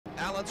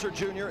Unser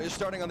Jr. is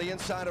starting on the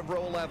inside of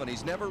row 11.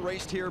 He's never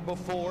raced here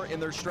before. In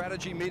their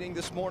strategy meeting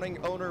this morning,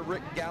 owner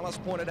Rick Gallus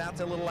pointed out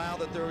to Little Al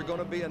that there are going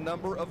to be a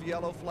number of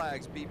yellow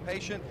flags. Be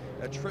patient.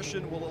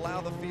 Attrition will allow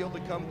the field to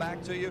come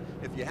back to you.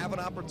 If you have an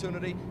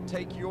opportunity,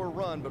 take your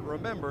run. But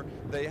remember,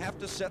 they have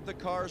to set the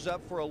cars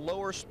up for a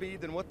lower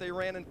speed than what they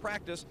ran in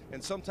practice.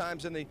 And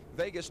sometimes in the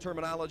Vegas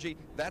terminology,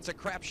 that's a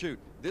crapshoot.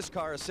 This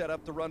car is set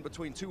up to run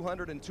between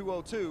 200 and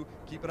 202.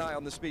 Keep an eye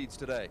on the speeds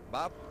today.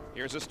 Bob?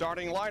 Here's a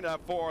starting lineup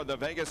for the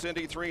Vegas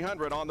Indy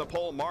 300. On the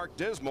pole, Mark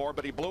Dismore,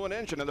 but he blew an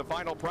engine in the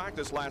final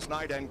practice last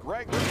night, and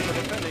Greg Lee, the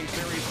defending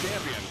series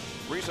champion.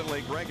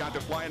 Recently, Greg got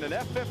to fly in an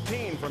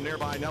F-15 from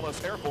nearby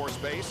Nellis Air Force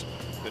Base.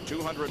 The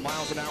 200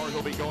 miles an hour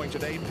he'll be going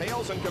today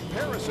pales in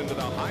comparison to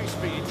the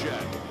high-speed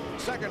jet.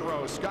 Second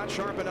row, Scott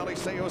Sharp and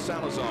Eliseo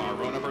Salazar.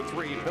 Row number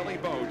 3, Billy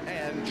Boat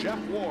and Jeff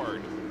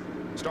Ward.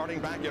 Starting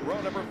back in row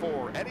number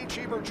 4, Eddie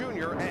Cheever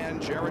Jr.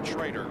 and Jared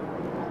Schrader.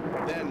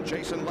 Then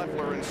Jason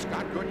Leffler and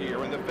Scott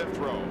Goodyear in the 5th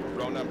row.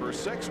 Row number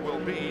 6 will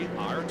be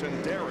Ayrton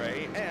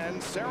Dere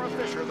and Sarah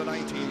Fisher, the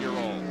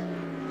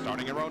 19-year-old.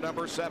 Starting in row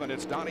number 7,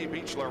 it's Donnie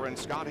Beechler and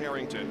Scott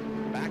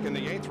Harrington. Back in the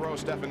 8th row,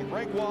 Stephen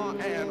Gregoire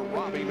and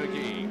Robbie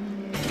McGee.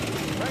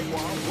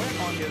 Gregoire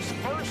went on his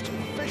first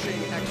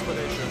fishing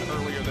expedition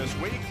earlier this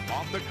week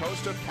off the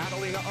coast of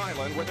Catalina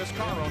Island with his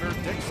car owner,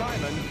 Dick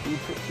Simon.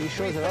 He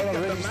shows a lot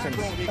of resistance.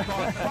 The mackerel he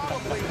caught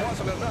probably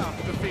wasn't enough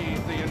to feed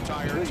the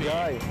entire Good team.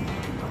 guy.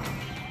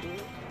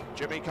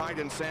 Jimmy Kite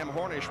and Sam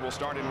Hornish will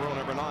start in row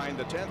number 9.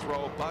 The 10th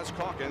row, Buzz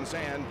Calkins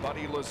and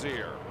Buddy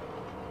Lazier.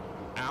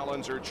 Al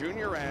Unser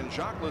Jr. and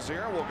Jacques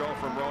Lazier will go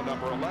from row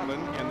number 11.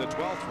 In the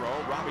 12th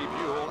row, Robbie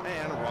Buell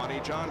and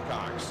Ronnie John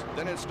Cox.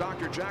 Then it's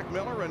Dr. Jack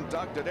Miller and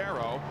Doug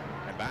Dodaro.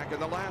 And back in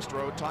the last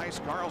row, Tice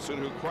Carlson,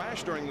 who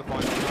crashed during the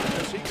final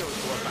practice. He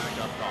goes to a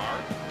backup car.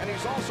 And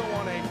he's also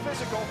on a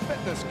physical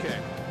fitness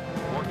kick.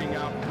 Working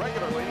out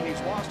regularly, he's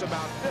lost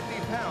about 50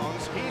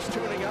 pounds. He's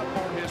tuning up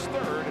for his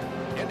 3rd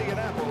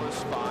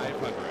Indianapolis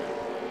 500.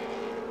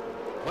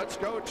 Let's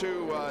go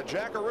to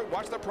Jack Arute.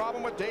 What's the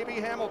problem with Davey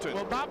Hamilton?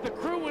 Well, Bob, the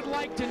crew would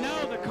like to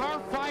know. The car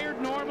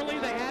fired normally.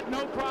 They had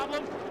no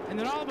problem. And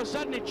then all of a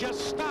sudden it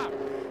just stopped.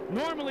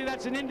 Normally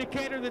that's an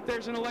indicator that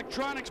there's an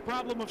electronics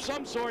problem of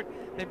some sort.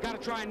 They've got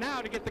to try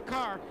now to get the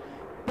car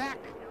back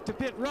to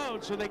pit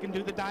road so they can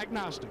do the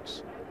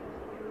diagnostics.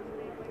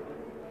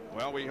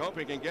 Well, we hope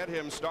we can get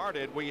him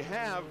started. We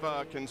have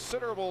a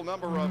considerable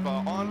number of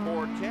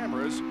onboard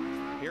cameras.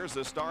 Here's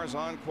the Stars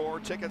Encore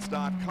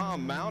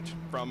Tickets.com mount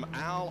from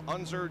Al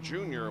Unser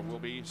Jr. will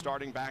be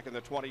starting back in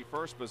the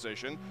 21st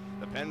position.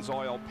 The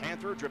Pennzoil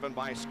Panther, driven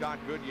by Scott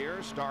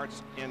Goodyear,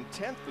 starts in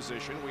 10th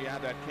position. We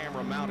have that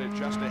camera mounted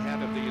just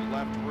ahead of the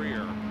left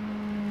rear.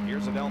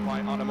 Here's a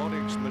Delphi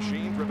Automotives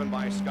machine driven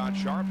by Scott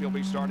Sharp. He'll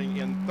be starting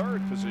in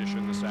 3rd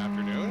position this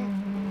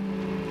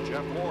afternoon.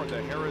 Jeff Ward,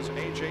 the Harris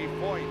A.J.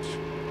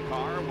 Foyt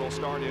car, will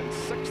start in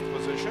 6th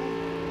position.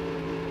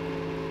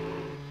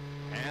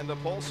 And the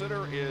pole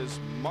sitter is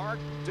Mark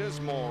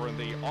Dismore in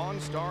the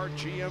OnStar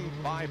GM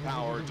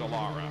Bi-Power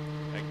Dallara.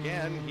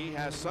 Again, he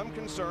has some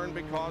concern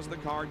because the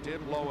car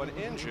did blow an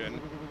engine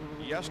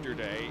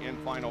yesterday in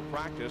final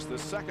practice, the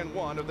 2nd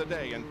one of the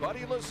day. And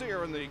Buddy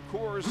Lazier in the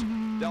Coors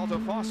Delta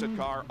Fawcett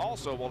car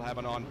also will have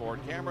an onboard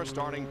camera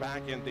starting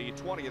back in the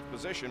 20th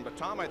position. But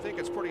Tom, I think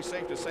it's pretty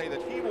safe to say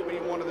that he will be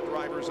one of the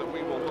drivers that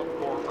we will look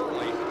for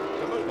early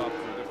to move up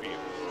through the field.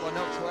 Well,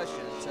 no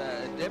question. It's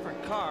a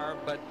different car,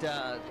 but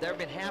they've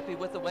been happy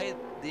with the way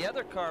the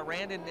other car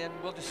ran, and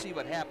we'll just see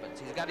what happens.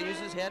 He's got to use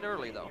his head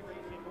early, though.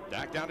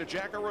 Back down to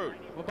Jack Arute.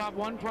 Well, Bob,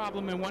 one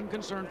problem and one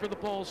concern for the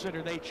pole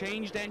sitter. They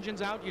changed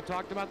engines out. You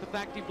talked about the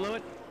fact he blew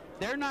it.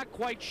 They're not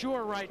quite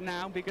sure right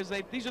now because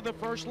these are the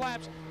first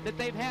laps that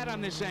they've had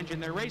on this engine.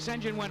 Their race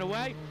engine went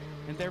away,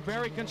 and they're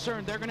very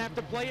concerned. They're going to have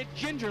to play it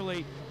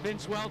gingerly,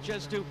 Vince Welch,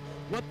 as to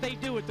what they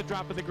do at the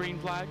drop of the green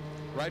flag.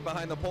 Right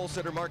behind the pole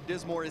sitter, Mark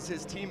Dismore, is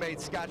his teammate,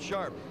 Scott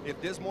Sharp. If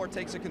Dismore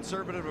takes a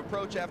conservative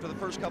approach after the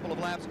first couple of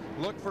laps,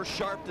 look for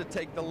Sharp to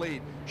take the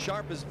lead.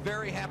 Sharp is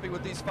very happy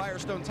with these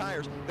Firestone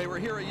tires. They were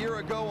here a year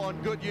ago on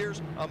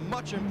Goodyear's, a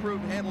much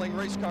improved handling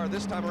race car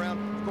this time around.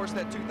 Of course,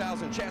 that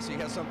 2000 chassis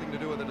has something to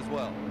do with it as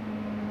well.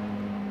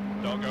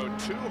 They'll go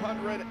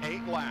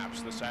 208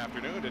 laps this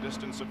afternoon, a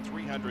distance of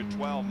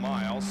 312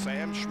 miles.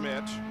 Sam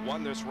Schmidt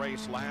won this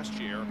race last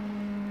year.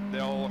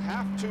 They'll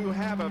have to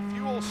have a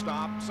fuel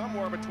stop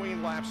somewhere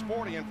between laps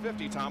 40 and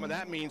 50, Tom, and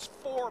that means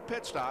 4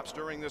 pit stops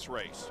during this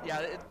race.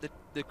 Yeah,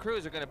 the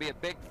crews are going to be a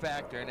big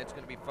factor, and it's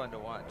going to be fun to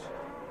watch.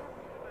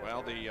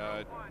 Well,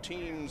 the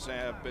teams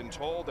have been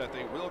told that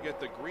they will get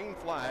the green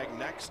flag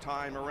next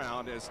time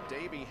around, as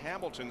Davey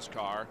Hamilton's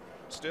car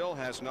still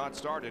has not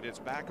started. It's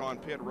back on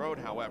pit road,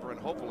 however, and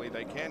hopefully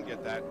they can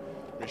get that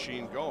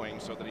machine going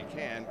so that he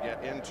can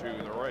get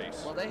into the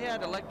race. Well, they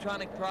had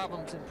electronic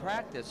problems in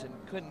practice and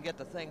couldn't get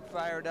the thing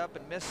fired up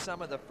and missed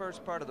some of the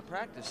first part of the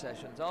practice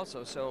sessions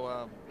also,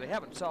 so they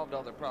haven't solved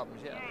all their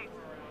problems yet.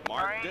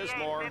 Mark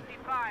Dismore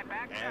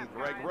and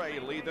Greg Ray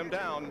lead them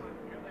down.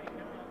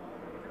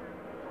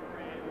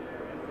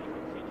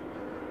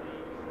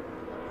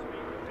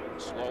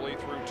 Slowly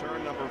through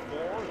turn number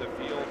 4. The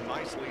field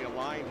nicely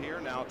aligned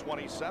here. Now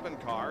 27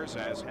 cars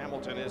as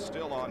Hamilton is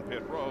still on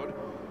pit road.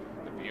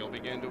 The field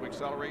begin to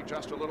accelerate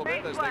just a little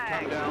bit as they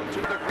come down to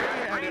the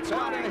green, and it's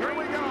out, and here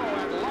we go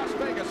at Las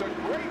Vegas. A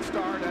great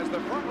start as the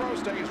front row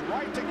stays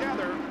right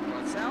together.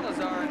 Well,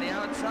 Salazar on the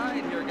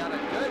outside here got a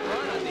good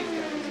run on these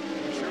guys.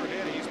 He sure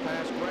did. He's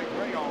passed Greg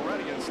Ray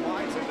already and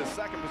slides into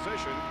second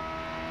position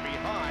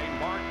behind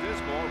Mark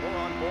Dismore. We're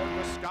on board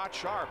with Scott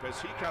Sharp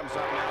as he comes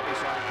up now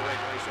beside Greg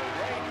Ray. So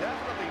Ray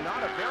definitely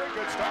not a very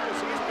good start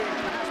as he's being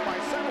passed by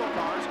several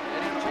cars.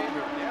 And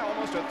yeah,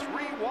 almost a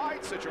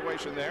 3-wide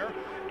situation there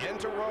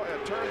into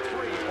turn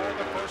 3 for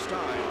the first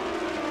time.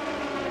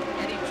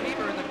 Eddie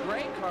Cheever in the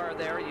gray car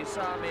there, you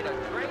saw, made a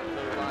great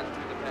move on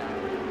through the pack.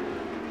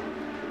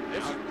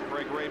 Now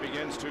Greg Ray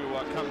begins to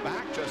come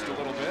back just a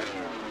little bit.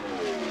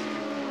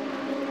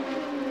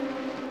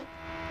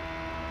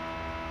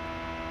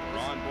 We're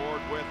on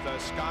board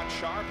with Scott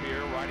Sharp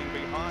here, riding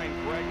behind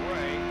Greg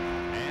Ray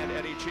and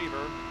Eddie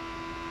Cheever.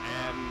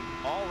 And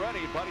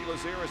already Buddy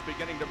Lazier is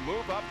beginning to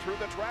move up through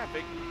the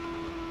traffic,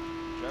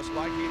 just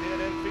like he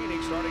did in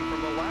Phoenix, starting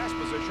from the last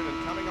position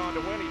and coming on to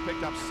win. He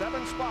picked up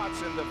 7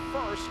 spots in the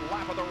first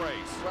lap of the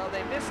race. Well,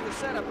 they missed the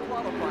setup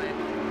qualifying.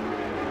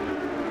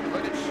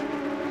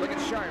 Look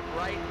at Sharp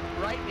right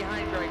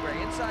behind Greg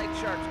Ray, inside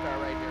Sharp's car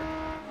right here.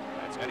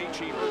 That's Eddie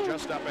Cheever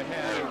just up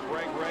ahead, and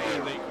Greg Ray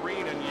in the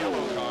green and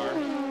yellow car.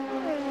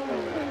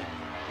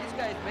 These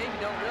guys maybe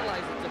don't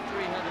realize it's a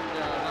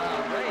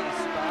 300-mile race,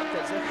 Bob,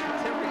 because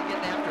they're really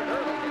getting after it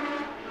early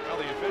here. Well,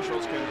 the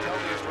officials can tell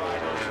these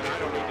drivers, and I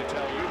don't need to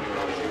tell you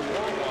because you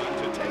won one,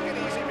 to take it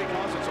easy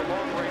because it's a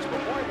long race.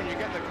 But boy, when you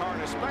get in the car,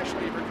 and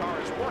especially if your car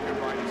is working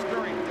right, it's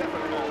very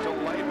difficult to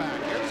lay back.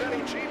 Here's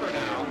Eddie Cheever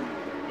now,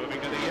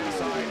 moving to the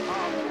inside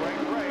of Greg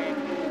Ray.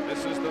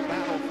 This is the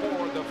battle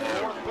for the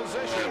 4th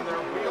position.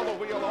 They're wheel to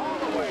wheel all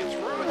the way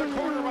through the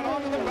corner and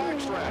onto the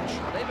backstretch.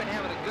 Well, they've been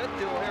having a good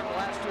duel here for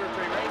the last 2 or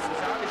 3 races.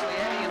 Obviously,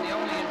 Eddie in the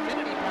only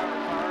Infinity power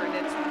car, and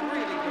it's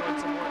really doing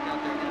some work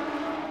out there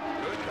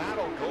now. Good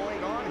battle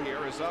going on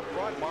here as up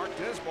front. Mark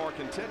Dismore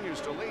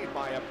continues to lead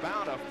by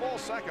about a full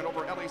second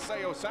over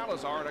Eliseo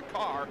Salazar in a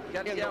car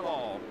in the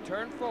wall.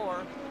 Turn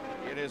 4.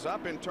 It is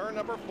up in turn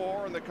number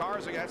 4, and the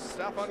car's against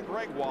Stefan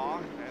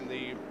Gregoire, and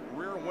the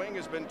rear wing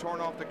has been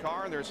torn off the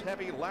car, and there's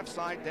heavy left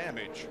side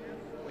damage.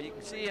 Well, you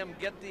can see him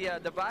get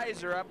the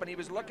visor up, and he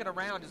was looking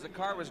around as the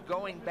car was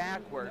going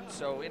backwards,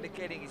 so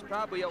indicating he's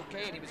probably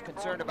okay, and he was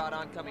concerned about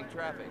oncoming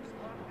traffic.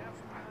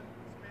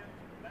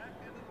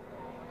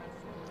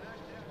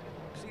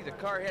 See, the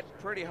car hit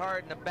pretty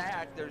hard in the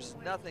back. There's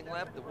nothing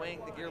left. The wing,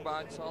 the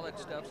gearbox, all that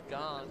stuff's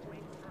gone.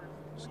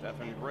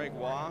 Stefan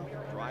Gregoire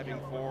driving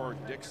for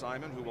Dick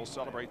Simon, who will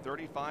celebrate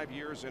 35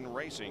 years in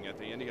racing at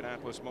the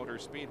Indianapolis Motor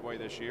Speedway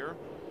this year.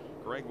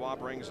 Gregoire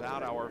brings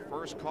out our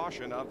first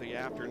caution of the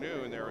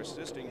afternoon. They're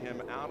assisting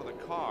him out of the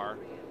car.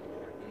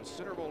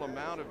 Considerable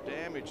amount of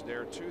damage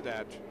there to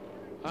that.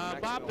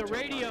 Bob, the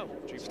radio,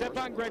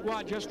 Stefan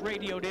Gregoire just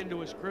radioed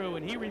into his crew,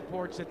 and he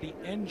reports that the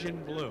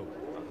engine blew.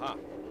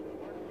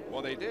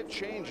 Well, they did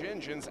change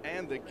engines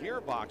and the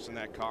gearbox in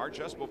that car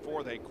just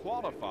before they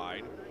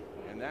qualified,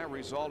 and that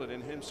resulted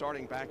in him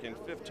starting back in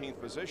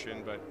 15th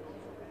position. But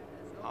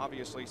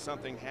obviously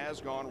something has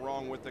gone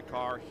wrong with the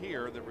car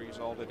here that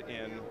resulted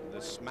in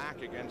the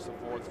smack against the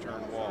 4th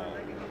turn wall.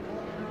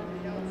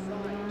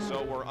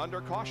 So we're under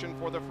caution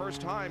for the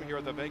first time here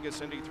at the Vegas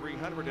Indy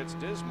 300. It's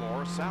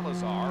Dismore,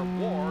 Salazar,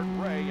 Ward,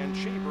 Ray, and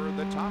Cheever,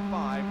 the top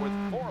 5 with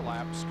 4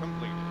 laps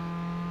completed.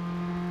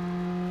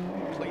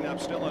 Cleanup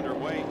still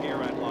underway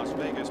here at Las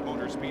Vegas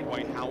Motor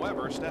Speedway.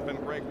 However, Stefan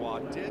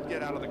Gregoire did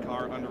get out of the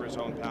car under his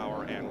own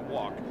power and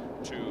walk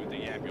to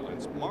the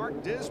ambulance.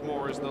 Mark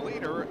Dismore is the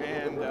leader,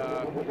 and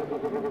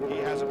he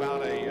has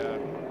about a,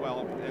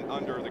 well, and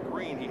under the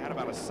green, he had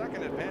about a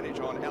second advantage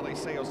on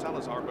Eliseo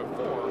Salazar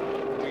before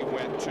we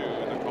went to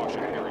the caution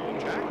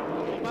period. Jack?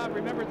 Well, Bob,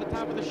 remember at the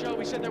top of the show,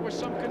 we said there was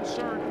some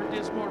concern for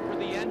Dismore for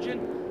the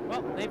engine.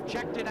 Well, they've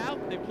checked it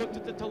out. They've looked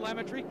at the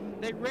telemetry.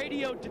 They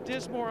radioed to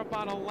Dismore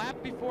about a lap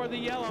before the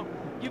yellow.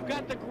 You've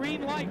got the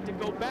green light to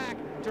go back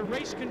to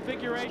race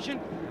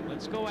configuration.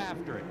 Let's go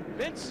after it.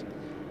 Vince?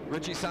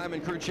 Richie Simon,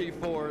 crew chief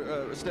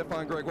for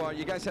Stefan Gregoire.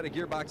 You guys had a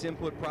gearbox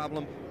input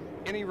problem.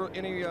 Any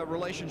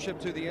relationship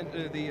to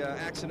the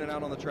accident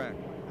out on the track?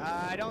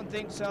 I don't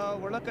think so.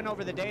 We're looking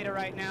over the data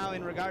right now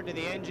in regard to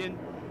the engine.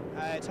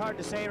 It's hard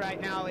to say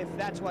right now if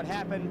that's what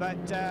happened,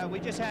 but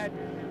we just had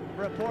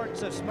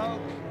reports of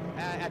smoke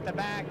at the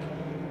back,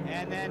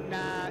 and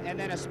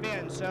then a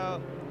spin.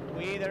 So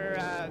we either,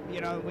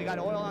 we got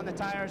oil on the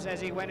tires as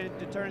he went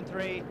into turn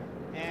 3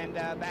 and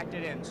backed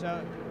it in.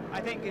 So I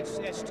think it's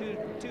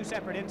two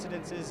separate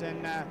incidences,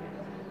 and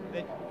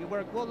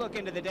we'll look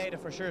into the data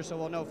for sure, so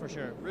we'll know for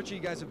sure. Richie,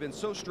 you guys have been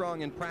so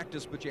strong in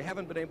practice, but you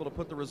haven't been able to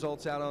put the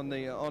results out on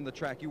the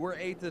track. You were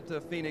 8th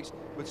at Phoenix,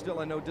 but still,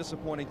 I know,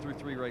 disappointing through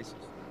 3 races.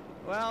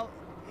 Well,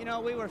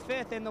 we were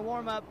 5th in the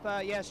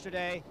warm-up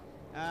yesterday.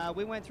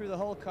 We went through the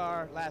whole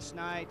car last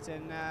night,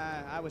 and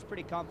I was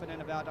pretty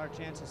confident about our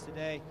chances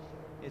today.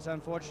 It's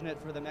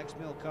unfortunate for the Mex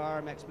Mill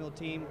car, Mex Mill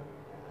team.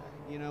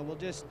 You know, we'll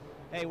just,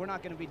 hey, we're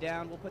not going to be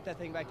down. We'll put that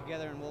thing back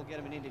together and we'll get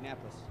them in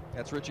Indianapolis.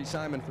 That's Richie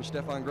Simon for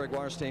Stefan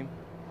Gregoire's team.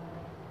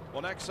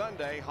 Well, next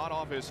Sunday, hot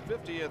off his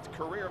 50th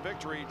career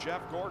victory,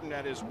 Jeff Gordon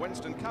and his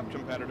Winston Cup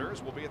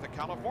competitors will be at the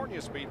California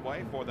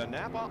Speedway for the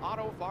Napa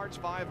Auto Farts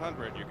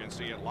 500. You can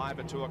see it live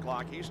at 2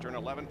 o'clock Eastern,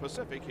 11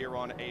 Pacific here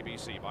on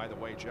ABC. By the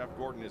way, Jeff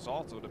Gordon is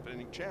also the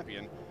defending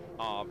champion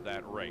of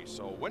that race.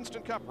 So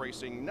Winston Cup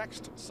racing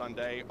next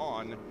Sunday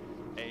on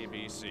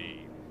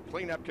ABC.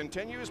 Cleanup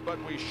continues,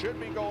 but we should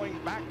be going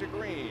back to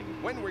green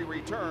when we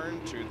return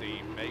to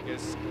the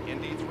Vegas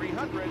Indy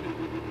 300.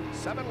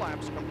 7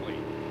 laps complete.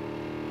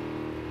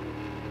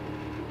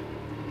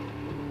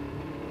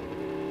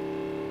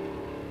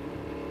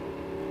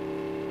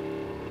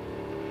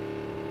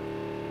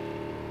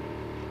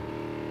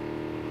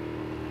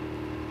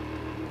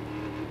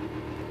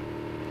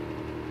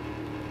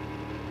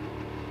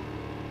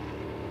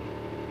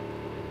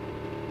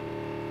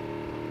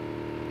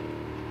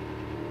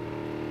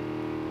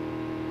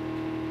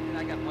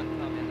 I got one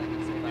comment I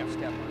can say about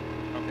step one.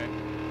 Okay.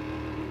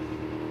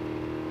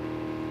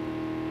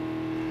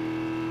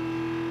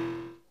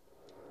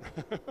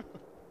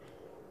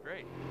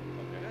 Great.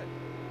 Okay. Good.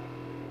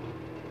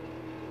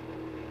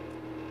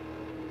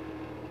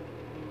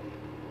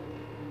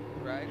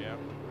 Right? Yeah.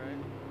 Right.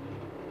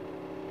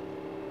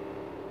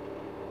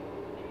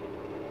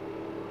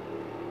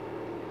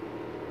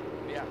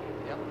 Yeah.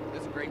 Yep.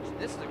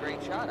 This is a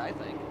great shot, I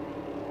think.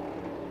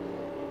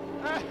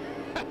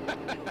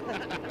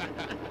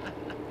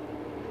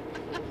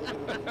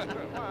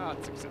 Wow,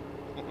 it's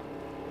acceptable.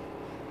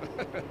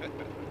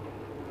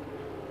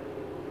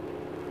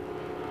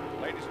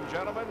 Ladies and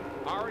gentlemen,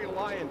 Ari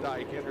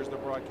Lyondike enters the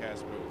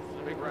broadcast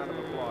booth. Big round of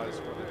applause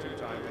for the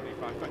two-time Indy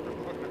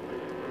 500 winner.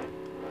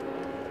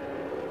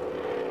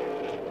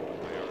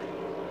 Hi, Ari.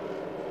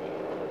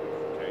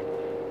 Okay.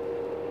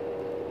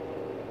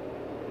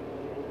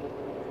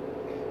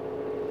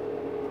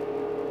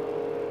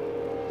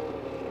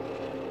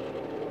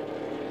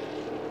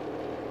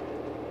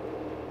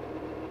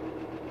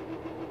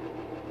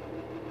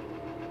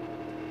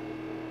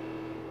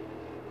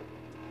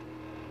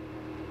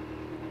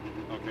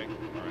 Okay,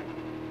 all right.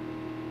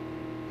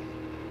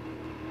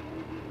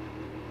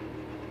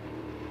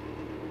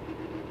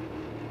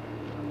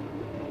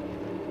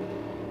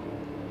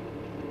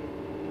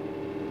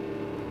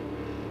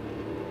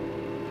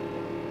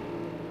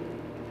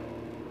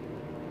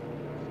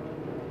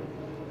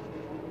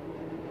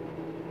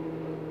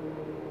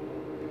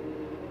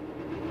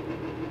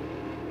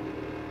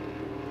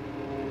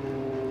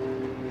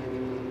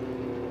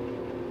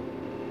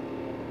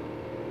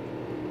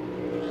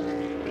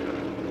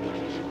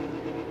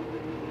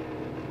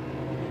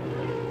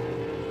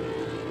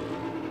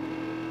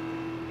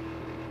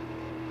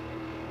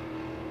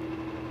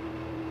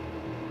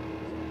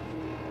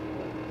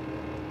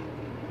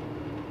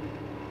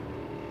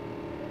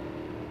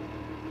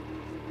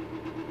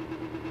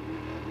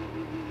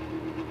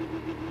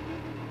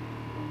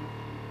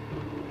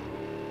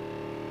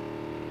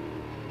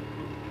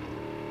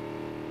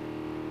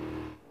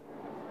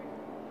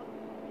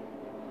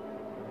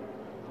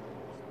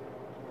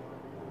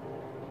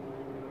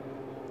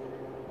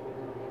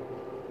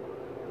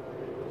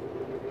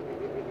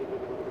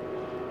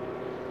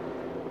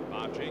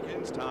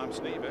 Jenkins, Tom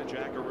Sneva,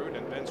 Jack Arute,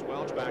 and Vince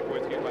Welch back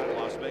with you at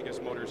Las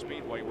Vegas Motor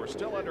Speedway. We're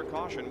still under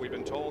caution. We've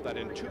been told that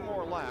in 2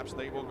 more laps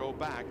they will go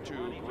back to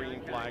green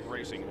flag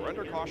racing. We're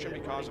under caution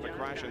because of a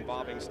crash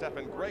involving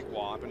Stefan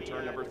Gregoire up in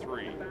turn number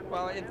 3.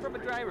 Well, and from a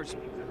driver's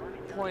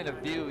point of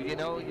view, you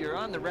know, you're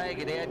on the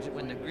ragged edge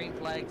when the green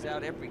flag's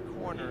out every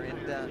corner,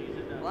 and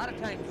a lot of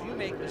times you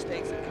make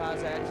mistakes that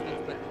cause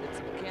accidents, but it's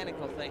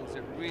mechanical things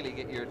that really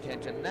get your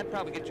attention, and that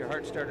probably gets your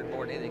heart started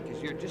more than anything,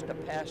 because you're just a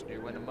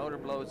passenger when a motor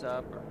blows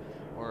up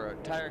or a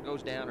tire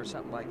goes down or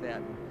something like that.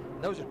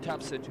 Those are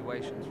tough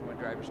situations from a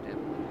driver's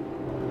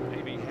standpoint.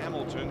 Davey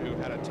Hamilton, who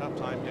had a tough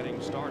time getting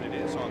started,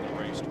 is on the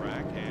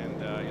racetrack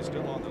and is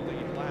still on the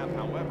lead lap.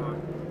 However,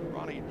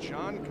 Ronnie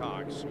John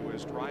Cox, who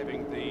is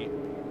driving the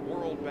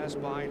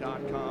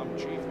WorldBestBuy.com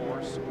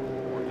G-Force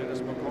for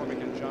Dennis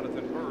McCormick and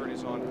Jonathan Bird,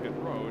 is on pit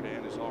road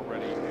and is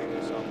already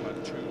some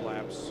 2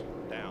 laps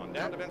down.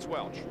 Down to Vince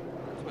Welch.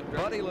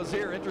 Buddy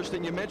Lazier,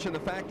 interesting you mentioned the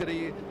fact that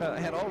he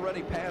had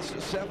already passed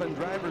 7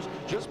 drivers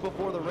just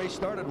before the race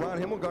started. Ron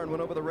Himmelgarn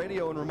went over the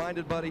radio and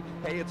reminded Buddy,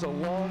 hey, it's a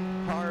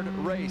long, hard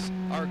race.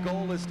 Our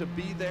goal is to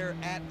be there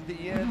at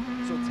the end,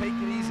 so take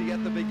it easy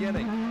at the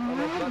beginning. I don't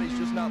know if Buddy's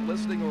just not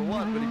listening or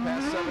what, but he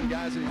passed 7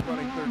 guys and he's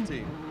running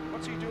 13.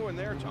 What's he doing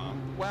there, Tom?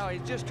 Well,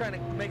 he's just trying to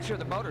make sure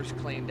the motor's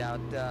cleaned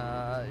out.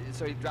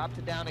 So he dropped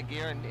it down a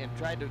gear and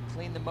tried to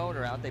clean the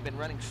motor out. They've been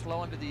running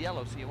slow under the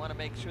yellow, so you want to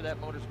make sure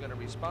that motor's going to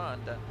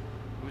respond.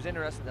 It was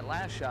interesting, the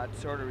last shot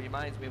sort of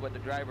reminds me what the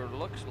driver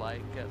looks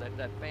like.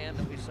 That fan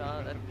that we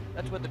saw,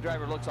 that's what the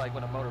driver looks like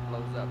when a motor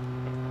blows up.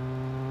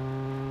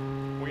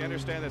 We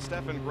understand that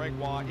Stefan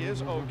Gregoire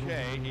is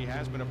okay. He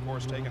has been, of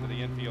course, taken to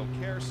the infield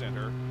care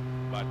center,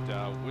 but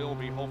will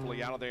be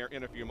hopefully out of there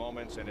in a few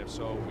moments, and if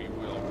so, we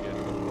will get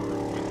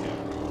word with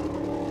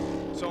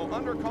him. So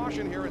under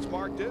caution here, it's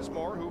Mark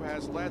Dismore who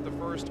has led the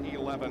first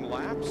 11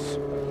 laps.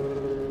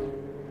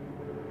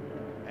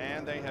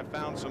 And they have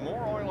found some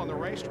more oil on the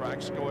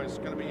racetrack, so it's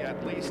going to be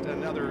at least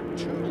another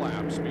 2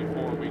 laps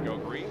before we go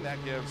green.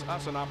 That gives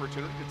us an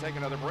opportunity to take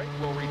another break.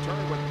 We'll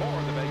return with more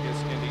of the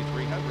Vegas Indy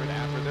 300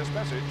 after this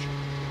message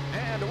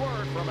and a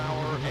word from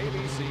our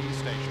ABC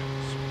stations.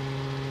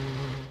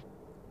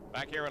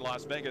 Back here at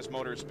Las Vegas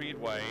Motor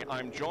Speedway,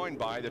 I'm joined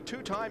by the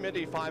 2-time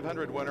Indy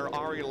 500 winner,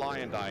 Arie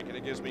Luyendyk, and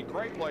it gives me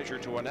great pleasure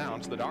to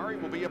announce that Arie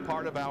will be a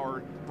part of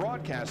our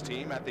broadcast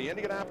team at the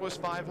Indianapolis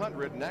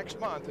 500 next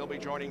month. He'll be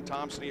joining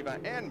Tom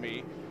Sneva and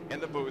me in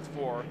the booth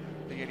for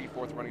the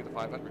 84th running of the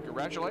 500.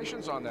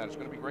 Congratulations on that. It's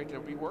going to be great to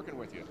be working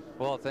with you.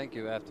 Well, thank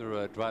you.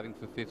 After driving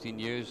for 15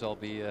 years, I'll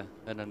be an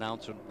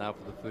announcer now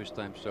for the first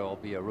time, so I'll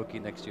be a rookie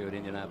next year at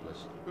Indianapolis.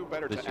 Who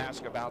better to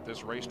ask about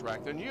this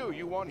racetrack than you?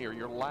 You won here,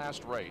 your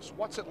last race.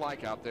 What's it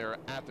like out there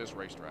at this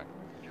racetrack?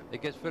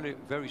 It gets very,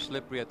 very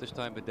slippery at this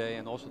time of day,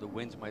 and also the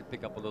winds might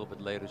pick up a little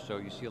bit later, so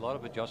you see a lot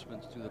of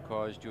adjustments to the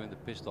cars during the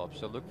pit stop.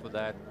 So look for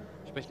that,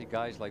 especially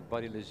guys like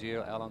Buddy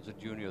Lazier, Alonso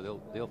Jr.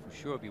 They'll for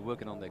sure be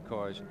working on their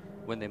cars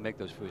when they make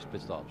those first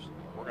pit stops.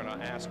 We're going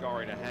to ask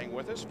Arie to hang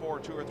with us for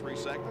 2 or 3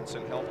 segments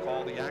and help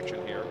call the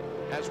action here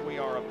as we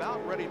are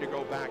about ready to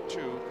go back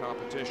to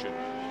competition.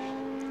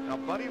 Now,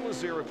 Buddy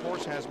Lazier, of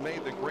course, has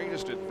made the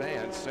greatest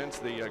advance since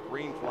the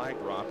green flag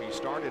drop. He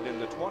started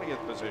in the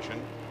 20th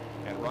position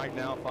and right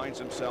now finds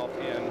himself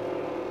in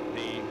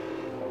the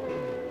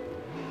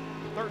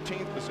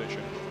 13th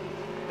position.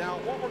 Now,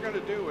 what we're going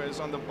to do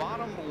is on the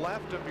bottom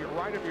left of your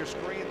right of your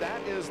screen,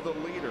 that is the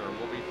leader.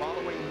 We'll be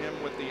following him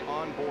with the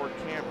onboard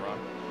camera.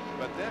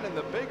 But then in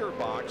the bigger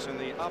box in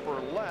the upper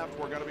left,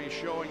 we're going to be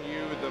showing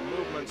you the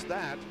movements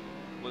that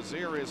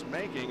Lazier is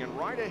making, and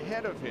right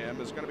ahead of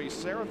him is going to be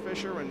Sarah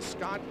Fisher and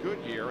Scott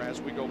Goodyear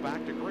as we go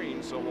back to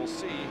green. So we'll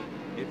see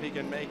if he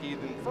can make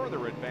even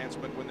further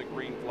advancement when the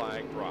green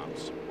flag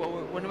drops. Well,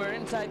 when we were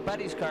inside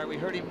Buddy's car, we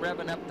heard him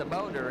revving up the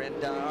motor, and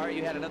Arie,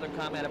 you had another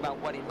comment about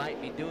what he might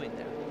be doing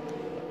there.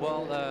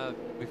 Well,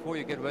 before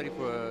you get ready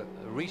for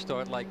a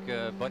restart, like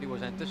Buddy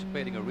was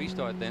anticipating a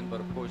restart then,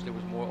 but of course there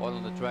was more oil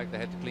on the track they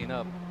had to clean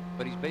up.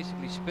 But he's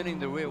basically spinning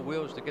the rear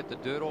wheels to get the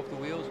dirt off the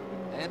wheels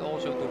and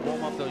also to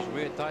warm up those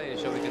rear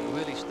tires so he can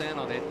really stand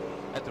on it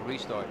at the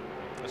restart.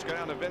 Let's go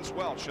down to Vince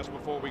Welch just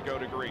before we go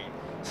to green.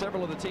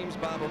 Several of the teams,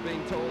 Bob, are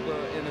being told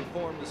and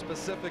informed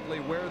specifically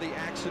where the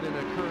accident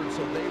occurred,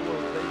 so they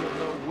will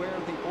know where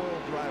the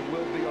oil dry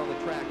will be on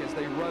the track as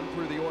they run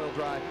through the oil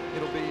dry.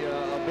 It'll be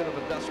a bit of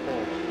a dust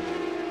bowl.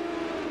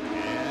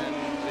 And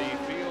the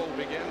field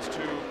begins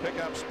to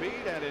pick up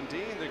speed, and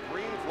indeed the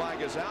green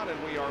flag is out,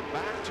 and we are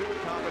back to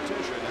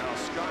competition. Now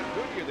Scott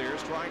Goodyear there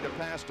is trying to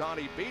pass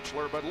Donnie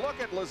Beechler, but look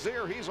at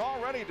Lazier. He's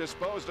already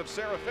disposed of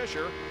Sarah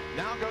Fisher.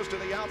 Now goes to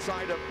the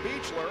outside of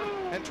Beechler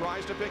and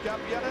tries to pick up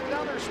yet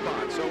another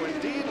spot. So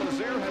indeed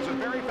Lazier has a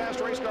very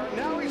fast race car.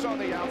 Now he's on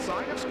the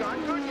outside of Scott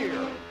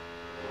Goodyear.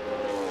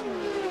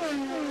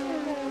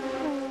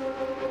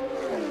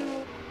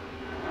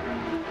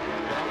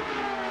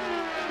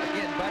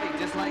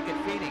 Just like at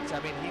Phoenix, I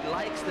mean, he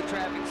likes the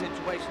traffic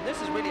situation. This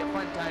is really a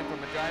fun time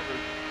from a driver's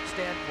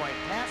standpoint.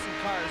 Passing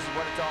cars is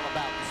what it's all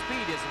about. The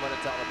speed isn't what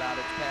it's all about.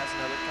 It's passing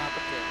other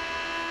competition.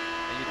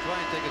 And you try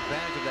and take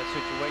advantage of that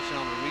situation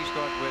on the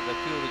restart where the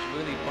field is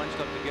really bunched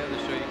up together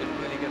so you can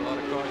really get a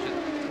lot of cars in,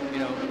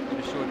 in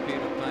a short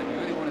period of time.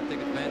 You really want to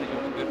take advantage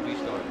of a good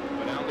restart.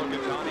 But now look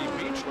at Donnie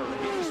Beechler.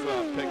 He's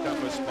picked up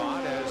a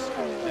spot as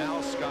now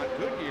Scott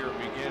Goodyear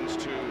begins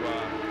to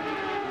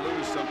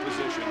lose some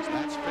positions.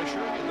 That's Fisher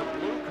in the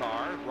blue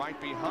car right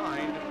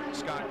behind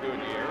Scott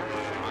Goodyear.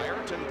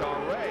 Ayrton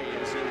Daré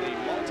is in the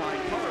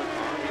multi-color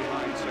car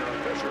behind Sarah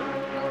Fisher.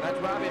 Well, that's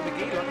Robbie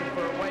McGee looking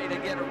for a way to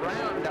get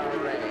around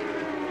Daré.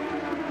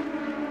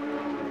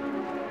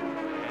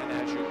 And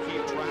as you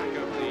keep track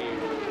of the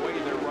way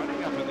they're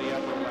running up in the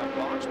upper left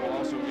box, we'll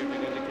also give you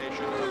an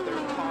indication of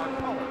their car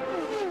color.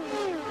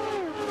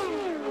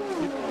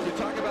 You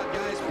talk about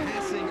guys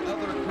passing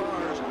other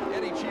cars.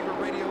 Eddie Cheever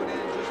radioed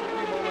in just a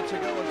few moments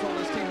ago and told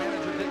his team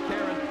manager Dick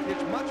Caron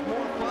it's much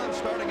more fun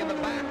starting in the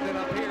back than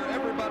up here.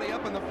 Everybody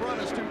up in the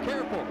front is too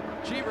careful.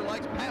 Cheever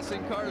likes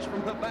passing cars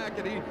from the back,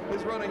 and he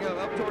is running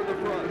up toward the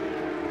front.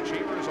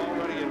 Cheever's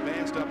already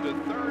advanced up to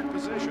 3rd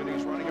position.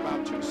 He's running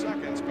about 2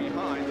 seconds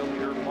behind the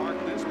leader Mark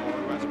Dismore,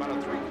 who has about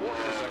a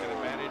 3/4 second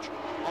advantage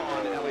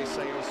on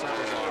Eliseo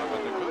Salazar.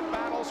 But the good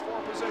battles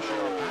for position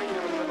are back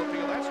here in the middle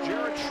field. That's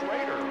Jared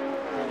Schrader,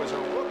 who was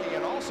a rookie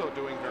and also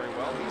doing very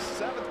well. He's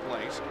 7th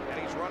place, and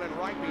he's running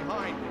right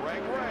behind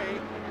Greg Ray,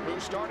 who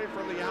started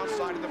from the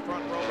outside of the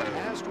front row but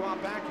has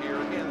dropped back here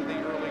in the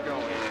early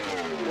going.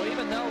 Well,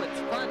 even though it's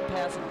fun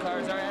passing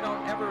cars, I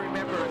don't ever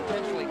remember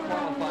intentionally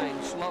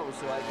qualifying slow,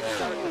 so I can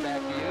start the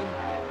back to you.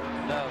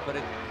 No, but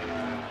it...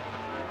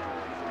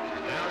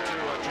 Now to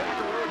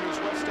Jackaroo, who's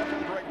with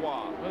Stefan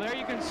Gregoire. Well, there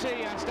you can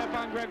see on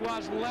Stefan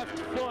Gregoire's left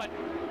foot,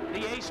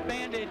 the ace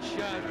bandage,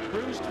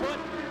 bruised foot.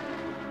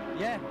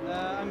 Yeah,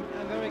 I'm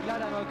very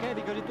glad I'm okay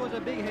because it was a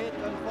big hit.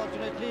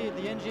 Unfortunately,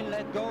 the engine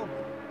let go.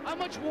 How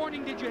much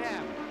warning did you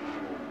have?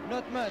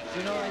 not much.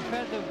 You know, I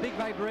felt a big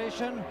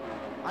vibration.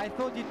 I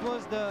thought it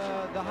was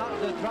the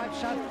drive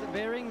shaft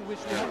bearing, which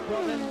we had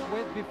problem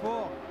with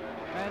before.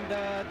 And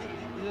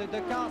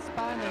the car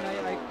span,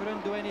 and I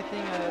couldn't do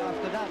anything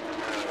after that.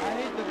 I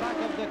hit the back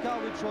of the car,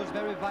 which was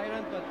very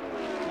violent, but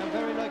I'm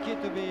very lucky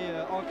to be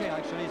okay,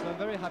 actually, so I'm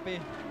very happy.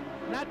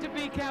 Not to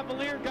be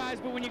cavalier, guys,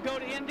 but when you go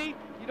to Indy,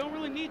 you don't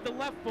really need the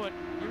left foot.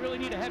 You really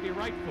need a heavy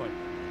right foot.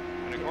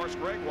 And of course,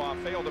 Gregoire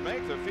failed to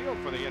make the field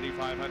for the Indy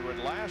 500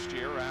 last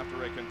year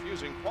after a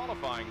confusing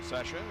qualifying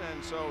session,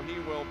 and so he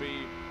will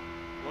be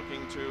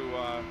looking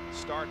to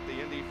start the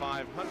Indy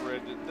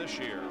 500 this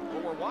year.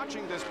 Well, we're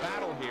watching this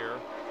battle here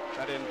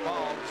that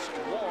involves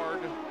Ward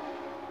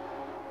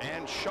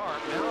and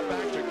Sharp. Now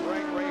back to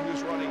Greg Ray,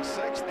 who's running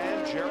 6th,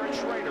 and Jared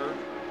Schrader,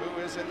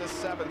 who is in the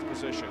 7th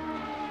position.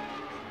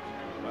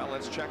 Well,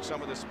 let's check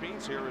some of the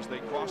speeds here as they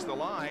cross the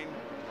line.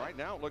 Right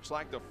now, it looks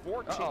like the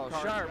 14 car,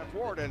 Sharp. Jeff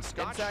Ward and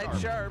Scott Inside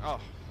Sharp. Oh.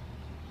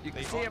 You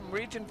can see him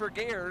reaching for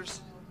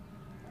gears.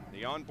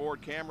 The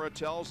onboard camera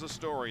tells the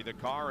story. The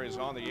car is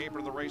on the apron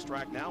of the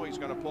racetrack. Now he's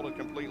going to pull it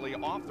completely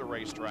off the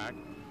racetrack.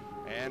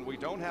 And we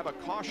don't have a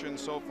caution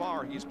so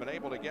far. He's been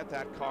able to get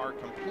that car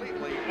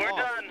completely off. We're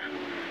done.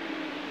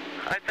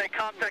 I think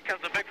Comtech has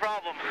a big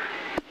problem.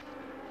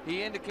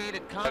 He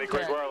indicated I think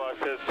Greg contact. Warlock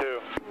says too.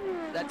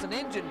 That's an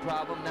engine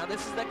problem. Now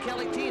this is the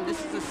Kelly team.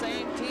 This is the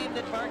same team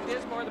that Mark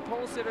Dismore, the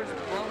pole sitters,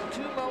 blown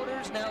 2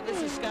 motors. Now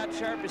this is Scott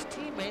Sharp. His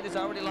teammate has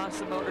already lost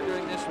the motor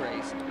during this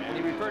race. When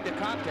he referred to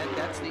contact,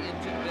 that's the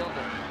engine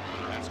builder.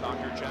 That's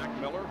Dr. Jack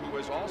Miller, who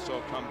has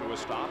also come to a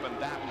stop, and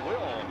that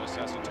will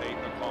necessitate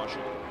a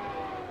caution.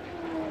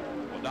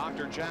 Well,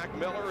 Dr. Jack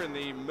Miller in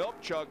the milk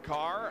jug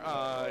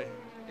car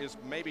is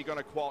maybe going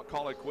to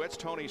call it quits.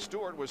 Tony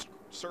Stewart was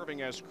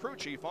serving as crew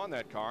chief on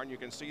that car, and you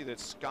can see that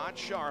Scott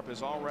Sharp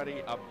has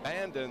already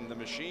abandoned the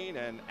machine,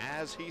 and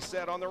as he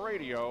said on the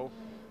radio,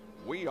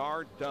 we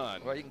are done.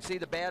 Well, you can see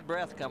the bad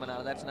breath coming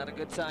out. That's not a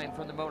good sign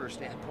from the motor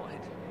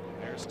standpoint.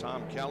 There's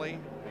Tom Kelly,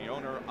 the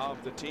owner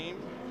of the team.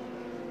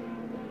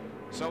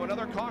 So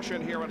another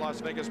caution here at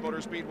Las Vegas Motor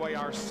Speedway,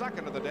 our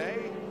 2nd of the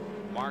day.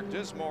 Mark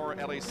Dismore,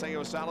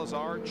 Eliseo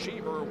Salazar,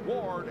 Cheever,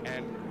 Ward,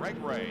 and Greg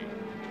Ray.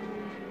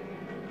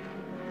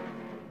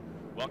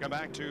 Welcome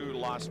back to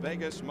Las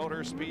Vegas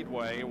Motor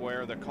Speedway,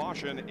 where the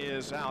caution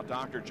is out.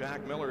 Dr.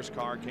 Jack Miller's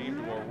car came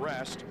to a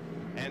rest,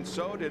 and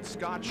so did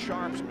Scott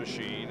Sharp's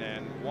machine,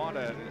 and what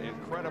an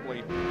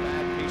incredibly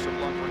bad piece of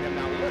luck for him.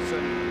 Now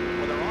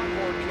listen, with our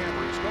onboard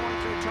camera, he's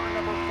going through turn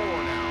number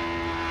 4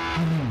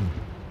 now.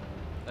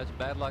 That's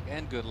bad luck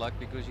and good luck,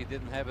 because he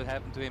didn't have it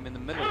happen to him in the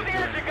middle of the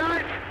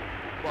turn.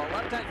 Well, a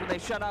lot of times when they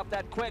shut off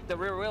that quick, the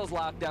rear wheel's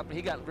locked up, and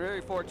he got very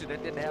fortunate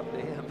it didn't happen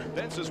to him.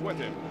 Vince is with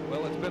him.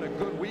 Well, it's been a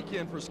good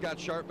weekend for Scott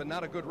Sharp, but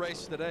not a good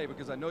race today,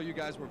 because I know you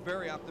guys were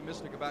very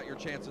optimistic about your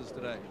chances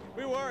today.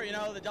 We were, you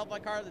know, the Delphi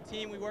car of the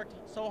team. We worked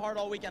so hard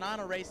all weekend on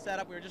a race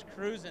setup. We were just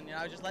cruising, you know,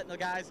 I was just letting the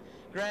guys,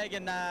 Greg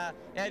and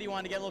Eddie,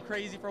 wanted to get a little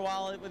crazy for a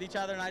while with each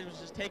other, and I was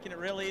just taking it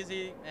real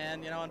easy.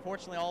 And, you know,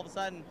 unfortunately, all of a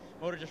sudden,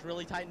 motor just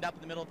really tightened up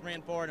in the middle of 3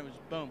 and 4, and it was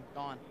boom,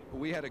 gone.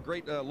 We had a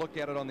great look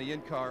at it on the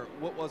in-car.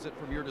 What was it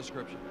from your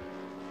description?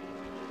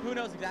 Who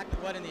knows exactly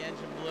what in the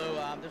engine blew.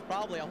 There's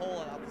probably a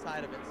hole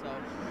outside of it, so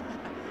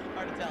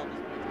hard to tell at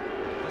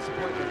this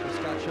point. Disappointment for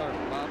Scott Sharp,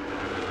 Bob.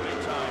 Big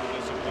time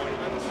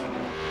disappointment as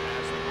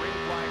the green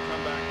flag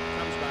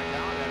comes back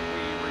out, and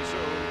we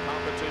resume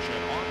competition.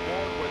 On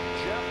board with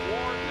Jeff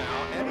Ward now.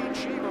 Eddie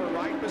Cheever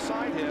right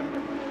beside him.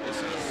 This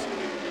is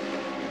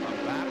a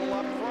battle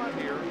up front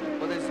here.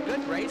 Well, there's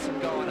good racing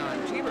going on.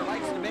 Cheever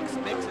likes to mix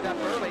it up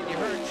early, and you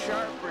heard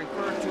Sharp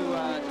refer to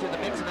the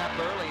mixing up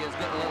early as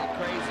getting a little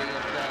crazy.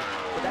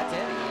 But that's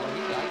Eddie. You know,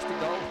 he likes to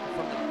go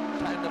from the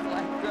time the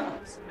flag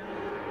drops.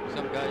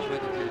 Some guys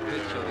went into the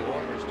pit, so the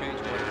order has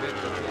changed quite a bit.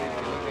 But if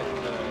you look at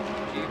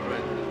Cheever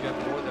and Jeff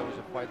Ward, that was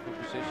a fight for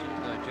position.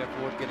 Jeff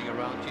Ward getting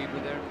around Cheever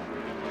there.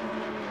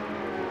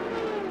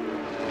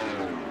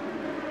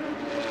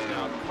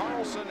 Now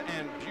Carlson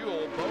and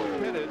Buell both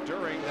pitted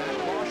during that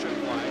caution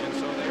flag, and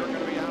so they are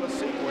going to be out of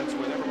sequence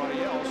with everybody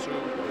else who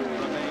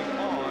remain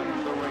on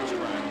the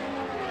racetrack.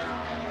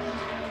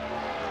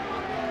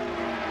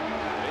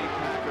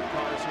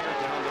 Cars here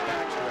down the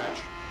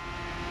backstretch.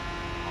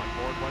 On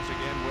board once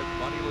again with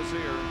Buddy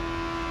Lazier.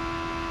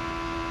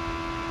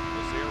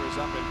 Lazier is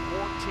up in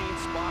 14th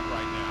spot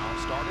right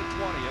now, started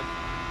 20th.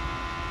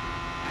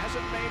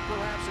 Hasn't made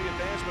perhaps the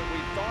advancement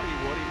we thought he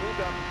would. He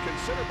moved up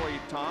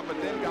considerably, Tom, but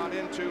then got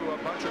into a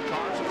bunch of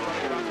cars that are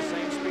running about the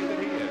same speed that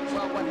he is.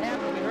 Well, what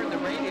happened, we heard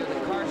the radio,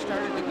 the car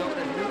started to go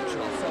to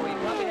neutral, so he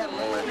probably had a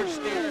little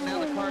understeer, and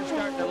now the car's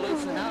starting to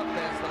loosen up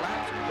as the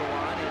laps go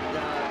on, and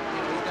you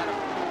know, he's got to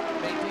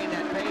maintain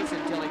that pace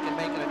until he can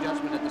make an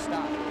adjustment at the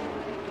stop.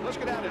 Let's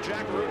get down to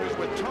Jack Root, who's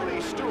with Tony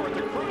Stewart,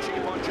 the crew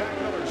chief on Jack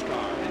Miller's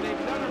car. And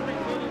they've done a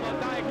little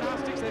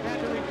diagnostics. They've had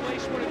to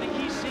replace one of the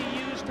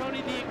ECUs.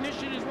 Tony, the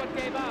ignition is what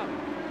gave out.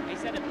 They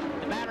said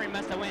the battery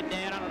must have went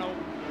dead. I don't know.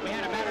 We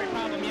had a battery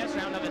problem yesterday.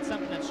 I don't know if it's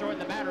something that's shorting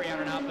the battery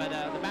out or not, but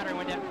the battery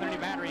went dead, put a new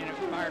battery in it,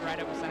 fired right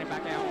up and sent it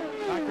back out.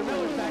 Dr.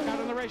 Miller's back out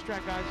on the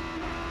racetrack, guys.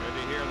 Good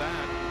to hear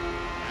that.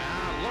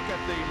 look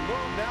at the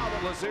move now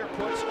that Lazier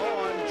puts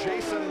on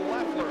Jason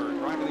Leffler,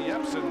 driving the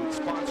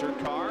Epson-sponsored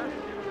car,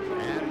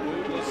 and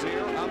moved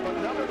Lazier up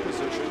another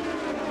position.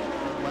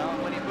 Well,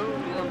 when he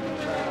moved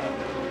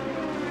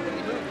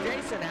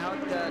Jason out,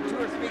 2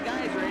 or 3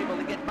 guys are able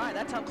to get by.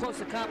 That's how close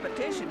the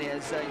competition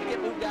is. You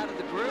get moved out of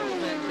the groove,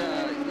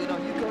 and you know,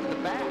 you go to the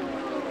back.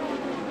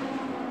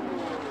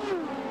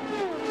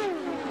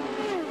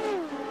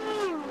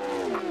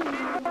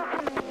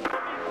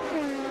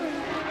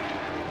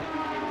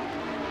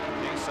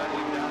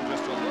 Settling down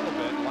just a little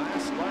bit.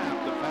 Last lap,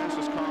 the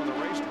fastest car on the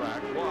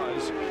racetrack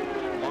was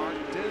Mark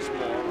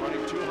Dismore,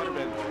 running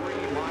 203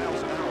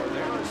 miles an hour.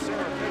 There is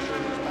Sarah Fisher,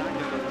 who's back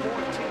in the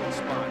 14th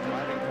spot,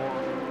 driving for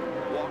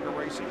Walker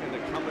Racing in the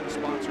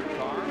Cummins-sponsored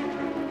car.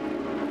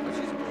 Well,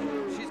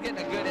 she's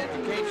getting a good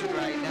education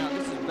right now.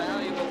 This is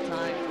valuable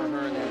time for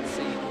her in that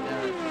seat.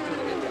 She's doing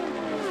a good job.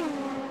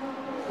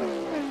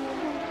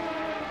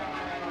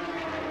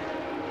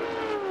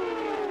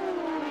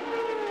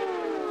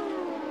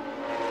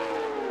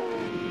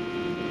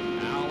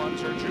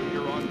 Hunter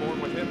Jr. on board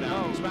with him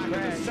now. He's back in the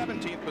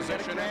 17th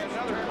position and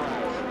another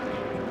crash.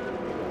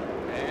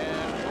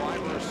 And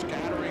driver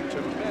scattering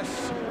to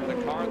miss the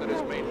car that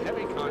has made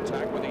heavy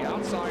contact with the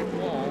outside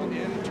wall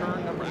in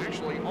turn number,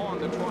 actually on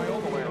the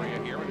tri-oval area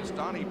here, and it's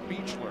Donnie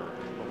Beechler.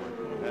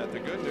 The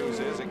good news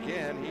is,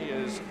 again, he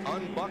is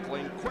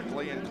unbuckling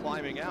quickly and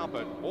climbing out,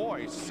 but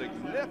boy,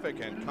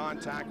 significant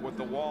contact with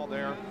the wall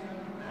there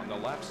on the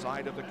left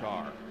side of the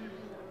car.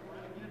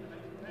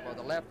 Well,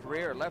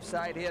 the left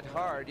side hit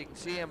hard. You can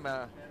see him,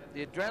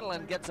 the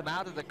adrenaline gets him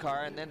out of the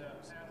car, and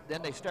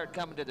then they start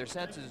coming to their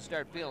senses and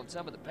start feeling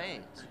some of the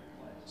pains.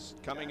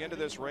 Coming into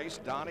this race,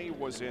 Donnie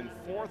was in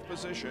 4th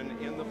position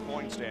in the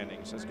point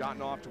standings, has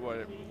gotten off to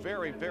a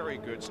very, very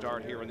good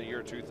start here in the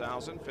year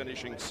 2000,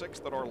 finishing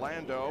 6th at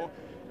Orlando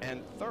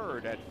and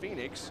 3rd at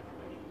Phoenix.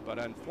 But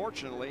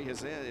unfortunately,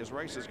 his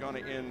race is going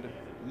to end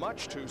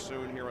much too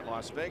soon here at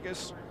Las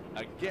Vegas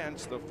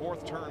against the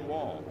 4th turn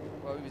wall.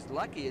 Well, he was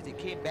lucky as he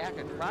came back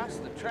across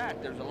the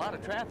track. There was a lot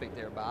of traffic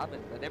there, Bob,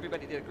 but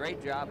everybody did a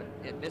great job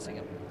in missing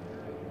him.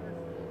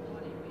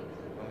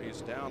 Well, he's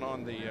down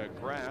on the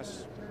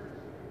grass.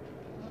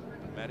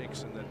 The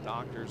medics and the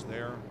doctors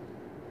there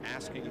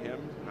asking him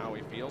how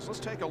he feels.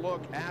 Let's take a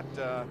look at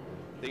the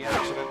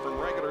accident from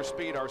regular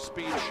speed, our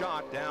speed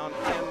shot down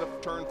in the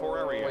turn 4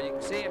 area. Well, you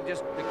can see him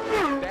just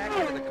back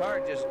into the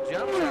car, just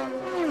jumps out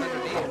from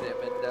underneath him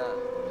and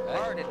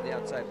hard into the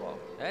outside wall.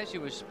 As he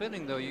was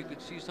spinning, though, you could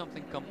see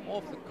something come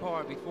off the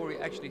car before he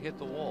actually hit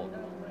the wall.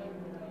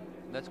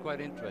 That's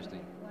quite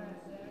interesting.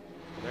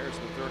 There's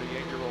the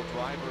 38-year-old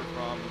driver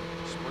from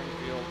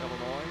Springfield,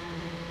 Illinois.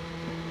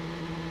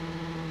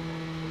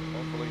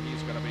 Hopefully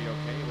he's going to be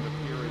okay. It would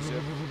appear as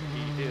if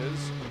he is.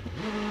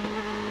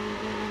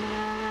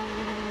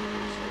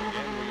 So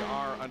again, we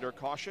are under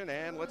caution,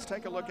 and let's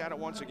take a look at it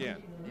once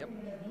again. Yep.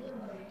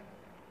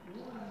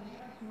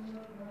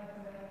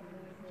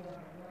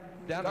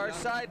 Car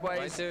sideways.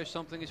 Right there,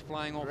 something is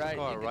flying off right, the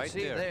car, you can right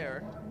see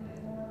there.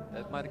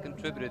 That might have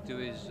contributed to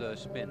his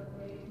spin.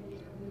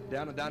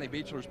 Down to Donnie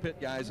Beechler's pit,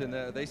 guys, and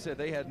they said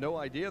they had no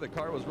idea. The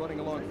car was running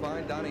along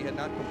fine. Donnie had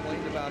not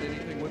complained about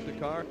anything with the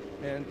car,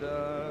 and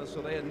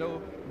so they had no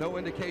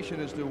indication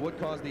as to what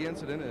caused the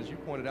incident. As you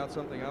pointed out,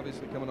 something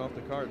obviously coming off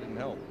the car didn't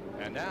help.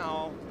 And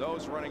now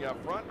those running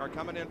up front are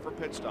coming in for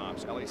pit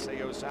stops.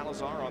 Eliseo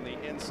Salazar on the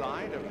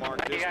inside of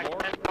Mark Dismore. You got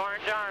an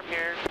orange arm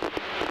here.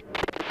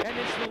 And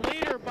it's the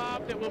leader,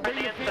 Bob, that will bring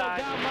the field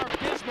down, Mark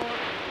Dismore.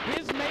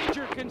 His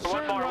major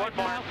concern right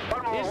now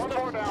is the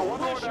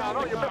push on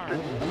the car.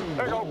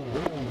 There you go.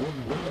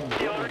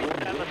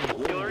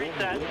 Fuel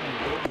reset.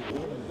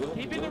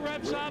 Keeping the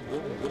revs up.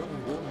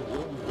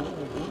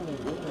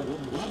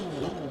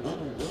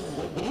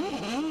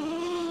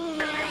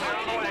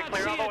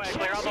 Clear on the way,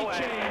 clear on the way.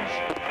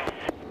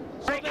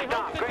 So they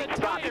hope that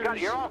the tires,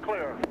 you're all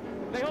clear.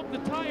 They hope the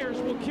tires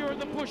will cure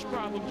the push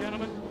problem,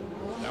 gentlemen.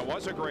 That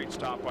was a great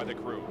stop by the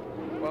crew.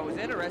 Well, it was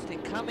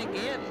interesting. Coming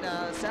in,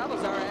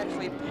 Salazar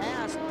actually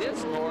passed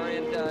Dismore,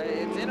 and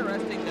it's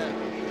interesting that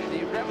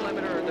the rev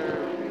limiter, the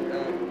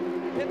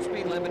pit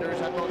speed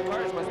limiters on both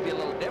cars must be a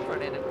little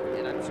different,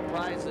 and I'm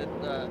surprised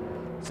that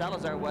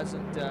Salazar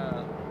wasn't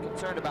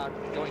concerned about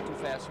going too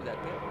fast through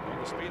that pit. Well,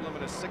 the speed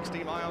limit is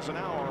 60 miles an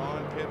hour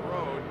on pit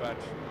road, but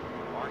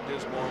Mark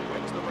Dismore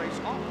wins the race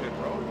off pit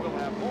road. We'll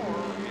have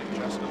more in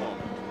just a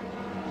moment.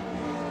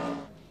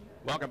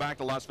 Welcome back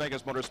to Las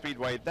Vegas Motor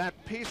Speedway. That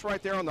piece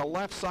right there on the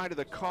left side of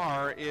the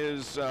car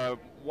is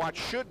what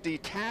should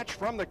detach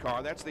from the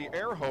car. That's the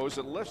air hose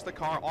that lifts the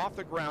car off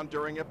the ground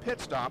during a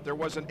pit stop. There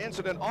was an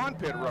incident on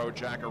pit road,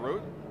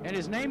 Jackaroo. And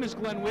his name is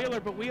Glenn Wheeler,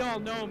 but we all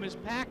know him as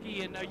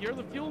Packy, and you're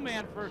the fuel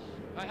man for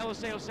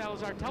Eliseo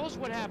Salazar. Tell us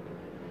what happened.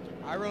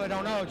 I really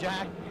don't know,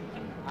 Jack.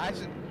 I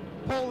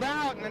pulled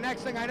out, and the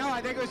next thing I know,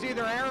 I think it was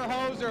either air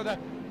hose or the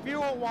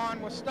fuel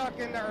wand was stuck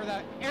in there, or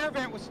the air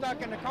vent was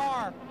stuck in the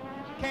car.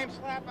 Came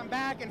slapping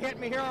back and hit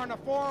me here on the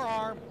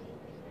forearm.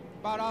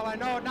 About all I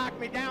know, it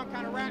knocked me down,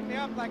 kind of wrapped me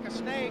up like a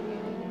snake.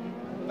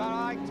 About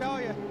all I can tell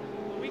you.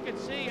 we could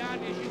see on,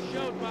 as you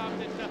showed, Bob,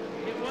 that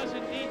it was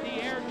indeed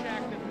the air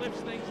jack that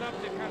lifts things up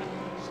to kind of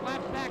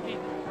slap backing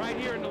right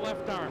here in the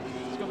left arm.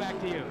 Let's go back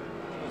to you.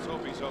 Let's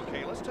hope he's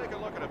okay. Let's take a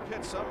look at a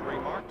pit summary.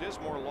 Mark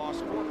Dismore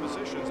lost 4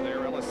 positions there.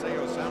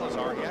 Eliseo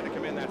Salazar, he had to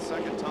come in that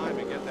second time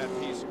and get that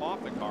piece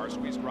off the car,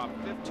 so he's dropped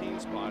 15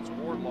 spots.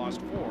 Ward lost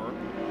 4,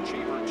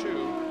 Cheever 2,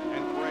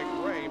 and Greg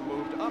Ray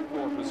moved up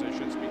 4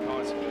 positions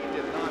because he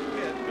did not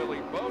pit. Billy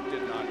Boat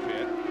did not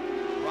pit.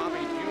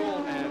 Robbie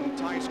Buell and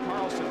Tice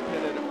Carlson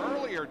pitted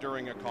earlier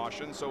during a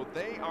caution, so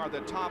they are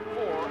the top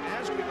 4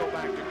 as we go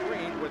back to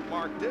green with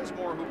Mark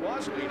Dismore, who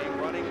was leading,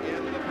 running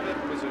in the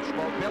 5th position.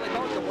 Well, Billy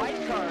Boat, the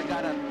white car,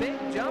 got a big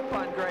jump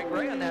on Greg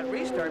Ray on that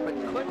restart, but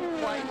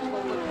couldn't quite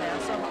pull the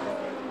pass off.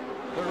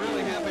 They're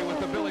really happy with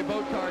the Billy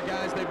Boat car,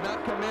 guys. They've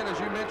not come in, as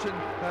you mentioned,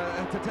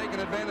 to take an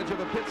advantage of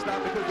a pit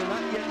stop because they're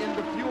not yet in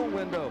the fuel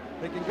window.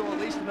 They can go at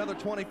least another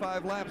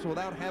 25 laps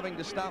without having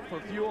to stop for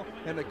fuel,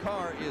 and the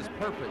car is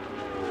perfect.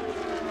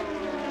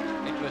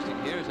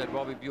 Interesting here is that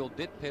Robbie Buell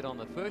did pit on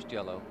the first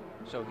yellow,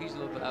 so he's a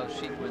little bit out of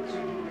sequence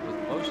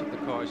with most of the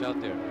cars out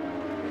there.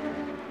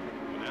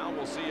 Now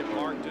we'll see if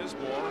Mark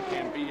Dismore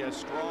can be as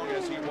strong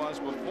as he was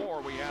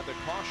before we had the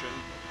caution.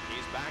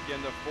 He's back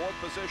in the 4th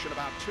position,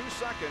 about 2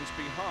 seconds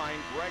behind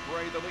Greg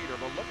Ray, the leader.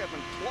 But look at him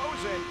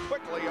close in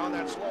quickly on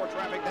that slower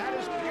traffic. That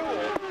is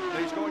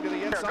Buell. He's going to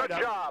the inside.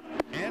 Good job.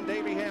 And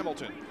Davey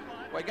Hamilton.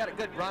 Well, he got a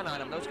good run on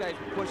him. Those guys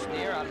were pushing the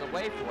air out of the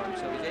way for him,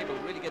 so he's able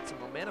to really get some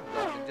momentum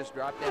going and just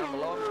drop down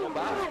below him and go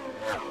by.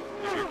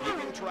 If you're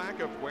keeping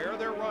track of where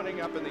they're running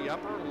up in the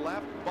upper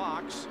left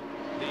box,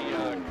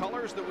 the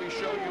colors that we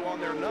show you on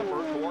their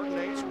number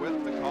coordinates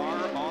with the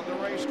car on the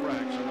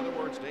racetrack. So in other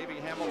words, Davey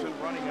Hamilton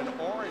running an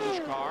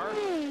orange car,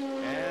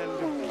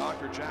 and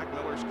Dr. Jack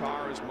Miller's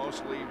car is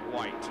mostly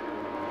white.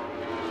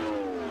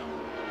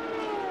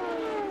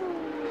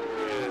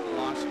 At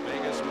Las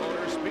Vegas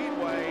Motor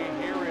Speedway,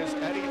 here is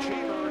Eddie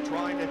Cheever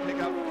trying to pick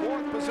up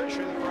 4th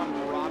position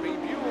from Robbie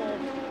Buell,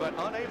 but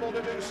unable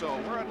to do so.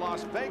 We're at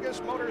Las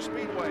Vegas Motor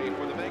Speedway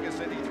for the Vegas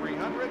Indy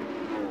 300.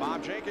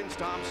 Bob Jenkins,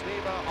 Tom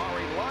Sneva,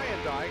 Ari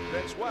Lyondike,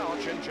 Vince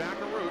Welch, and Jack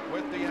Arute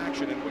with the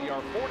action. And we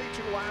are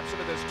 42 laps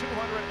into this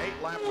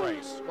 208-lap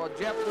race. Well,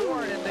 Jeff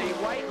Ward in the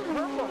white and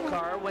purple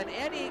car, when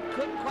Eddie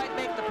couldn't quite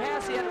make the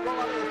pass, he had to roll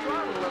up the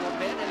throttle a little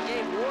bit and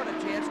gave Ward a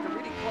chance to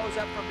really close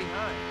up from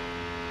behind.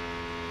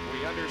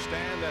 We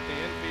understand that the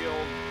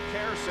infield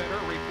care center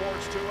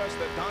reports to us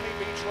that Donnie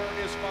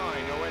Beechler is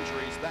fine. No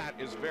injuries. That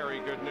is very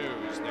good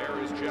news. There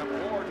is Jeff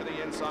Ward to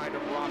the inside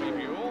of Robbie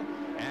Buell,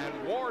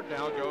 and Ward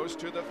now goes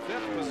to the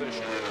 5th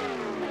position.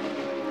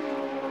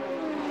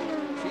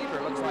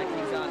 Cheever looks like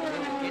he's on the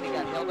move again. He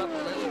got held up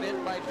a little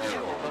bit by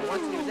Buell, but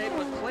once he was able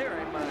to clear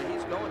him,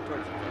 he's going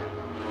towards the front.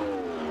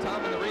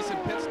 Tom, in the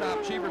recent pit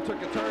stop, Cheever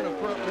took a turn of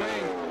front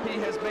wing. He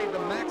has made the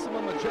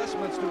maximum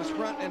adjustments to his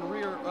front and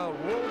rear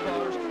roll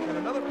bars. And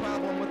another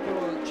problem with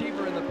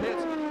Cheever in the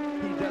pits,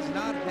 he does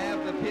not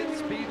have the pit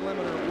speed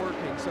limiter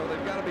working. So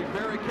they've got to be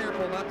very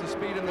careful not to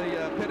speed in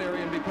the pit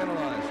area and be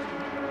penalized.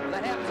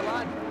 That happens a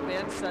lot,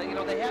 Vince. You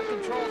know, they have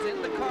controls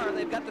in the car.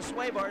 They've got the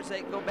sway bars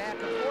they can go back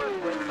and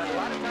forth with, but a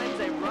lot of times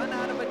they run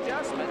out of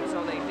adjustment,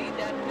 so they need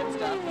that pit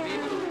stop to be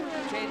able to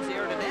change the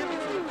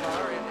aerodynamics of the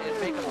car and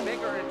make a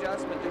bigger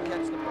adjustment to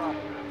catch the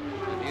problem.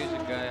 And here's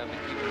a guy I've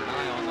been keeping an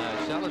eye on.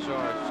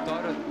 Salazar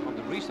started on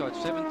the restart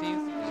 17th.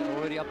 He's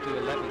already up to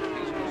 11th.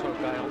 He's also a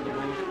guy on the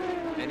move,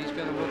 and he's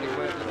going to work his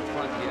way up to the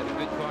front. He had a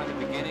good car in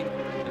the beginning,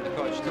 and the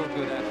car is still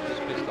good after this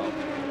pit stop.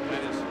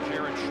 That is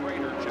Jared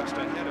Schrader just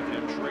ahead of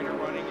him. Schrader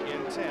running in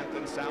 10th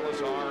and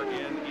Salazar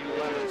in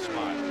 11th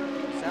spot.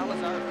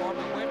 Salazar,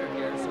 former winner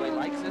here, so he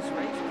likes this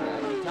racetrack.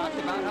 He talked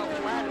about how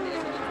flat it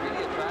is, and it's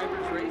really a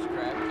driver's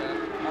racetrack.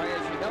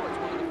 As you know, it's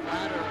one of the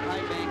flatter,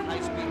 high-bank,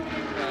 high-speed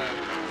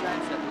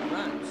tracks that we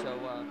run. So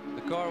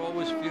the car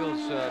always feels,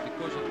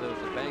 because of the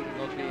bank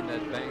not being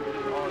that bank,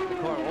 the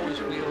car always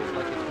feels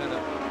like it's kind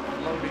of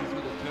floating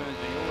through the turns,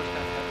 and you always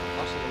kind of have to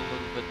hustle a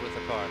little bit with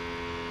the car.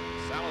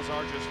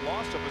 Salazar just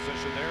lost a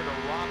position there to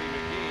Robbie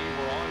McGee.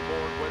 We're on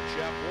board with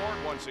Jeff Ward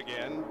once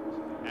again,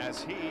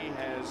 as he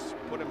has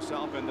put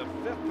himself in the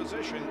 5th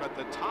position, but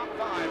the top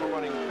 5 are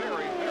running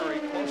very, very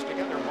close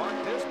together. Mark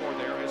Dismore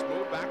there has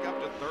moved back up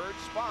to 3rd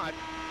spot,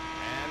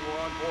 and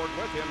we're on board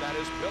with him. That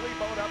is Billy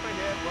Boat up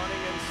ahead,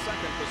 running in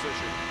 2nd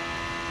position.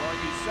 Well,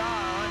 you saw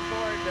on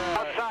board...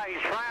 outside,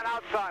 he's trying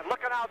outside,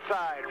 looking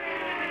outside.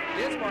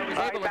 Dismore was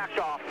able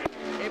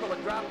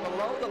to drop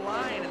below the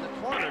line in the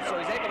corner, so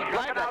he's able to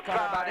drive that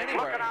car about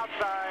anywhere. Looking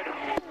outside.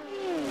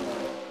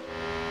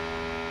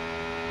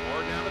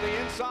 We're down to the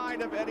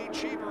inside of Eddie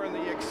Cheever in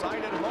the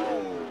excited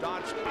home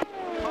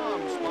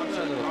Dodge.com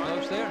sponsored car.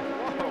 Close there.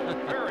 Whoa,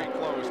 very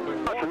close, but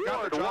Ward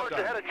got the job Ward's done.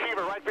 ahead of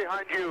Cheever right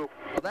behind you.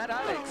 Well, that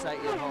ought to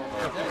excite you at home.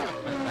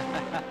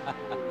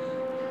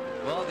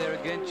 Well, there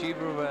again,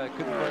 Cheever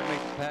couldn't quite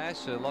make the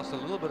pass, lost a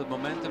little bit of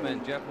momentum,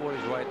 and Jeff Ward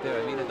is right there.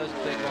 I mean, it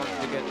doesn't take long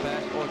to get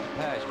past or to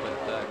pass,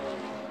 but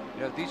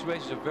you know, these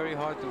races are very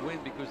hard to win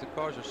because the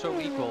cars are so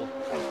equal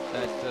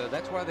that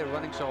that's why they're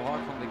running so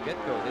hard from the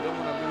get-go. They don't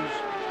want to lose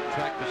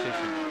track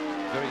position.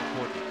 Very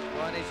important.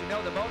 Well, and as you know,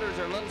 the motors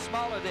are a little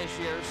smaller this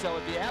year, so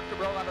if you have to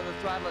roll out of the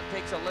throttle, it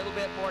takes a little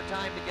bit more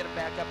time to get them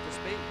back up to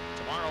speed.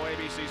 Tomorrow,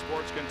 ABC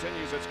Sports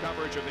continues its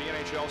coverage of the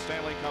NHL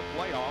Stanley Cup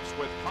playoffs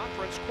with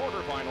conference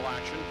quarterfinal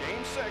action. Game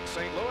 6,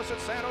 St. Louis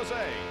at San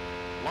Jose.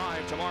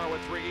 Live tomorrow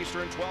at 3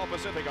 Eastern, 12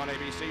 Pacific on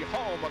ABC,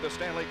 home of the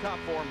Stanley Cup.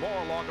 For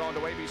more, log on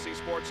to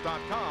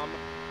abcsports.com,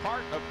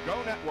 part of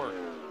Go Network.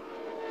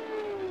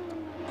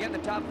 Again, the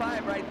top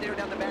 5 right there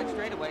down the back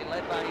straightaway,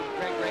 led by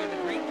Greg Ray in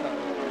the green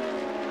coat.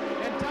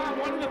 And Tom,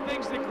 one of the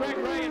things that Greg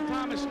Ray and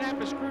Thomas Knapp,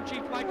 as crew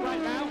chief, like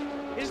right now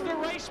is the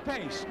race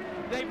pace.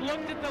 They've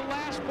looked at the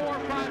last 4 or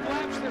 5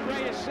 laps that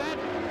Ray has set,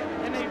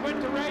 and they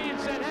went to Ray and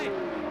said, hey,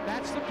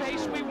 that's the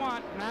pace we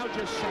want. Now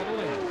just settle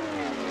in.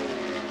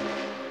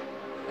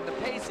 And the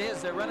pace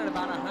is, they're running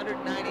about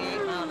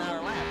 198 mile an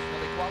hour laps. Well,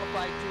 they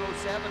qualified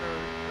 207 or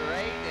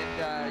 8,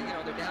 and you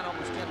know, they're down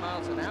almost 10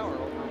 miles an hour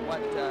over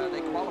what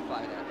they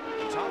qualified at.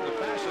 Tom, the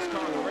fastest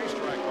car on the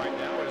racetrack right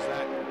now is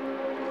that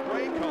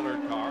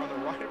gray-colored car on the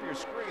right of your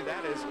screen.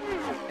 That is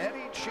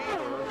Eddie Cheever.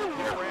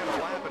 He ran a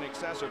lap in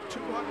excess of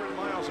 200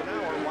 miles an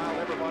hour, while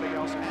everybody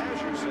else, as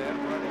you said,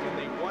 running in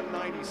the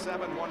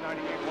 197,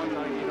 198,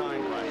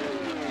 199 bracket.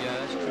 Yeah,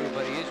 that's true,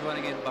 but he is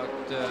running in about,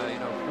 you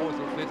know, 4th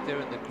or 5th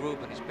there in the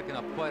group, and he's picking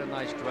up quite a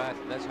nice draft.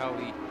 That's how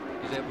he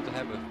is able to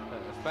have a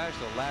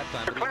faster lap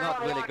time, but he's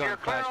not really going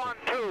faster.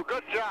 Clear on 2.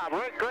 Good job,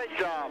 Rick. Great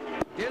job.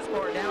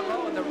 Dismore down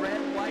low in the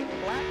red, white,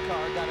 and black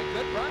car got a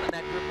good run in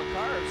that group of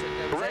cars.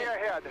 And Ray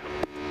ahead.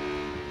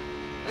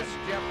 This is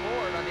Jeff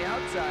Ward on the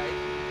outside.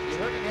 You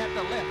heard him have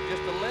to lift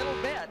just a little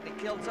bit, and he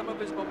killed some of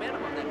his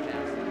momentum on that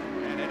pass.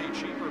 And Eddie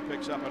Cheever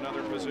picks up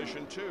another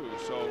position, too.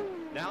 So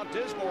now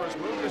Dismore has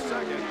moved to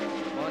second.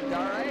 On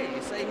Dare,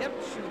 you say him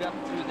shoot up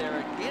through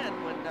there again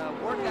when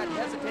Ward got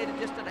hesitated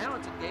just an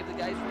ounce and gave the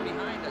guys from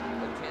behind a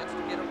chance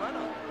to get a run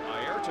on.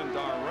 Ayrton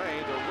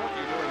Dare, the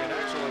rookie, doing an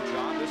excellent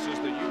job. This is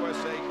the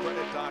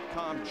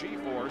USAcredit.com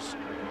G-Force.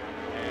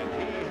 And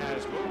he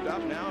has moved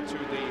up now to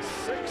the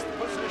 6th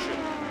position.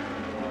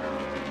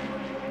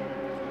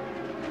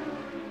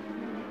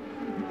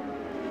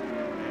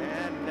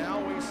 And now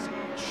we see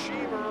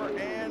Cheever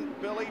and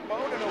Billy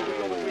Bowden in a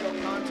wheel-to-wheel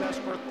contest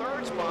for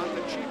 3rd spot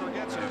that Cheever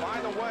gets. And by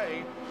the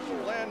way,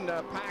 Glenn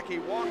Packy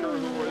Walker,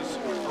 who was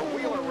a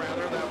wheeler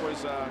rather, that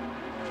was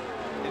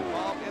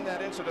involved in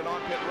that incident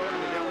on pit road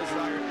in the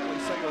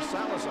Eliseo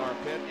Salazar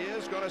pit,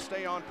 is going to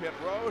stay on pit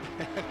road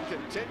and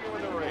continue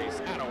in the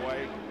race.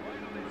 Attaway.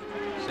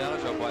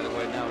 Salazar, by the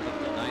way, now is up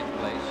to 9th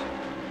place.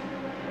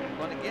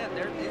 But again,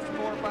 these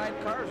 4 or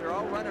 5 cars are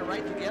all running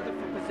right together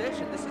for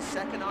position. This is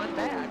second on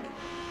back.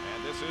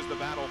 And this is the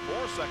battle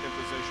for 2nd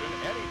position.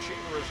 Eddie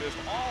Cheever is just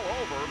all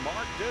over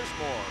Mark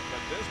Dismore, but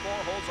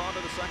Dismore holds on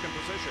to the 2nd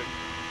position.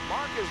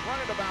 Mark is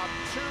running about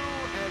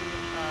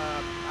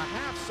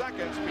 2.5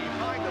 seconds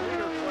behind the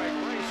leader, Greg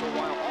Ray. So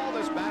while all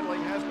this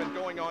battling has been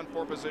going on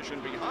for position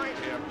behind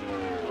him,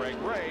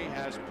 Greg Ray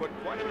has put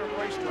quite a bit of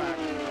racetrack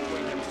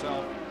between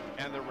himself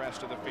and the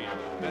rest of the field.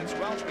 Ben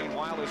Welch,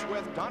 meanwhile, is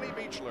with Donnie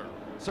Beechler.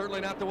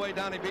 Certainly not the way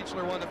Donnie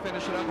Beechler wanted to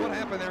finish it up. What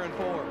happened there in 4?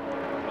 Well,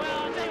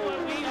 I'll tell you what,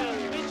 we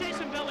was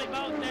chasing Billy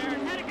Boat there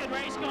and had a good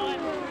race going,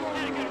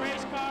 had a good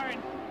race car,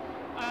 and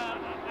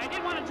I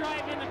didn't want to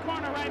drive in the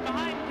corner right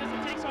behind because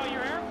it takes all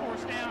your air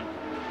force down.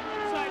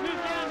 So I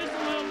moved down just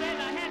a little bit,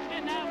 and I hadn't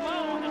been that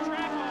low on the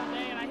track all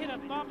day, and I hit a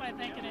bump, I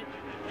think, and it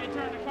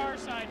turned the car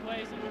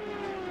sideways. And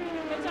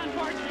it's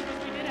unfortunate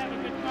because we did have a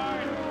good car,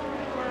 and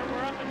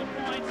we're up in the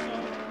points, so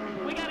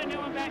we got a new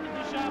one back at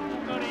the shop.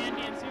 We'll go to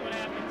Indy and see what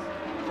happens.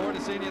 Forward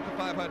to seeing you at the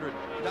 500.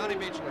 Donnie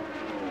Beechler.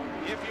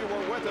 If you were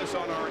with us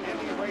on our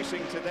Indy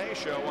Racing Today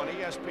show on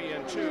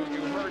ESPN2,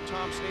 you heard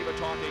Tom Sneva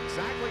talk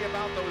exactly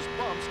about those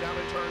bumps down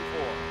in turn 4.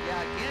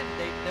 Yeah, again,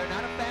 they're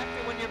not a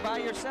factor when you're by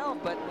yourself,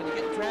 but when you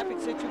get in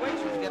traffic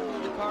situations, you got to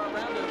move the car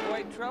around to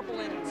avoid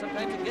trouble, and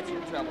sometimes it gets you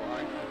in trouble, all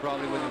right?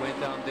 Probably when he went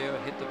down there,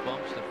 hit the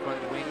bumps, the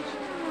front wings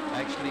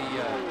actually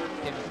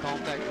came in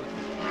contact with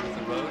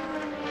the road,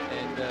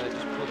 and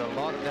just put a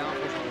lot of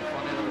downforce on the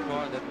front end of the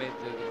car that made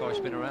the car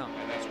spin around.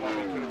 And that's why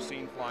we could have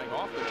seen flying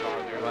off the car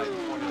there, right. as you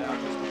pointed out,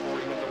 just before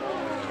he hit the wall.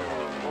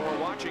 Well,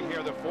 we're watching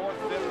here the 4th,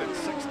 5th, and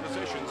 6th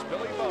positions.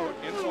 Billy Boat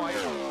in white,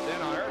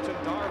 then Ayrton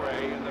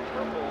Dare in the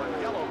purple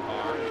and yellow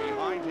car, and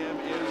behind him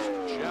is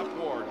Jeff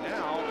Ward.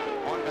 Now,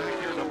 on back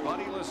here to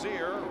Buddy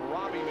Lazier,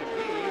 Robbie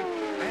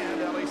McGee,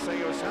 and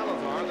Eliseo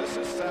Salazar. This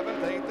is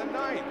 7th, 8th, and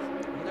 9th.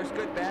 Well, there's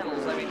good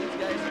battles. I mean, these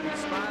guys will be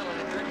smiling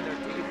and gritting their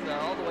teeth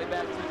all the way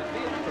back through the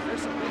field because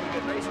there's some really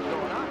good racing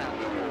going on out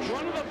there.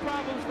 One of the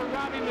problems for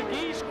Robbie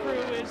McGee's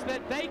crew is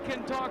that they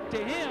can talk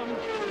to him,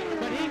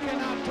 but he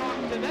cannot talk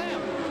to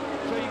them.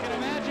 So you can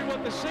imagine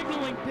what the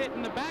signaling pit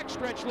in the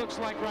backstretch looks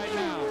like right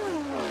now.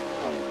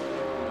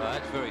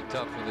 That's very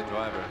tough for the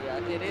driver. Yeah,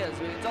 it is.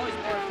 I mean, it's always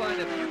more fun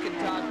if you can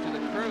talk to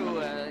the crew,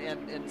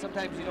 and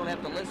sometimes you don't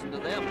have to listen to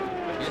them.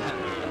 Yeah.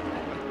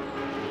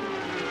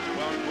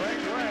 Well, Greg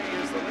Ray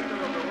is the leader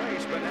of the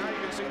race, but now you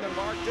can see that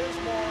Mark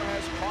Dismore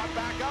has caught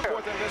back up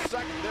with him. This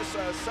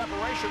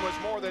separation was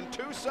more than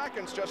 2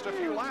 seconds just a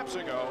few laps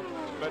ago,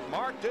 but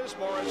Mark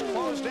Dismore has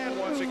closed in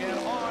once again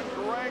on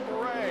Greg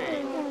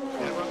Ray.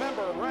 And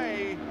remember, Ray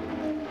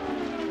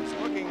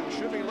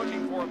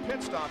pit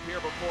stop here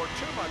before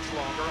too much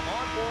longer.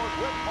 On board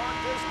with Mark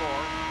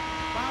Dismore.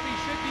 Bobby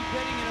should be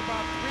pitting in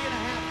about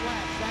 3.5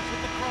 laps. That's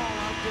what the call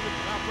out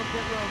from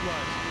pit road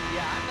was.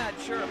 Yeah, I'm not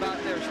sure about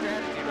their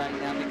strategy right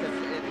now because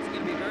it's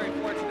going to be very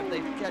fortunate if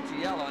they catch a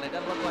yellow, and it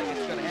doesn't look like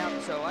it's going to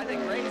happen. So I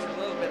think Ray's in a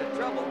little bit of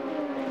trouble.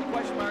 The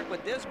question mark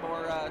with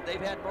Dismore,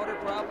 they've had motor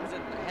problems,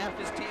 and half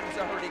his team's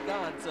already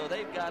gone, so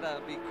they've got to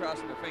be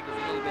crossing their fingers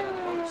a little bit on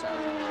the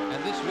motorcycle.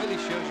 And this really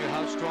shows you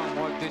how strong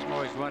Mark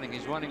Dismore is running.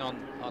 He's running on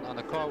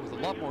a car with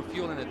a lot more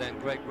fuel in it than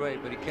Greg Ray,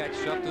 but he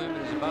catches up to him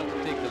and is about to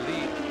take the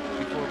lead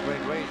before Greg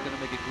Ray is going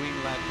to make a green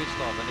lap pit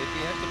stop. And if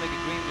he has to make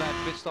a green lap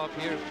pit stop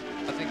here,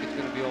 I think it's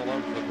going to be all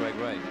over for Greg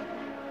Ray.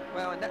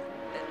 Well, and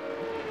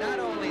not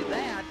only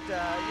that,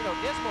 you know,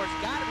 Dismore's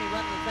got to be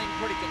running the thing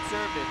pretty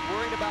conservative,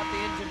 worried about the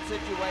engine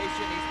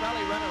situation. He's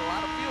probably running a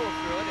lot of fuel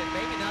through it, and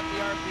maybe not the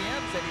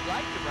RPMs that he'd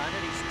like to run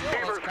it. He still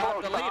has caught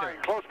the leader.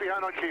 Close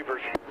behind on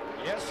Cheevers.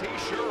 Yes, he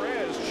sure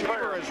is.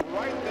 Cheever is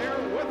right there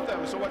with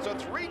them. So it's a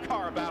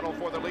 3-car battle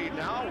for the lead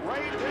now.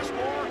 Ray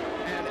Dismore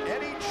and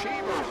Eddie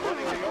Cheever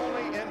running the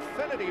only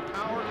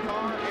Infinity-powered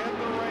car in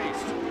the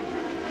race.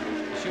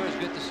 Sure is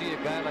good to see a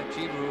guy like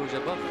Cheever who's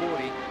above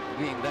 40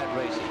 being that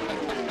racing.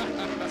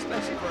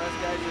 Especially for us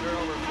guys that are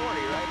over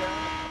 40, right,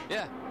 Aaron?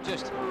 Yeah,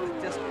 just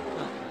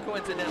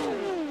coincidental.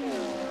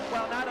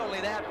 Well, not only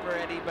that for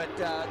Eddie, but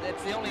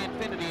it's the only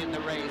Infinity in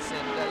the race,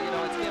 and you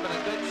know, it's given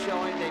a good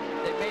showing.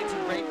 They've made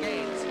some great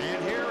gains.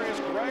 And here is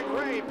Greg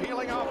Ray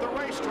peeling off the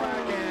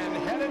racetrack and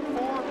headed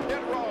for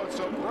pit road.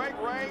 So Greg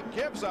Ray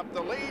gives up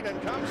the lead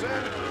and comes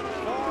in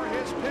for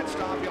his pit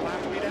stop. He'll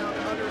have to be down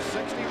to under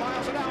 60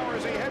 miles an hour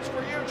as he heads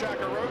for you,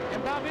 Jackaroo.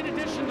 And Bob, in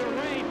addition to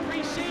Ray,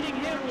 preceding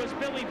him was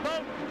Billy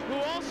Boat, who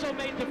also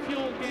made the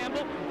fuel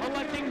gamble,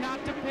 electing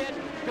not to pit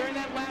during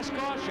that last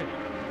caution.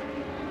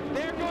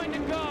 They're going to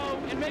go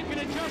and make an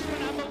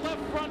adjustment on the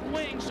left front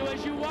wing. So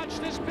as you watch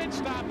this pit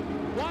stop,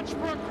 watch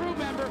for a crew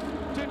member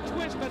to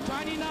twist a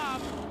tiny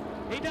knob.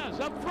 He does,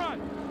 up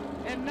front.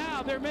 And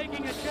now they're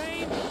making a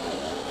change.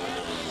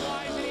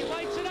 And he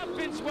lights it up,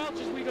 Vince Welch,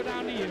 as we go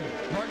down to you.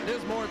 Mark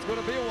Dismore, it's going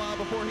to be a while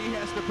before he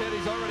has to pit.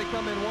 He's already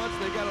come in once.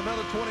 They've got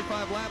another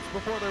 25 laps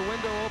before their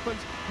window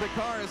opens. The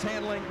car is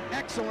handling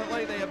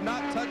excellently. They have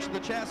not touched the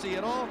chassis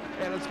at all.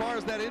 And as far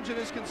as that engine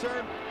is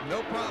concerned,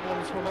 no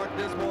problems for Mark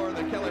Dismore and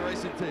the Kelly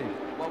Racing team.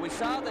 Well, we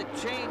saw the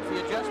change,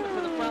 the adjustment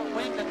for the front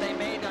wing that they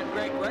made on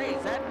Greg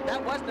Ray's.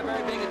 That wasn't a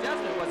very big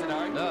adjustment, was it,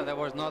 Art? no, that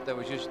was not. That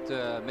was just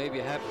maybe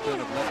a half turn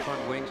of left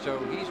front wing. So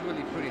he's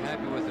really pretty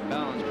happy with the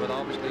balance. But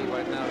obviously,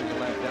 right now he's a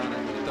lap down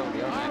and he's totally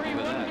unhappy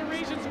with that. One of the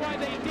reasons why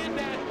they did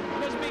that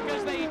was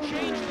because they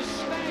changed the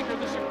stagger,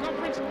 the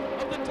circumference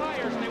of the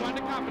tires, and they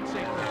wanted to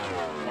compensate for it.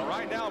 Well,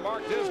 right now,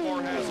 Mark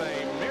Dismore has a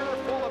mirror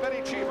full of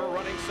Eddie Cheever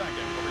running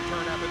second. We'll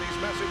return after these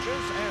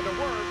messages and a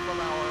word from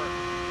our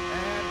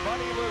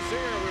Buddy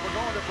Lazier. We were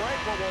going to break,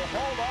 but we'll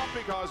hold off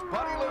because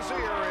Buddy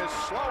Lazier is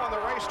slow on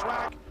the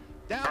racetrack.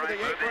 Down to the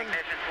apron.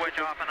 Ignition switch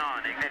off and on.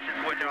 Ignition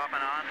switch off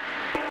and on.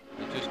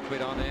 He just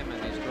quit on him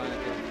and he's trying to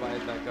get him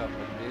fired back up.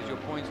 But there's your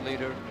points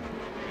leader.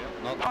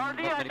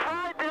 Hardy, I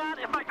tried that.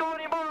 If I go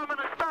anymore, I'm going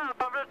to stop.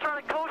 I'm going to try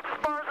to coast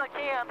as far as I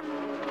can.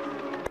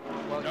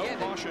 Well, no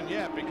caution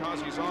yet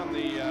because he's on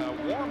the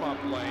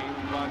warm-up lane,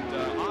 but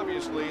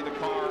obviously the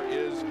car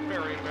is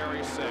very,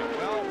 very sick.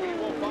 Well, we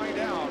will find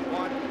out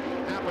what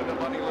happened to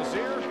Buddy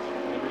Lazier.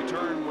 We'll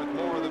return with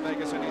more of the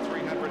Vegas Indy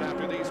 300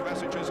 after these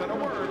messages and a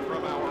word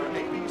from our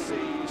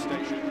ABC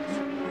stations.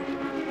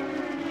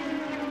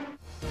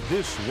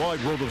 This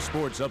Wide World of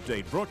Sports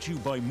update brought to you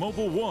by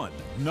Mobile One.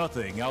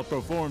 Nothing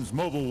outperforms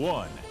Mobile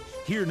One.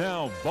 Here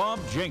now, Bob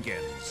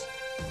Jenkins.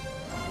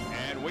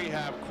 And we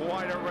have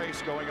quite a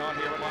race going on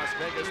here at Las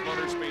Vegas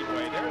Motor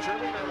Speedway. There's your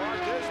leader, Mark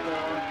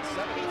Dismore.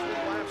 73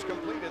 laps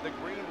completed. The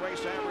green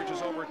race average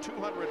is over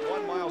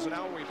 201 miles an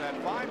hour. We've had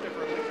 5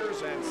 different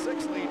leaders and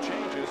 6 lead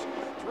changes,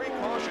 3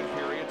 caution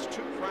periods,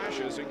 2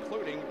 crashes,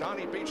 including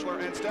Donnie Beechler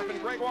and Stephen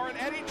Gregoire, and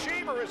Eddie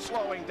Cheever is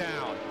slowing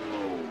down.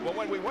 Well,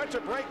 when we went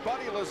to break,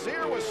 Buddy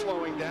Lazier was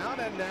slowing down,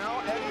 and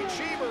now Eddie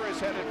Cheever is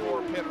headed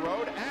for pit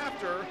road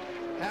after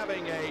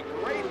having a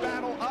great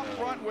battle up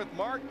front with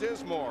Mark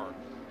Dismore.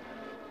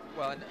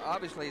 Well, and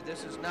obviously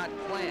this is not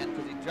planned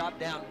because he dropped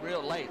down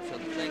real late, so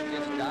the thing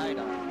just died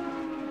on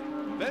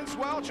him. Vince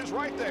Welch is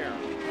right there.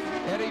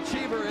 Eddie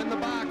Cheever in the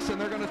box, and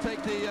they're going to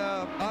take the,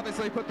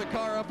 obviously put the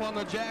car up on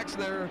the jacks.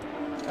 They're,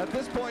 at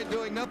this point,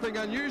 doing nothing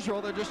unusual.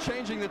 They're just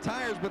changing the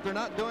tires, but they're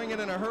not doing it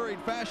in a hurried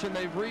fashion.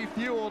 They've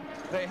refueled.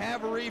 They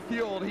have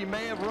refueled. He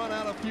may have run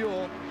out of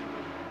fuel.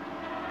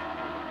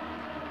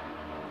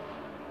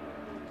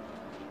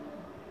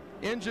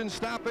 Engine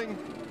stopping.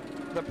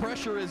 The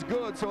pressure is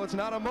good, so it's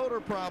not a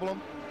motor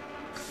problem.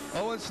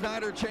 Owen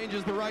Snyder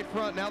changes the right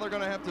front. Now they're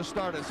going to have to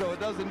start it. So it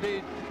does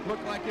indeed look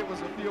like it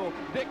was a fuel.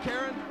 Dick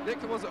Karen,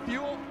 Dick, was it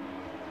fuel?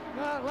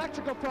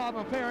 Electrical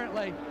problem,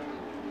 apparently.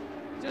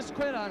 Just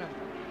quit on him.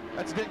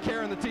 That's Dick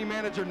Karen, the team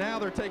manager. Now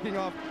they're taking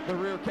off the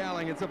rear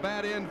cowling. It's a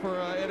bad end for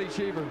Eddie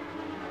Cheever.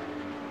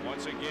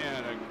 Once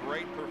again, a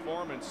great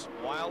performance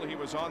while he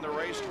was on the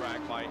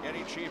racetrack by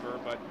Eddie Cheever,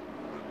 but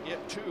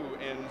it too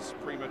ends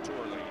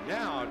prematurely.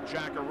 Now,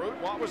 Jack Arute,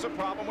 what was the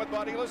problem with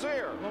Buddy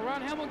Lazier? Well,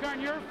 Ron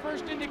Hemmelgarn, your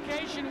first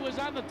indication was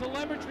on the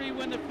telemetry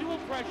when the fuel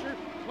pressure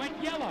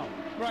went yellow.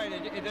 Right.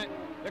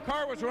 The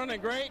car was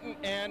running great,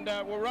 and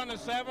we're running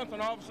 7th,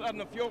 and all of a sudden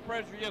the fuel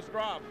pressure just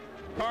dropped.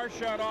 The car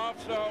shut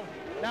off, so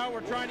now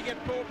we're trying to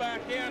get pulled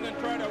back in and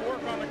try to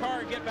work on the car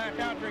and get back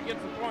out there and get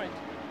some points.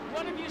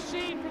 What have you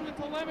seen from the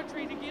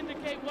telemetry to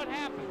indicate what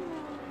happened?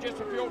 Just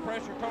the fuel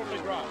pressure totally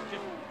dropped,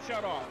 just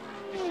shut off.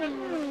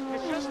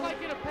 It's just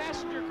like in a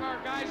passenger car,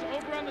 guys.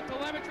 Over on the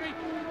telemetry,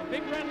 a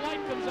big red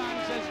light comes on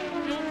and says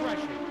fuel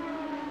pressure.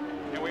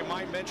 And we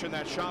might mention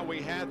that shot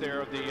we had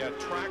there of the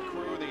track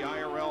crew, the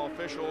IRL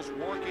officials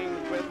working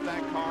with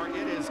that car.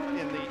 It is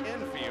in the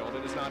infield.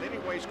 It is not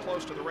anyways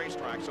close to the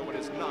racetrack, so it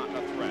is not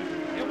a threat.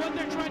 And what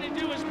they're trying to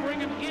do is bring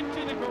them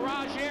into the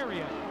garage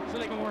area so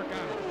they can work on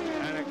it.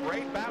 And a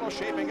great battle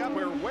shaping up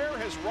here. Where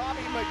has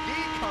Robbie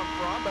McGee come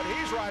from? But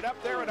he's right up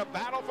there in a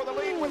battle for the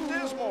lead with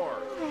Dismore.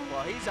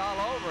 Well, he's all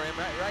over him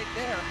right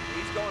there.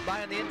 He's going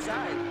by on the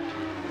inside.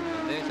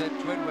 There's that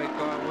Treadway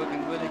car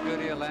working really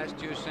good here.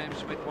 Last year, Sam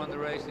Smith won the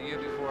race. The year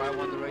before, I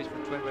won the race for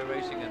Treadway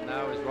Racing. And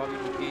now is Robbie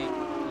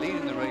McGee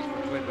leading the race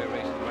for Treadway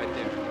Racing right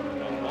there.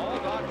 The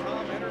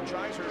Ball.com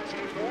Energizer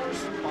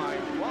G-Force by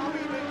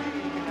Robbie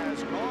McGee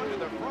has gone to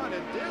the front,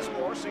 and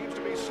Dismore seems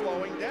to be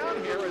slowing down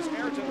here as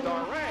Ayrton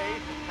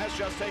Daré has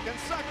just taken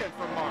second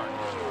from Mark.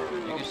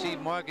 You can see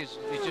Mark is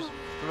just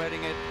threading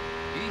it.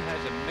 He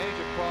has a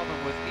major problem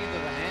with either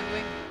the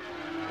handling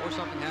or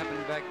something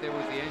happening back there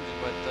with the engine,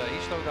 but he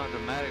slowed down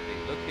dramatically.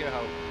 Look here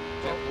how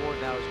Jeff Ward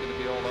now is going to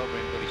be all over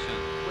him pretty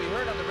soon. We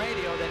heard on the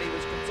radio that he was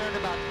concerned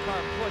about the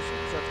car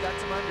pushing, so it's got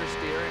some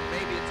understeer, and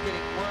maybe it's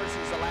getting worse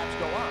as the laps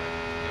go on.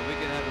 And we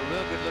can have a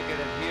real good look at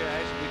it here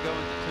as we go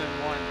into turn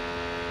 1,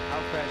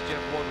 how fast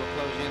Jeff Ward will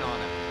close in on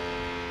him.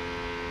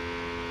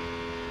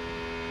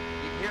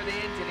 You can hear the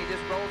engine, he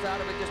just rolls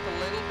out of it just a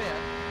little bit.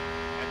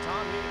 And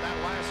Tom, that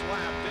last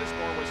lap,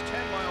 Dismore was 10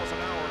 miles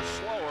an hour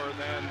slower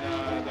than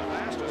the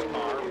fastest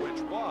car, which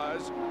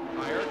was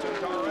Ayrton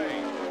Daré.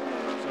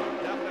 So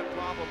definite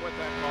problem with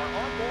that car.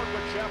 On board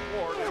with Jeff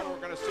Ward. Now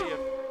we're going to see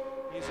if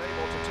he's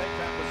able to take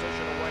that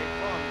position away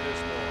from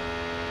Dismore.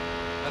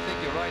 I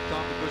think you're right,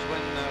 Tom, because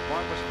when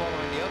Mark was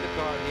following the other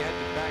car, he had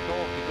to back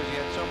off because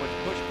he had so much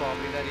push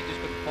probably that he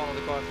just couldn't follow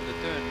the car for the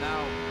turn.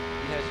 Now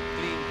he has a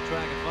clean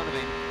track in front of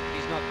him.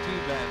 He's not too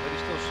bad, but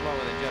he's still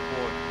slower than Jeff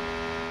Ward.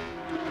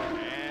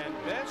 And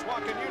Vince,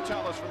 what can you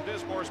tell us from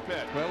Dismore's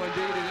pit? Well,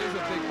 indeed, it is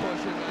a big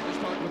push, and I just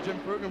talked with Jim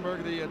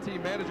Frugenberg, the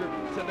team manager,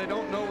 said they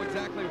don't know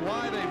exactly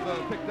why they've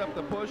picked up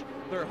the push.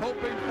 They're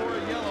hoping for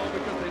a yellow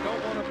because they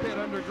don't want to pit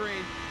under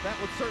green. That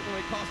would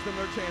certainly cost them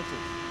their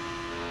chances.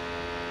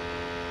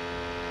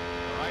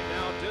 Right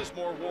now,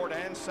 Dismore, Ward,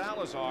 and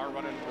Salazar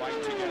running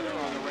right together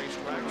on the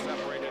racetrack,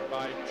 separated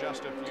by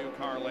just a few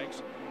car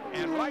lengths.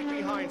 And right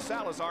behind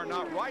Salazar,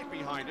 not right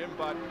behind him,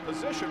 but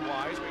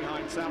position-wise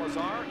behind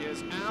Salazar,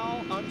 is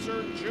Al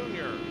Unser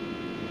Jr.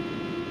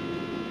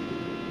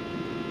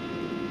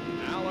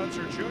 Al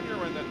Unser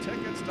Jr. in the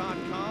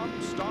Tickets.com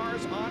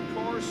Stars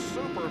Encore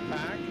Super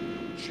Pack.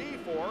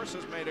 G-Force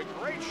has made a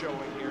great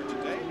showing here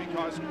today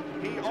because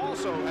he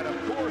also had a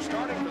poor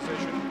starting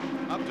position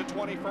up to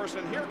 21st.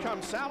 And here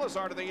comes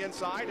Salazar to the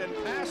inside and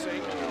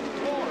passing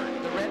Ward.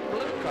 The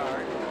red-blue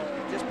car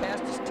just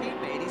passed his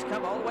teammate. He's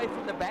come all the way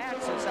from the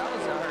back, so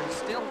Salazar is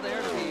still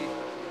there to be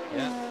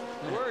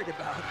worried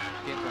about.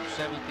 Came from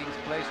 17th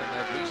place on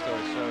that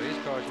restart, so his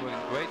car is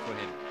working great for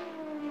him.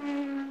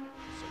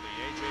 So the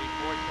A.J.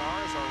 Foyt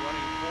cars are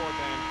running 4th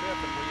and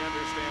 5th, and we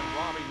understand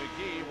Robbie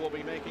McGee will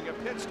be making a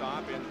pit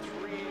stop in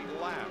 3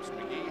 laps.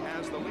 McGee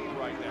has the lead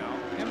right now.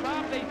 And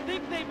Bob, they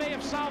think they may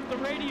have solved the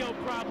radio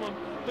problem,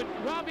 but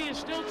Robbie is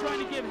still trying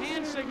to give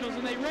hand signals,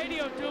 and they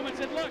radioed to him and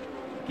said, look,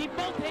 keep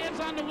both hands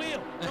on the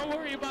wheel. Don't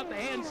worry about the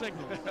hand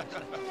signals. That's a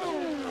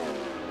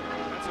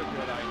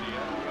good idea.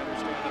 We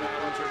understand that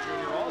Al Unser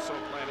Jr. also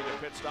planning a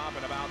pit stop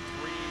in about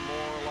 3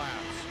 more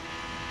laps.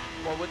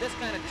 Well, with this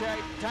kind of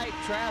tight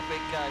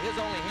traffic, his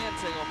only hand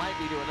signal might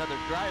be to another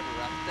driver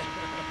out there.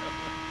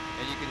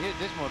 And you can hear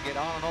Dismore get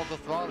on and off the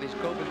throttle. He's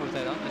coping with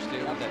that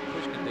understeer, with that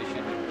push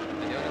condition.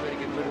 And the only way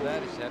to get rid of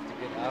that is to have to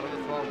get out of the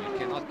throttle. You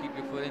cannot keep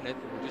your foot in it.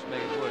 It will just make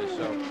it worse.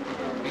 So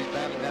he's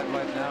battling that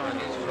right now, and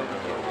he's hoping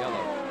to get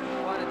yellow.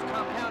 Well, it's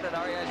compounded,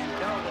 Ari, as you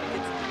know, when it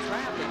gets into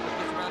traffic, when it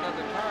gets around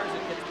other cars,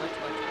 it gets much,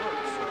 much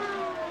worse. So.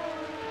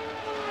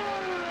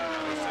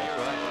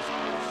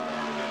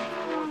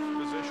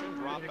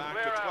 Drop back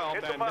to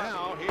 12th, and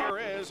now here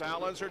is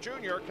Al Unser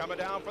Jr. coming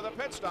down for the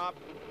pit stop.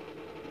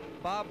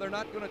 Bob, they're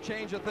not going to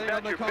change a thing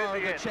on the car.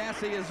 The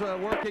chassis is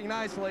working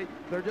nicely.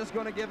 They're just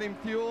going to give him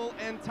fuel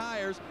and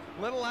tires.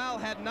 Little Al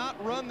had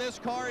not run this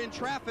car in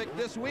traffic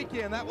this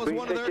weekend. That was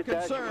one of their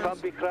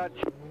concerns.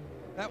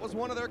 That was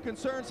one of their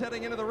concerns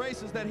heading into the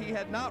races, that he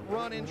had not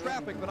run in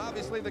traffic, but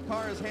obviously the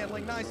car is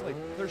handling nicely.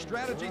 Their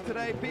strategy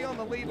today, be on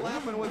the lead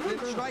lap and within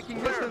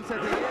striking distance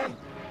at the end.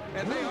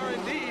 And they are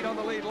indeed on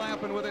the lead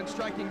lap and within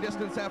striking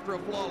distance after a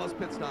flawless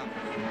pit stop.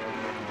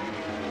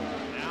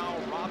 Now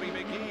Robbie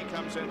McGee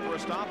comes in for a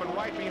stop, and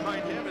right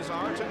behind him is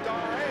Ayrton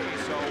Daré.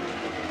 So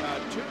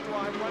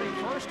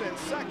first and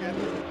second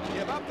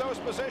give up those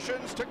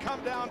positions to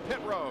come down pit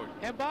road.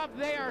 And Bob,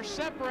 they are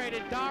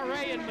separated, Dare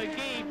and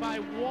McGee, by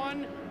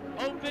one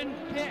open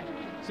pit.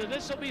 So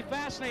this will be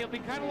fascinating. It'll be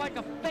kind of like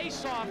a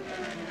face-off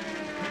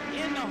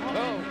in the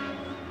home.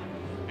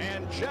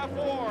 And Jeff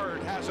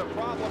Ward has a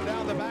problem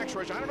down the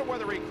backstretch. I don't know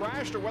whether he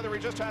crashed or whether he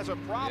just has a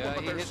problem. Yeah,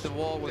 but he hit the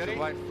wall with the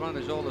right front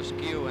is all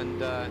askew, and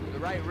the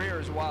right rear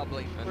is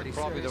wobbling. And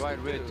probably the right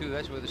rear too.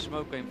 That's where the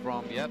smoke came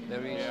from. Yep,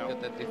 there he's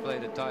got that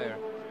deflated tire.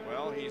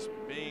 Well, he's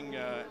being,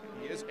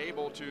 he is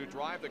able to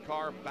drive the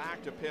car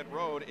back to pit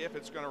road if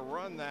it's going to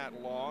run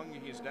that long.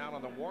 He's down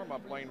on the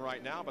warm-up lane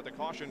right now, but the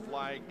caution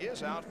flag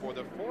is out for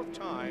the 4th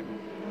time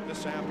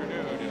this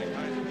afternoon, and it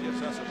kind of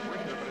gives us a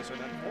breather, but it's an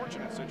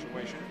unfortunate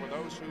situation for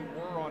those who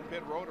were on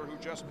pit road or who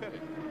just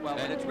pitted. Well,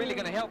 and it's really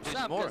going to help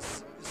some,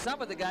 because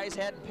some of the guys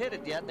hadn't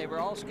pitted yet. They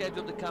were all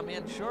scheduled to come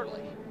in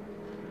shortly.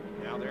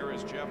 Now there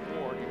is Jeff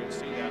Ward. You can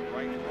see that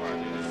right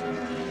front is in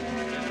the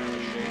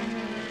shade.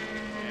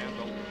 And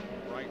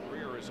the right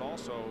rear is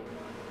also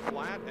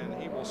flat,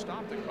 and he will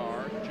stop the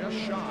car just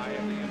shy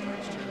of the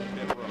entrance to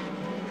pit road.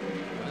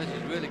 Well, this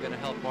is really going to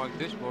help Mark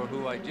Dismore,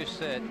 who I just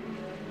said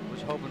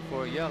was hoping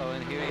for a yellow,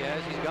 and here he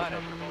has. He's got it.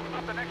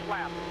 Up the next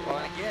lap.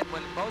 Well, again,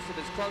 when most of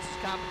his closest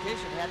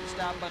competition had to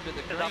stop under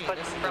the green,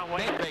 this is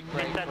a big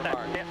break for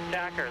Mark.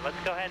 Jacker. Let's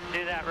go ahead and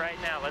do that right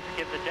now. Let's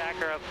give the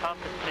jacker a pump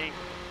and see.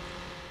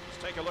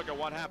 Let's take a look at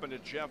what happened to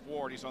Jeff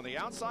Ward. He's on the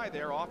outside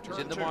there, off turn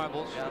 2. He's in the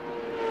marbles.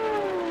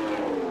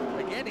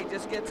 Again, he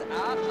just gets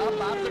up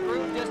the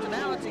groove just an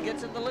ounce. He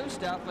gets in the loose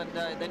stuff, and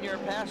then you're a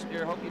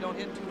passenger. Hope you don't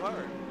hit too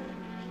hard.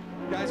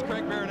 Guys,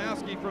 Craig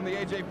Baranowski from the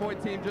A.J.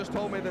 Foyt team just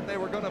told me that they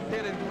were going to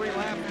pit in 3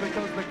 laps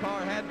because the car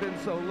had been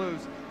so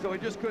loose, so he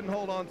just couldn't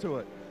hold on to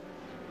it.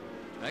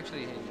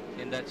 Actually,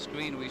 in that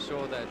screen, we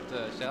saw that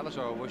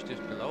Salazar was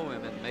just below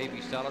him, and maybe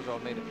Salazar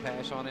made a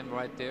pass on him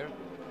right there.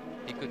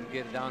 He couldn't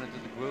get it down into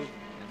the groove,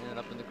 and ended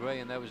up in the gray,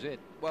 and that was it.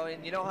 Well,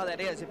 and you know how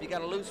that is. If you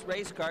got a loose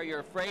race car, you're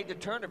afraid to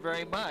turn it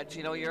very much.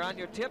 You know, you're on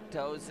your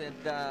tiptoes,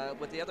 and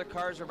with the other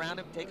cars around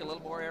him, take a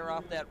little more air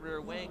off that rear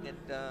wing,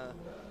 and a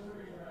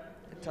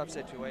tough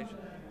situation.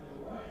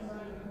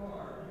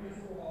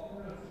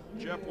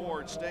 Jeff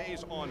Ward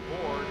stays on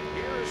board.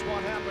 Here's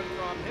what happened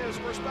from his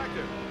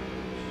perspective.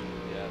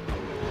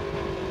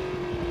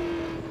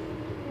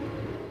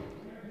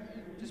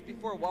 Just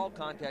before wall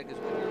contact is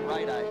when your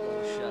right eye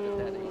goes shut at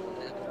that angle.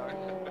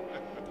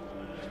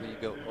 That's when you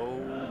go,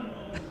 oh.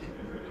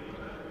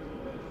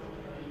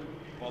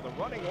 Well, the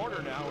running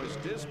order now is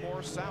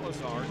Dismore,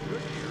 Salazar,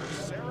 Goodyear,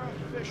 Sarah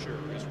Fisher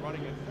is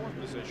running in 4th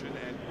position,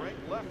 and Greg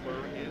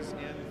Leffler is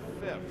in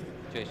 5th.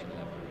 Jason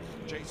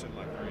Leffler. Jason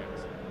Leffler,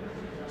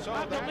 yes. So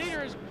Bob, the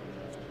leader is.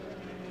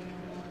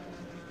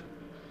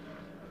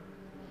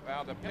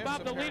 Well, the pits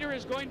Bob, the leader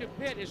is going to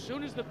pit as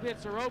soon as the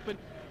pits are open,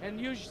 and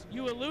you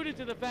alluded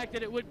to the fact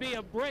that it would be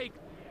a break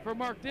for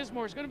Mark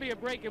Dismore. It's going to be a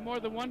break in more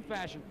than one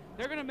fashion.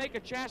 They're going to make a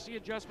chassis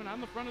adjustment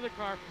on the front of the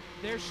car.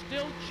 They're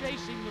still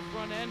chasing the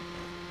front end.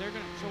 They're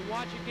going to, so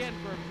watch again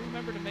for a crew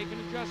member to make an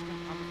adjustment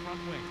on the front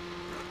wing.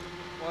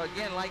 Well,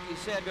 again, like you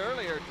said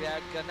earlier,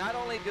 Jack, not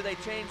only do they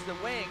change the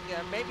wing,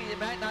 maybe you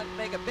might not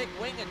make a big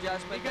wing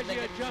adjustment. Because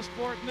you adjust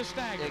for it in the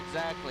stagger.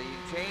 Exactly. You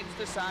change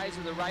the size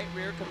of the right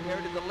rear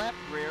compared to the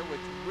left rear, which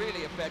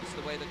really affects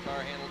the way the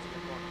car handles in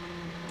the corner.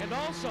 And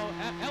also,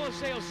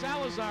 Eliseo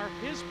Salazar,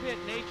 his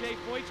pit, and A.J.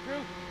 Foyt's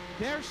crew,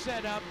 they're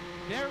set up,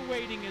 they're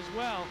waiting as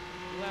well.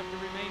 Will have to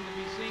remain to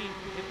be seen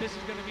if this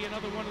is going to be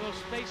another one of those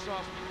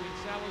face-offs between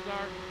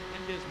Salazar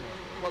and Dismore.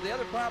 Well, the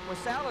other problem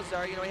with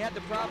Salazar, you know, he had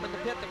the problem in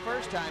the pit the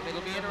first time. It'll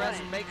be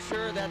interesting to make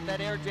sure that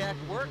that air jack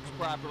works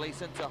properly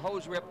since the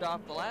hose ripped off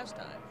the last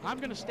time. I'm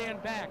going to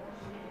stand back.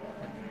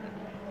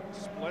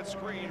 Split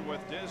screen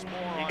with Dismore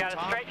you on got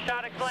top. a straight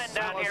shot of Glenn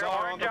down here.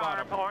 Orange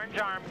arm, orange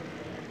arm.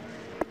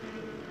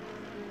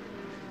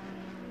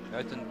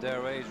 Ayrton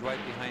Dare is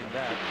right behind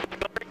that.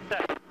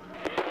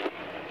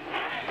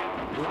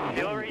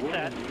 Fuel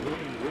reset.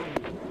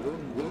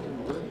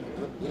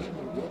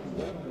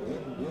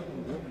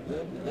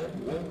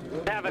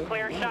 Have a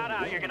clear shot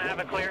out. You're going to have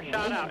a clear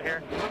shot out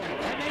here.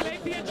 And they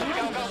make the adjustment.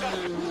 Go, go,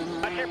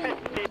 go. Watch your pit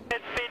speed,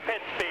 pit speed,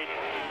 pit speed.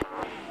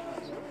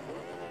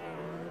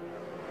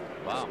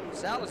 Wow.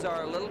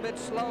 Salazar a little bit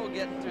slow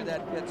getting through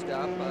that pit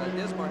stop.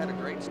 Dismore had a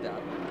great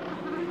stop.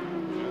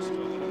 Just a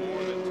little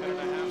more than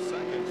 10.5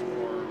 seconds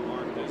for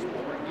Mark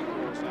Dismore. He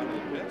works out of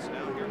the pits.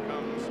 Now here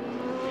comes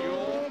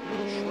Buell,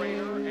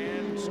 Schrader,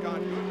 and Scott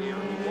Goodyear,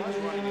 who was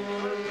running in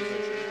 3rd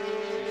position.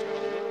 He's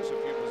going to lose a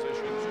few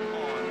positions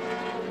on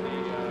the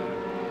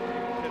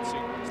pit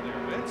sequence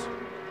there. Vince?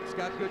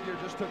 Scott Goodyear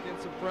just took in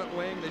some front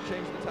wing. They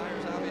changed the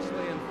tires,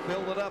 obviously, and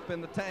filled it up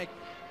in the tank.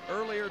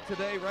 Earlier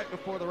today, right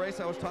before the race,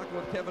 I was talking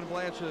with Kevin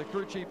Blanche, the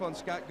crew chief on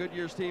Scott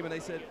Goodyear's team, and they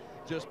said,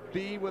 just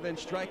be within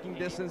striking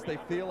distance. They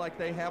feel like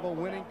they have a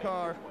winning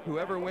car.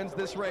 Whoever wins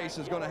this race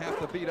is going to have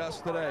to beat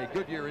us today.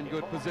 Goodyear in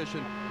good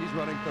position. He's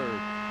running 3rd.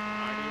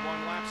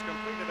 91 laps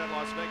completed at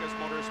Las Vegas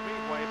Motor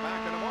Speedway.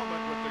 Back in a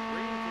moment with the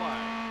green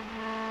flag.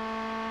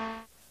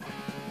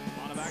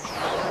 On of action,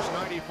 the first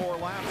 94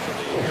 laps of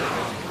the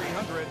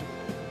 300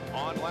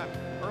 on lap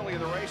early in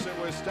the race.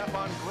 is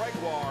Stefan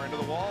Gregoire into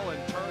the wall in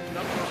turn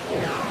number 4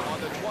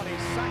 on the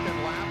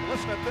 22nd lap.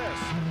 Listen at this.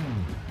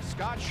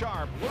 Scott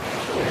Sharp looks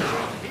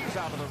at he's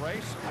out of the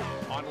race.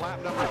 On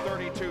lap number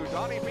 32,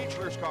 Donnie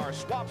Beechler's car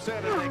swaps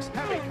in and makes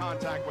heavy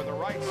contact with the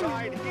right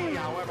side. He,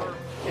 however,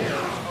 is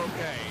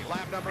okay.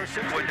 Lap number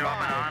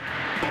 65.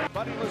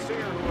 Buddy Lazier,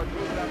 who had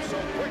moved up so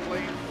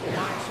quickly,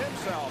 finds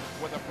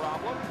himself with a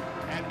problem.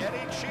 And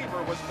Eddie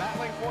Cheever was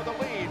battling for the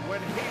lead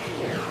when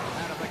he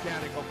had a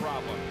mechanical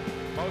problem.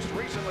 Most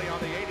recently on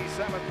the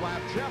 87th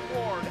lap, Jeff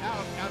Ward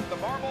out at the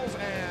marbles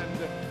and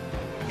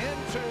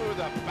into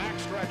the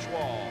backstretch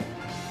wall.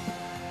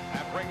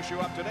 That brings you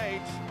up to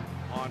date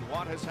on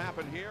what has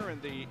happened here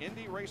in the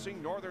Indy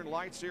Racing Northern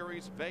Light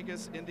Series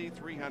Vegas Indy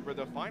 300,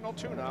 the final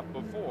tune-up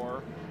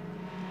before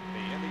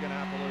the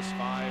Indianapolis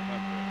 500.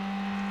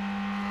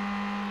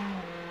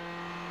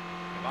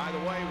 And by the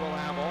way, we'll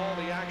have all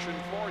the action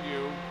for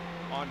you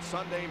on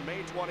Sunday,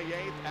 May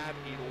 28th at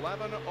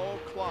 11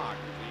 o'clock.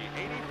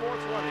 The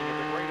 84th running of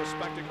the greatest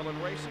spectacle in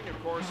racing. Of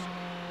course,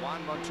 Juan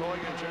Montoya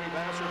and Jimmy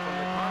Vasser from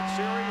the kart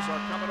series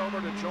are coming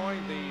over to join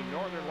the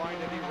Northern Light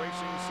Indy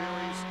Racing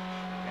Series,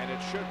 and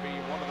it should be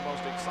one of the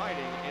most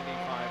exciting Indy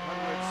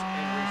 500s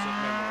in recent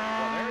memory.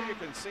 Well, there you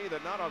can see that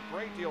not a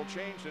great deal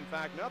changed. In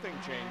fact, nothing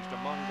changed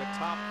among the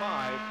top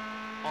 5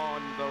 on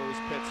those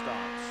pit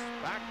stops.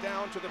 Back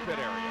down to the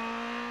pit area.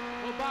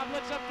 Well, Bob,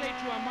 let's update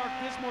you on Mark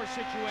Dismore's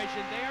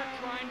situation. They are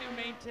trying to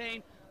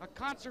maintain a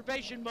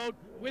conservation mode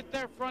with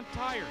their front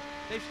tires.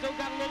 They've still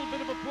got a little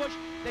bit of a push.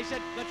 They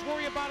said, let's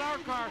worry about our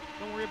car,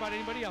 don't worry about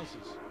anybody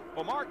else's.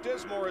 Well, Mark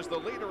Dismore is the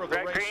leader of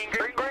the race.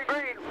 Green.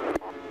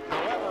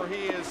 However,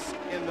 he is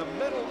in the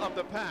middle of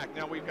the pack.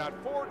 Now, we've got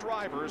 4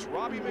 drivers,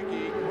 Robbie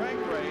McGee, Greg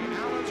Gray,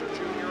 Alonso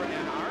Jr.,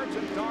 and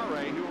Ayrton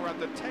Dare, who are at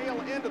the tail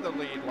end of the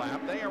lead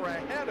lap. They are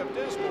ahead of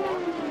Dismore,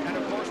 and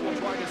of course will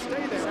try to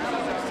stay there.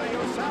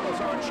 Alessio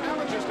Salazar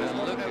challenges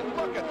Dismore, and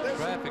look at this.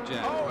 Traffic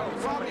jam. Oh,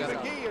 and Robbie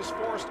McGee is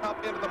forced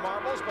up into the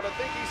marbles, but I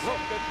think he's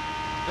slipped it.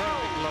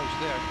 Very close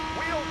there.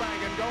 Wheel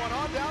banging going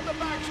on down the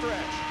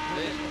backstretch.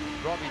 There's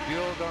Robbie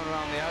Buell going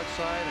around the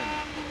outside, and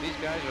these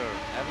guys are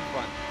having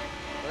fun.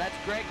 Well, that's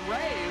Greg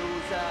Ray,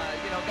 who's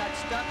got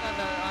stuck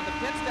on the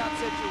pit stop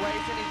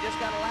situation. He just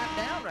got a lap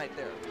down right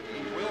there.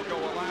 He will go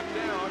a lap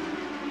down.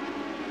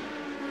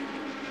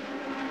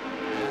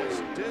 As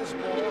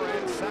Dismore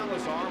and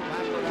Salazar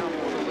battle it out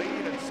for the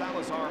lead, and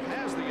Salazar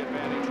has the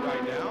advantage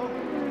right now.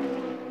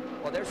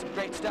 Well, there's some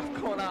great stuff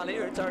going on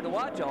here. It's hard to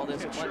watch all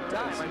this at one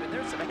time. I mean,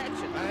 there's some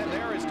action. And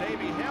there is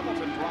Davey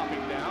Hamilton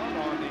dropping down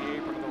on the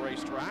apron of the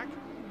racetrack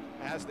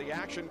as the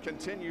action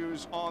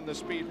continues on the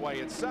speedway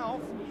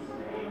itself.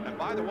 And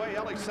by the way,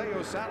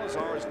 Eliseo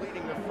Salazar is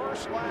leading the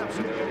first laps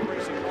in the Indy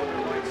Racing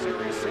Northern Light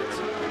Series since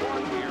he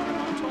won here in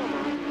October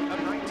of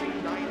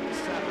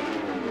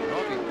 1997.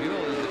 Robbie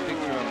Buell is the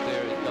picture up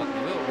there. He's got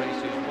the little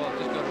race as well.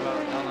 Just got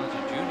about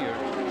Alonso Jr.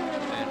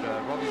 And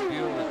Robbie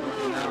Buell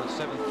is now in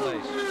 7th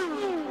place.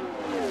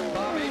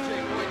 Bob, AJ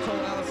Boyd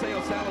told Eliseo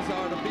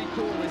Salazar to be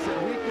cool. He said,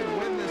 we can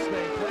win this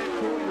thing. Play it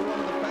cool. You're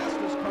one of the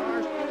fastest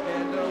cars,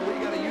 and we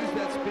got to use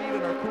that speed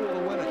and are cool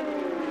to win it.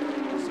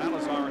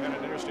 Salazar had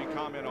an interesting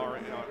comment on our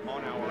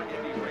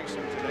Indy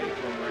Racing Today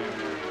program.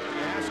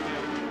 We asked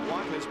him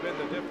what has been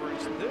the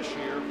difference this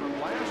year from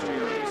last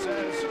year. He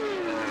says,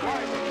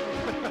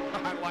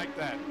 driving. I like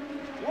that.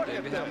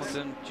 David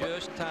Hamilton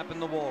just tapping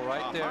the wall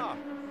right there.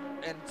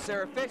 And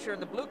Sarah Fisher in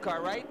the blue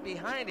car right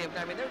behind him.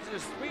 I mean, there's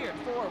just 3 or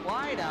 4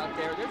 wide out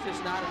there. There's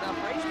just not enough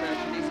racetrack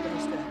for these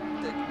guys to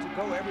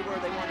go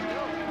everywhere they want to go.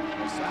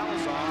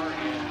 Salazar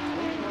in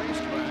clean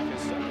racetrack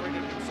has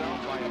separated himself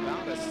by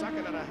about a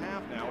second and a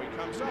half now. He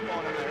comes up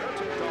on an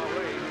Ayrton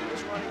Dare, who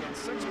is running in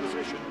 6th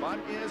position,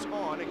 but is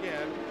on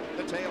again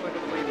the tail end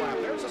of the lead lap.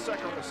 There's a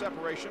second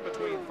separation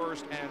between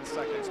 1st and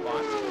 2nd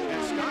spot.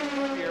 And Scott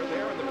Goodyear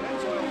there in the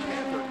Pennzoil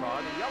Panther car,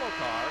 the yellow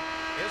car,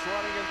 is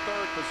running in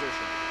 3rd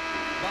position.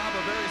 Bob,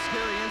 a very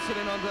scary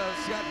incident on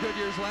Scott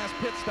Goodyear's last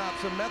pit stop.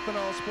 Some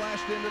methanol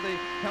splashed into the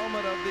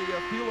helmet of the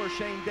fueler,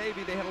 Shane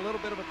Davey. They had a little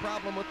bit of a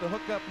problem with the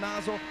hookup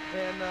nozzle,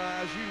 and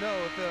as you know,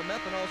 if the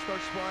methanol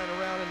starts flying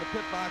around in the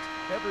pit box,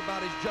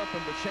 everybody's jumping.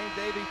 But Shane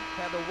Davey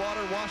had the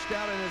water washed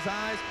out in his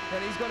eyes,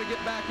 and he's going to get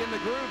back in the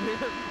groove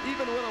here.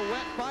 Even with a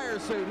wet fire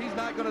suit, he's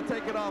not going to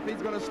take it off.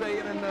 He's going to stay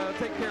in and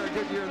take care of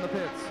Goodyear in the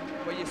pits.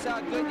 Well, you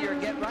saw Goodyear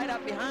get right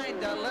up behind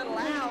Little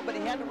Al, but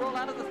he had to roll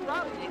out of the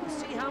throttle. You can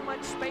see how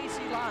much space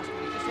he lost.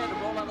 He just had to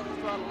roll out of the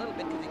throttle a little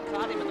bit because he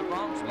caught him in the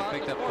wrong spot. He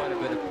picked up quite a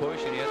bit of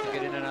push, and he had to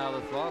get in and out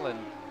of the throttle, and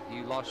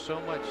he lost so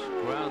much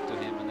ground to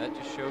him, and that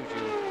just shows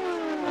you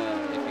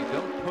if you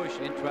don't push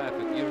in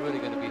traffic, you're really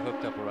going to be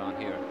hooked up around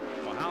here.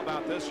 Well, how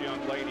about this young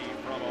lady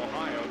from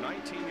Ohio,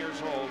 19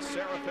 years old,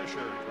 Sarah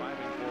Fisher,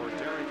 driving for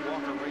Derek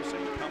Walker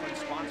Racing, Cummins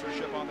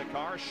sponsorship on the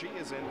car. She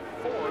is in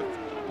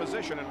 4th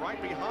position, and right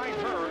behind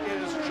her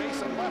is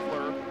Jason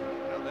Leffler,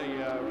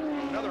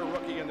 another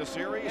rookie in the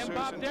series. And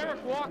Bob,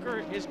 Derek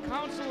Walker is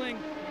counseling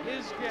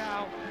his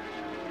gal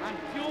on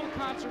fuel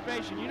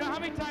conservation. You know how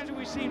many times have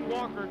we seen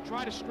Walker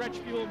try to stretch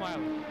fuel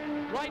mileage?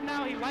 Right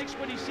now, he likes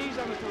what he sees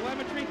on the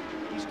telemetry.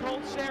 He's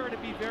told Sarah to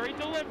be very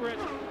deliberate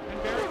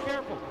and very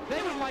careful.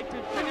 They would like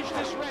to finish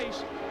this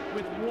race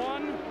with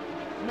one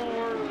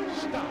more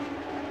stop.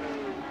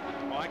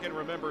 Well, I can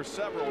remember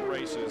several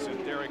races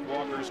in Derek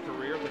Walker's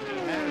career that he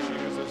has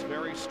used this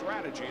very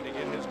strategy to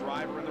get his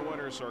driver in the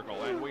winner's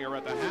circle. And we are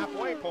at the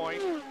halfway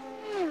point.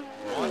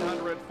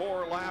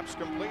 104 laps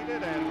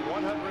completed and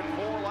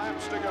 104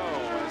 laps to go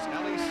as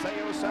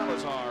Eliseo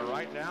Salazar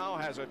right now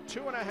has a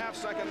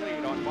 2.5-second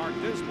lead on Mark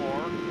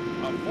Dismore,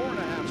 a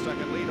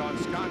 4.5-second lead on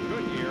Scott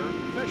Goodyear.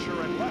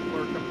 Fisher and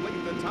Leffler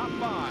complete the top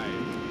 5.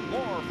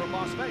 More from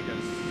Las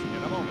Vegas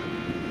in a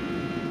moment.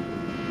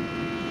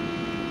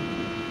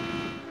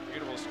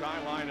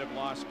 Skyline of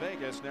Las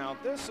Vegas. Now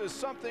this is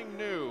something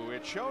new.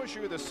 It shows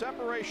you the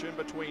separation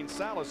between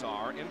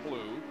Salazar in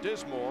blue,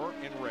 Dismore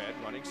in red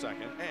running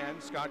second,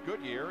 and Scott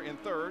Goodyear in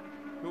third,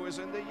 who is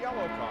in the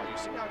yellow car. You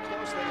see how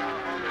close they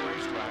are on the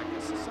racetrack.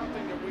 This is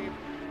something that we've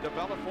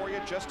developed for you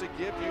just to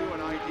give you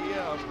an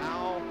idea of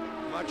how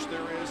much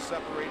there is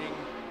separating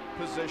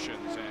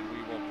positions, and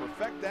we will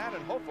perfect that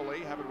and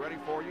hopefully have it ready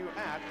for you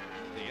at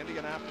the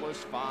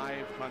Indianapolis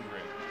 500.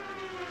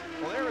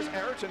 Well, there is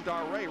Ayrton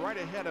Darray right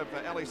ahead of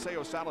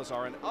Eliseo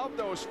Salazar, and of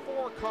those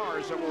 4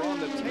 cars that were on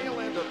the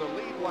tail end of the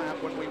lead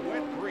lap when we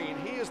went green,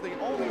 he is the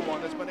only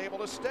one that's been able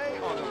to stay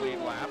on the lead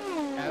lap,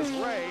 as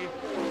Ray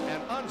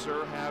and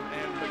Unser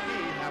and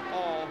McGee have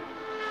all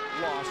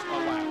lost a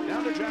lap.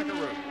 Down to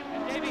Jackaroo.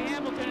 And Davey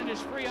Hamilton and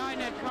his free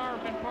INET car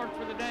have been parked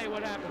for the day.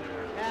 What happened?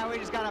 Yeah, we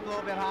just got up a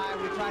little bit high.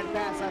 We tried to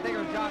pass. I think it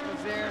was Jock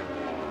was there.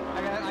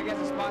 I guess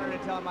the spotter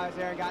didn't tell him I was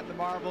there and got in the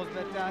marbles,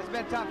 but it's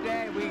been a tough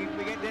day. We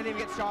didn't even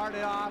get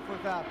started off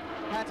with,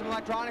 had some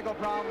electronical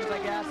problems, I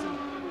guess, and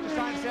just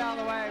trying to stay out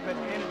of the way, but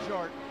ended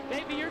short.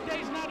 Davey, your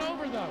day's not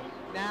over, though.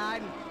 Nah,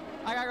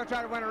 I gotta go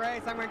try to win a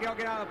race. I'm gonna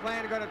get on the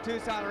plane to go to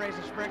Tucson and race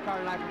a sprint car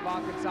tonight for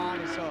Bob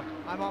Consani, so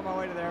I'm on my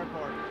way to the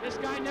airport. This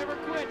guy never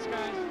quits,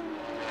 guys.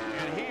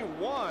 And he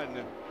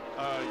won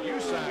a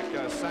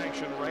USAC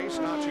sanctioned race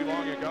not too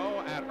long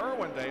ago at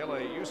Irwindale,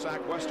 a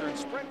USAC Western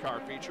sprint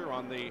car feature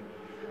on the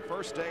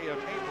first day of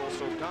April.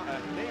 So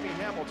Davey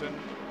Hamilton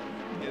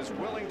is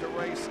willing to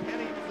race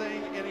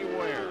anything,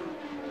 anywhere.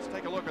 Let's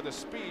take a look at the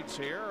speeds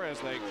here as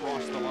they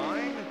cross the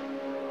line.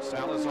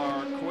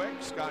 Salazar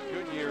quick, Scott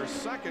Goodyear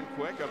second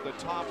quick of the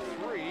top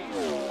 3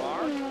 so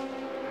far.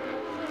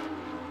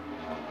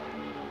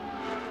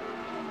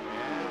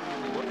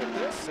 And look at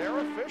this,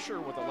 Sarah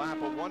Fisher with a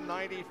lap of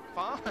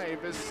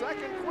 195 is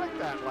second quick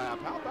that lap.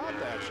 How about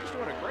that? She's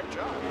doing a great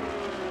job.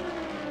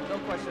 No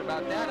question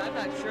about that. I'm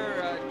not sure,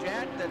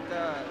 Jack,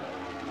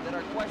 that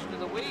our question of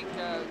the week,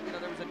 you know,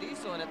 there was a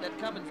diesel in it. That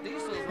Cummins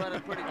diesel is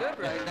running pretty good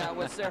right now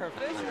with Sarah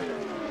Fisher.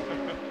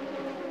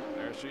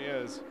 There she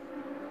is.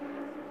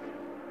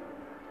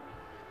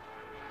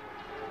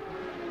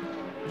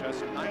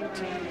 Just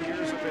 19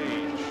 years of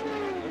age,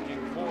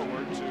 looking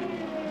forward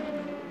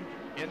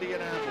to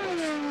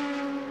Indianapolis.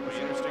 It'll be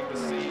interesting to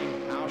see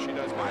how she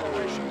does. By the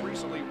way, she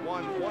recently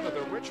won one of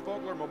the Rich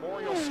Vogler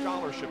Memorial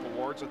Scholarship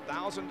Awards,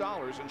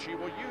 $1,000, and she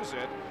will use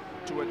it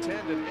to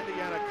attend an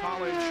Indiana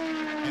college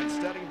and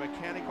study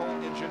mechanical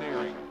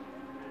engineering.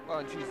 Well,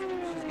 and she's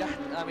got,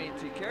 I mean,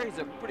 she carries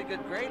a pretty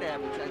good grade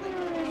average. I think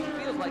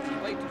she feels like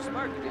she's way too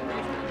smart to be a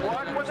racer.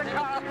 Watch with the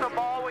car, the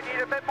ball. We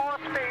need a bit more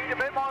speed,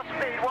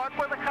 Watch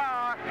with the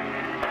car.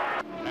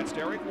 That's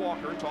Derek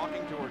Walker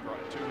talking to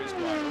his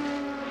driver.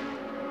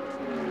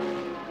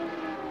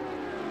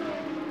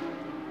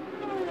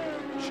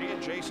 She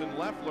and Jason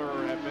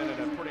Leffler have been in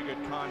a pretty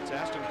good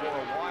contest, and for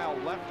a while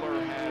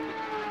Leffler had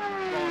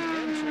gone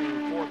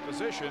into 4th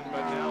position,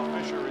 but now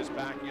Fisher is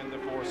back in the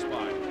 4th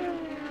spot.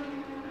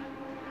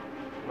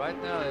 Right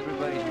now,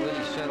 everybody's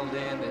really settled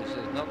in.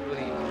 There's not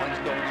really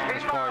much going on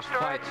as far as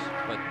fights,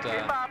 but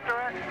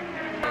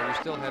we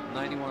still have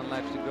 91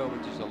 laps to go,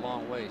 which is a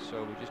long way.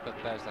 So we just got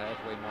past the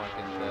halfway mark,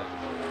 and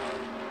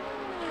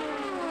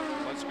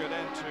let's get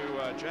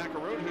into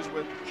Jackaroo, who's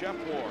with Jeff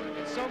Ward.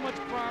 So much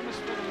promise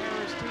for the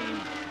Harris team,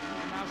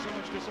 and now so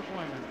much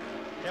disappointment.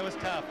 It was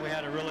tough. We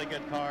had a really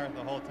good car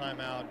the whole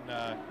time out,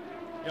 and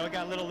you know, we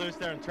got a little loose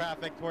there in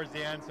traffic towards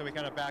the end, so we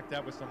kind of backed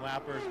up with some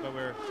lappers, but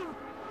would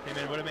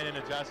have made an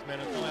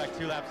adjustment. It was only like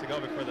 2 laps to go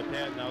before the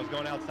pit, and I was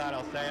going outside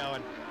Alceo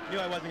and knew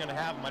I wasn't going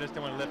to have them. I just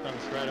didn't want to lift on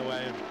the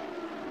straightaway. And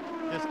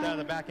just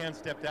the back end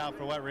stepped out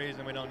for what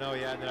reason, we don't know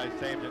yet, and then I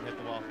saved it and hit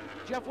the wall.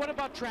 Jeff, what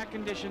about track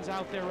conditions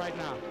out there right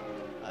now?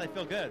 They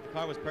feel good. The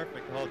car was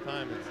perfect the whole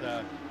time. It's,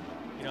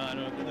 you know, I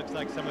don't know, it looks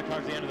like some of the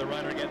cars at the end of the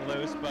run are getting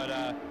loose, but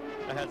that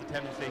has a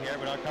tendency here,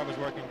 but our car was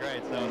working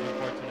great, so it was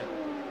unfortunate.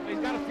 He's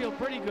got to feel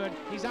pretty good.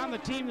 He's on the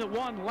team that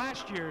won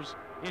last year's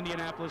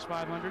Indianapolis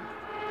 500.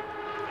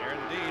 There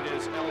indeed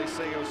is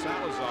Eliseo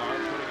Salazar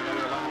putting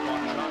another lap on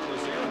Jacques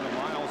Lazier in the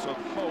Miles of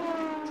Hope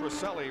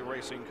Trisselli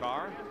racing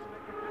car.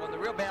 Well, the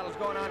real battle's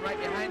going on right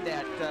behind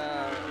that.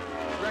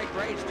 Greg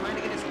Brade's trying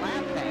to get his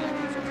lap back.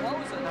 He's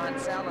closing on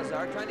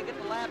Salazar, trying to get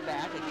the lap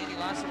back. Again, he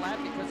lost the lap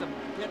because of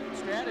pit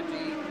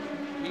strategy.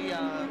 He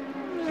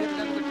pitted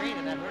under the green,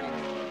 and that hurt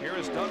him. Here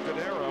is Doug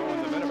Cordero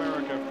and the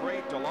Mid-America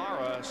Freight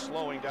Dallara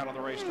slowing down on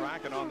the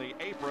racetrack, and on the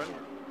apron,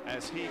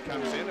 as he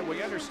comes in, and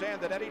we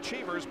understand that Eddie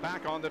Cheever's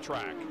back on the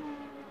track.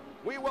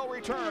 We will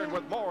return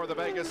with more of the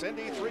Vegas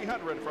Indy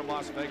 300 from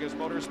Las Vegas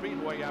Motor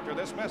Speedway after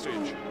this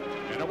message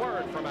and a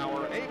word from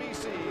our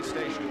ABC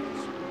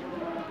stations.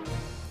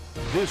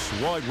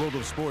 This Wide World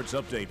of Sports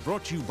update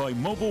brought to you by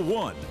Mobile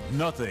One.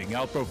 Nothing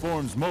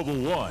outperforms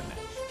Mobile One.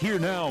 Here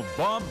now,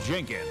 Bob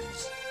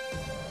Jenkins.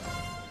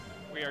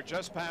 We are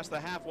just past the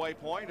halfway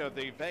point of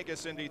the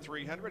Vegas Indy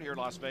 300 here at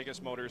Las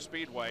Vegas Motor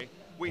Speedway.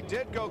 We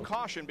did go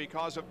caution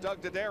because of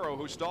Doug Dodaro,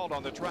 who stalled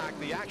on the track.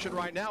 The action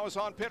right now is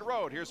on pit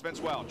road. Here's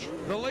Vince Welch.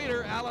 The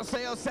leader,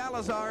 Eliseo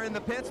Salazar, in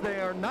the pits. They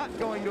are not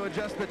going to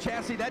adjust the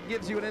chassis. That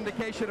gives you an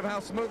indication of how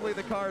smoothly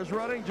the car is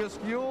running. Just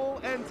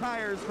fuel and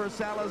tires for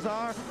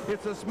Salazar.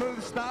 It's a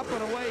smooth stop,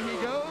 and away he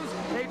goes.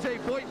 A.J.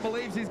 Foyt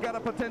believes he's got a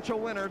potential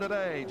winner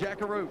today.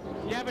 Jackaroo.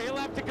 Yeah, but he'll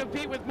have to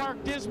compete with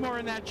Mark Dismore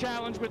in that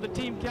challenge with the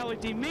Team Kelly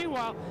team.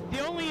 Meanwhile, the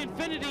only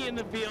Infinity in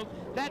the field,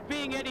 that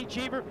being Eddie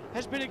Cheever,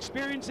 has been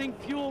experiencing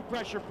fuel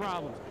pressure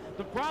problems.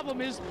 The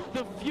problem is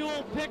the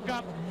fuel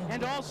pickup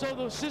and also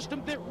the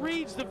system that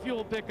reads the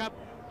fuel pickup.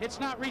 It's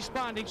not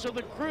responding, so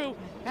the crew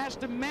has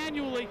to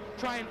manually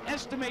try and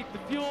estimate the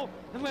fuel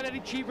and let Eddie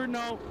Cheever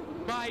know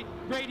by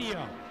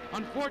radio.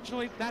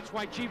 Unfortunately, that's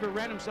why Cheever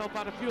ran himself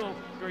out of fuel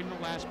during the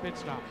last pit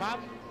stop. Bob?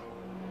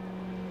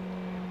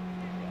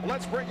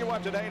 Let's bring you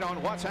up to date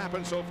on what's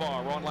happened so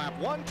far. We're on lap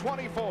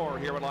 124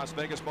 here at Las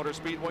Vegas Motor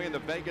Speedway in the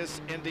Vegas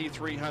Indy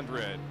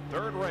 300.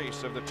 Third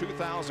race of the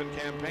 2000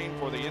 campaign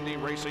for the Indy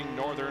Racing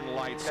Northern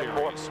Light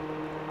Series.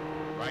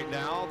 Right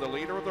now, the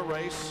leader of the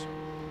race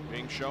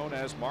being shown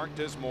as Mark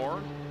Dismore.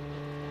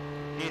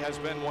 He has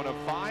been one of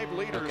 5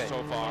 leaders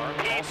so far.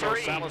 Also,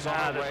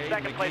 Salazar, Ray,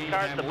 McGee,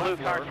 and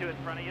Leffler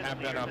have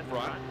been up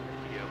front.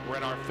 We're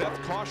in our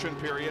 5th caution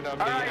period of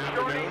the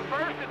afternoon,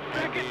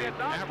 and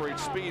the average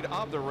speed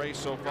of the race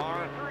so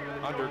far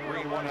under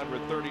green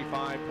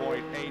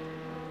 135.8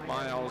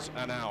 miles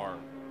an hour.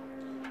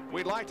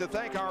 We'd like to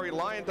thank Ari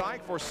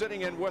Lyondike for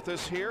sitting in with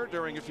us here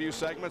during a few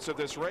segments of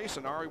this race,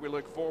 and Ari, we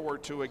look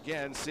forward to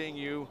again seeing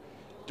you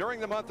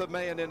during the month of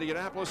May in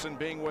Indianapolis and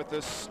being with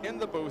us in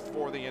the booth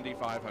for the Indy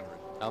 500.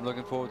 I'm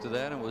looking forward to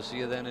that, and we'll see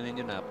you then in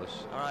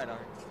Indianapolis. All right, Ari.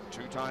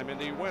 2-time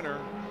Indy winner,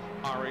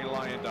 Ari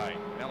Lyondike.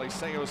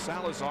 Eliseo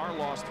Salazar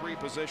lost 3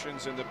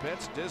 positions in the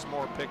pits.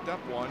 Dismore picked up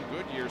 1.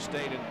 Goodyear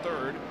stayed in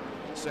 3rd.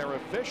 Sarah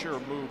Fisher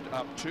moved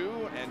up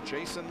 2, and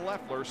Jason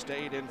Leffler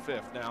stayed in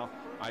 5th. Now,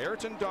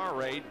 Ayrton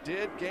Dare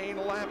did gain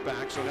a lap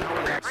back, so now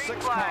we have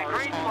 6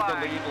 cars on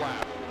the lead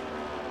lap.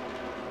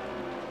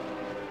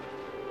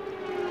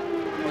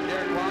 Well,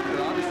 Derek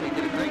Walker obviously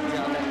did a great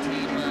job. That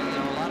team,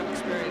 a lot of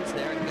experience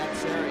there, and got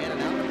Sarah in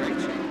and out of great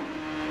shape.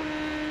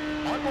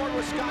 On board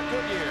with Scott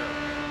Goodyear.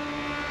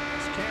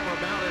 His camera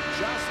mounted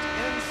just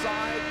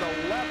inside the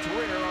left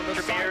rear on the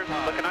side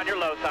pod. Looking on your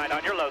low side,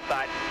 on your low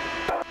side.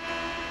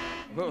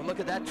 Whoa, look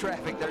at that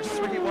traffic. There's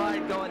 3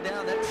 wide going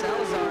down. That's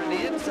Salazar on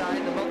the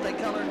inside, the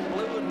multicolored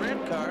blue and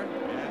red car.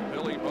 And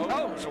Billy Bowden.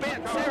 Oh,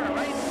 spin Sarah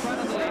right in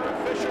front of the leader.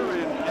 Fisher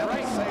and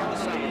Eliseo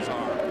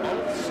Salazar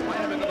both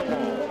slam into the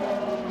pole.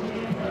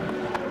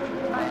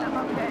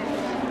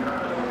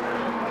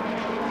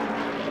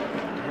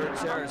 You heard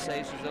Sarah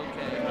say she's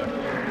okay.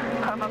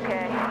 I'm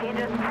okay. He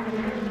just...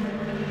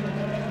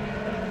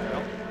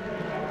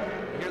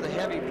 You hear the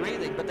heavy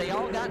breathing, but they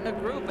all got in a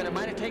group, and it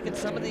might have taken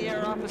some of the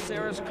air off of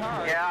Sarah's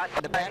car. Yeah,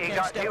 the back he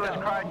was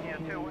crashing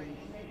in 2 weeks.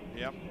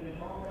 Yep.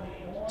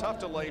 Tough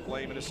to lay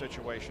blame in a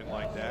situation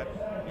like that.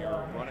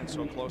 You're running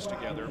so close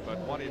together, but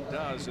what it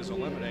does is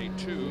eliminate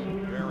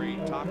 2 very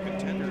top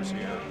contenders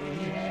here.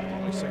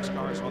 Only 6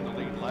 cars on the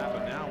lead lap,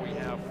 and now we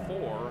have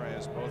 4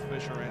 as both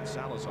Fisher and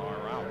Salazar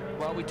are out.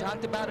 Well, we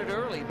talked about it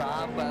early,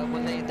 Bob,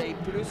 when they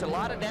produce a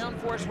lot of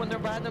downforce when they're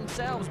by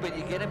themselves, but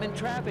you get them in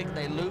traffic,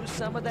 they lose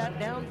some of that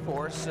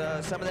downforce,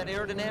 some of that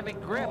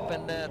aerodynamic grip,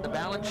 and the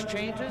balance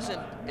changes,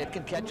 and it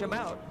can catch them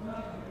out.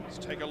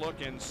 Let's take a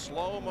look in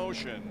slow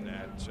motion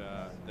at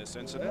this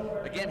incident.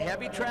 Again,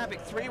 heavy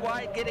traffic, 3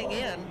 wide getting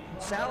in.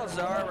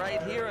 Salazar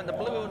right here in the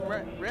blue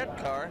and red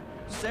car.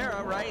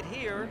 Sarah right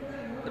here,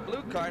 the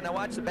blue car. Now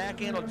watch, the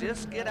back end will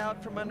just get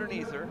out from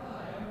underneath her.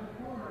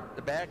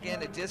 The back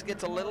end, it just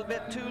gets a little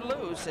bit too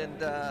loose, and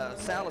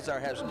Salazar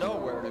has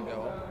nowhere to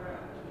go.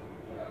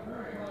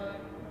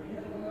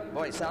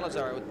 Boy,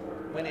 Salazar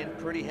went in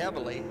pretty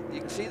heavily.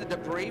 You can see the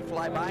debris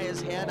fly by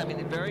his head. I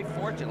mean, very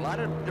fortunate. A lot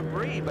of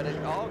debris, but it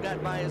all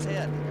got by his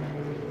head.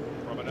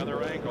 From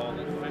another angle,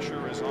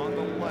 Fisher is on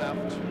the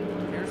left.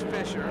 Here's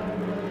Fisher.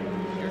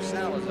 Here's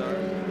Salazar.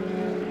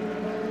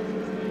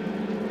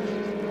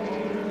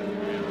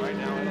 And right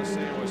now,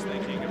 Eliseo is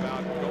thinking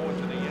about going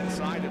to the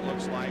inside, it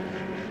looks like.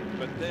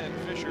 But then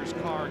Fisher's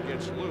car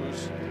gets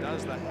loose,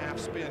 does the half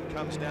spin,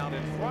 comes down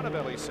in front of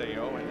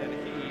Eliseo, and then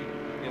he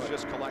is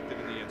just collected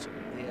in the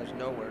incident. He has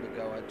nowhere to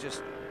go.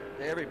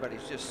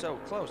 Everybody's just so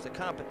close. The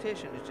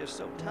competition is just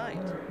so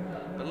tight.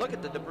 But look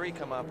at the debris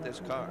come off this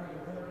car.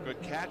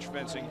 Good catch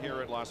fencing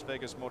here at Las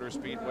Vegas Motor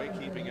Speedway,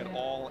 keeping it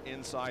all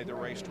inside the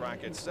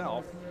racetrack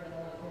itself.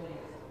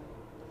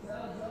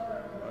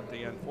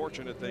 The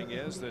unfortunate thing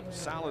is that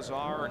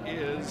Salazar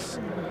is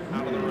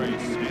out of the race,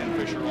 and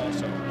Fisher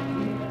also.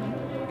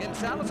 And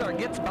Salazar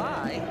gets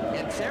by,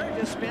 and Sarah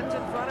just spins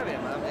in front of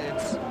him. I mean,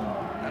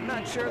 I'm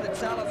not sure that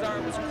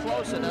Salazar was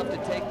close enough to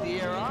take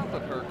the air off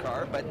of her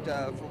car, but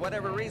for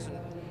whatever reason.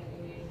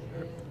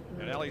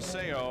 And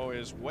Eliseo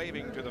is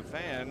waving to the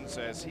fans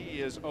as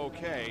he is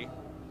okay,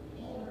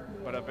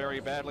 but a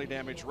very badly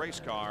damaged race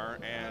car,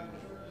 and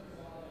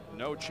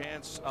no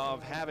chance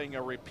of having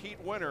a repeat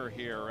winner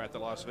here at the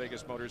Las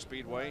Vegas Motor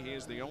Speedway. He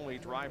is the only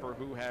driver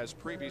who has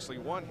previously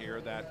won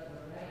here that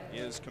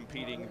is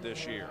competing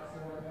this year.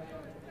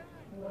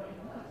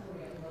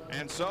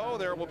 And so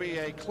there will be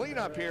a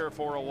cleanup here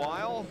for a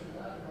while,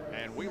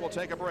 and we will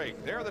take a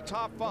break. They're the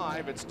top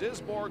 5. It's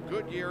Dismore,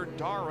 Goodyear,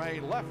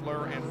 Daré,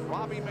 Leffler, and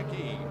Robbie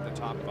McGee, the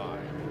top 5.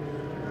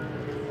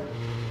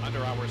 Under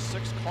our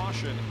 6th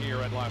caution here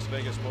at Las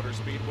Vegas Motor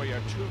Speedway, a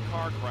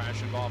 2-car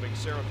crash involving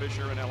Sarah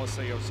Fisher and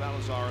Eliseo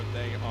Salazar.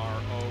 They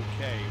are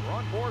okay. We're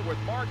on board with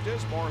Mark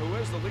Dismore, who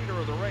is the leader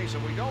of the race,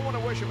 and we don't want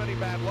to wish him any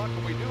bad luck,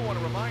 but we do want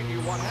to remind you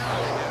what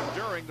happened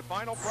to him during the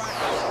final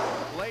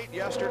practice late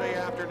yesterday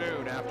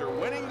afternoon. After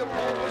winning the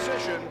pole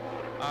position,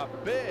 a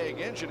big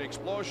engine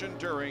explosion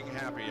during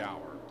happy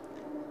hour.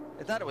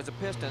 I thought it was a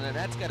piston, and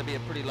that's got to be a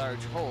pretty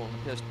large hole in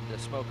the piston, the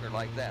smoker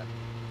like that.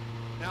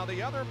 Now,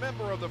 the other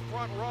member of the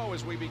front row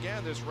as we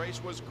began this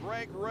race was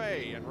Greg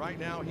Ray, and right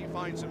now he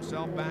finds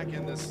himself back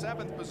in the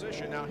 7th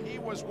position. Now, he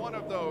was one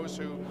of those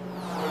who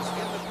was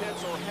in the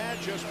pits or had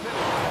just pitted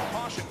when the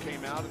caution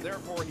came out, and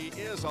therefore he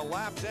is a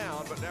lap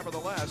down, but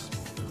nevertheless,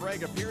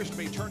 Greg appears to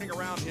be turning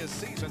around his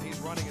season. He's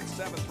running in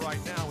 7th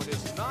right now. It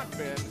has not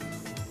been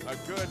a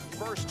good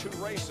first 2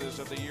 races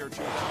of the year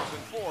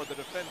 2004, the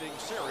defending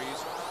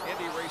series,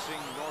 Indy Racing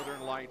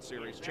Northern Light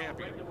Series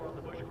champion.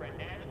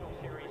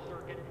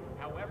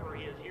 However,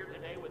 he is here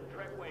today with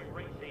Treadway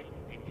Racing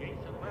and Jason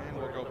Leffler. And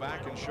we'll go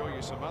back and show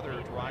you some other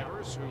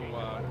drivers who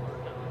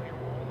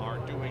are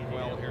doing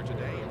well here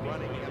today.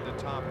 Running in the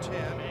top 10,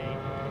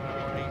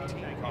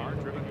 18 car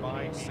driven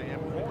by Sam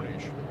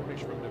Cornish.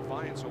 Cornish from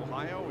Defiance,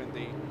 Ohio, in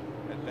the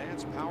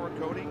advanced power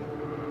coating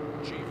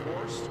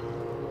G-Force,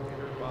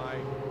 entered by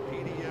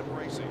PDM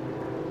Racing.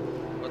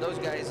 Well, those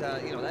guys,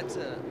 you know,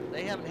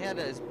 they haven't had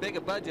as big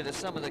a budget as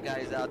some of the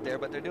guys out there,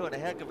 but they're doing a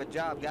heck of a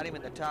job. Got him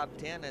in the top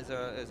 10 as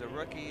a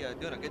rookie,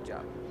 doing a good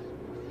job.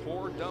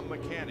 Poor Dumb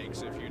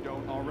Mechanics, if you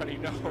don't already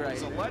know, right.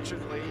 is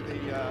allegedly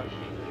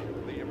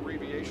the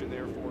abbreviation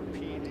there for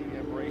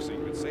PDM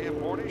Racing. But Sam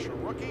Cornish, a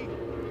rookie,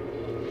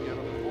 out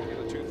of the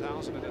Formula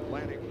 2000 and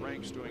Atlantic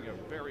ranks, doing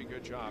a very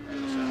good job here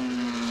this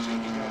afternoon.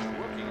 Speaking of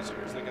rookies,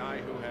 here's the guy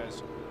who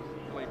has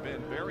really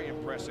been very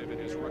impressive in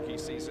his rookie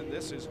season.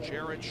 This is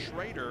Jared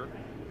Schrader.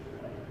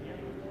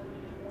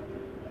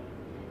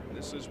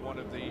 This is one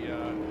of the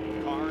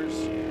cars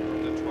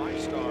from the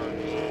TriStar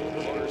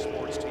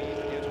Motorsports team,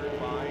 entered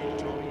by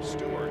Tony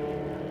Stewart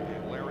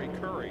and Larry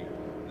Curry.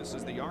 This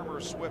is the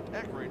Armor Swift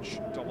Eckridge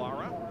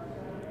Dallara.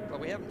 But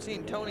we haven't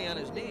seen Tony on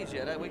his knees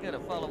yet. We got to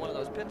follow one of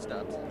those pit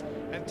stops.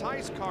 And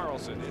Tice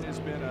Carlson. It has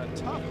been a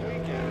tough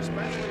weekend,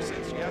 especially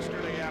since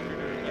yesterday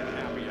afternoon in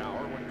happy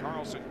hour when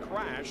Carlson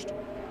crashed.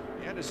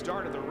 He had to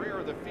start at the rear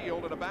of the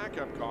field in a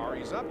backup car.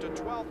 He's up to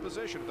 12th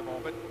position at the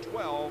moment.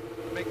 12,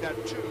 make that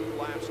 2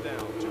 laps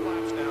down. 2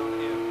 laps down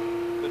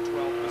in the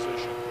 12th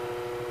position.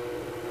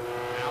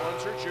 Al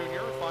Unser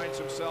Jr. finds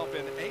himself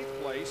in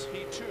 8th place.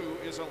 He too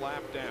is a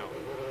lap down.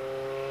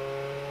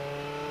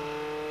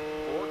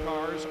 4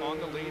 cars on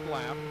the lead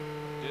lap.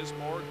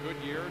 Dismore,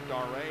 Goodyear,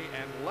 Daré,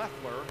 and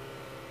Leffler.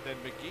 Then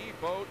McGee,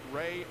 Boat,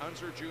 Ray,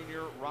 Unser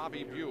Jr.,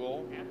 Robbie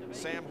Buell,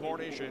 Sam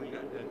Hornish,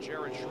 and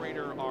Jared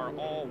Schrader are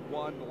all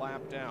 1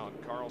 lap down.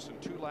 Carlson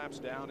 2 laps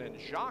down, and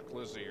Jacques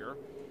Lazier,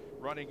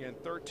 running in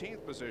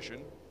 13th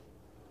position,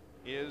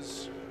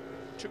 is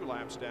 2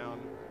 laps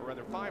down, or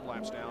rather 5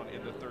 laps down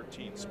in the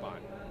 13th spot.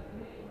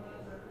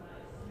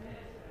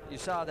 You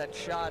saw that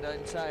shot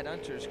inside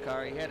Unser's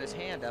car. He had his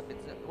hand up. It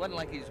wasn't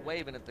like he's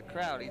waving at the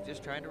crowd. He's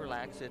just trying to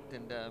relax it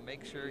and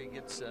make sure he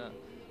gets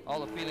all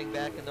the feeling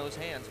back in those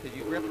hands, because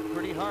you grip it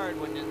pretty hard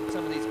when you're in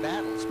some of these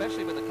battles,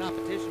 especially with the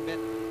competition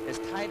been as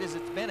tight as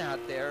it's been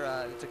out there.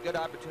 It's a good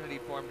opportunity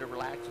for him to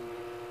relax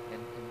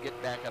and get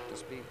back up to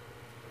speed.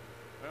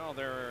 Well,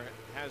 there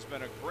has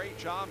been a great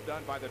job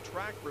done by the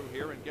track crew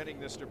here in getting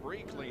this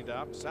debris cleaned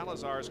up.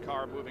 Salazar's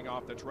car moving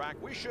off the track.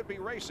 We should be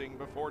racing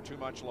before too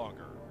much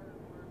longer.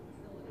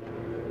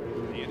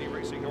 The Indy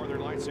Racing Northern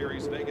Light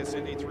Series Vegas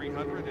Indy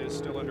 300 is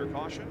still under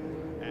caution,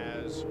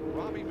 as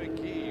Robbie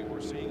McGee,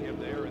 we're seeing him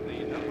there in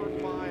the number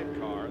 5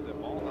 car, the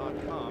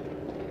Ball.com.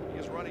 He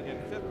is running in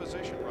 5th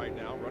position right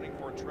now, running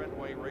for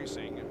Treadway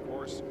Racing. Of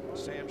course,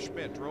 Sam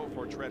Schmidt drove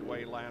for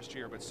Treadway last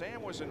year, but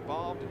Sam was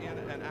involved in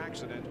an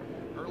accident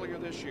earlier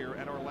this year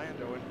at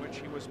Orlando in which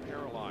he was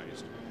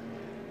paralyzed.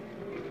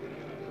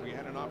 We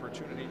had an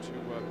opportunity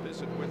to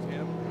visit with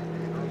him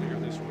earlier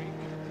this week.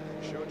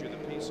 Showed you the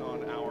piece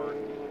on our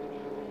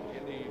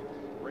Indy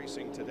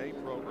Racing Today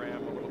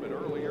program a little bit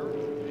earlier,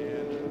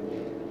 and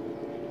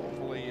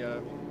hopefully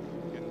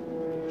can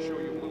show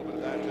you a little bit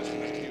of that just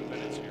in a few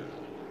minutes here.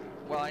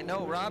 Well, I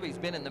know Robbie's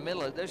been in the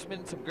middle of, there's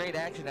been some great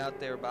action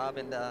out there, Bob,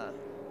 and I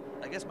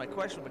guess my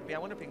question would be, I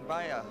wonder if you can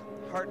buy a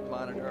heart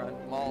monitor on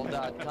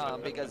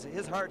mall.com because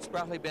his heart's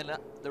probably been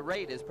up, the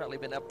rate has probably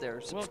been up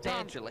there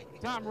substantially. Well,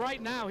 Tom,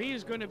 right now he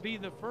is going to be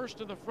the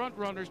first of the front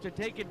runners to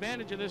take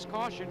advantage of this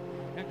caution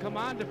and come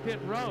on to pit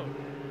road.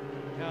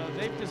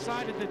 They've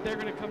decided that they're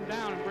going to come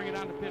down and bring it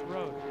on to pit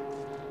road.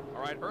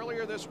 All right,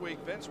 earlier this week,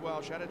 Vince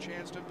Welch had a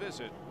chance to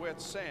visit with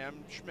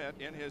Sam Schmidt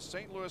in his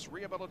St. Louis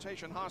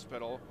Rehabilitation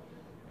Hospital,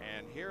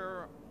 and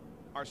here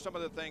are some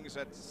of the things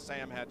that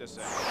Sam had to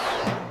say.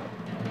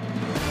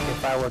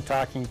 If I were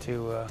talking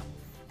to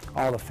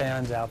all the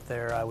fans out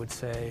there, I would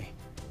say,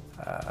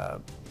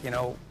 you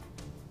know,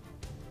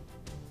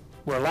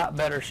 we're a lot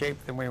better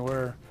shape than we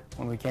were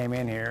when we came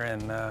in here,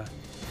 and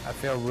I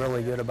feel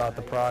really good about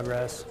the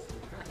progress.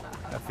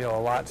 I feel a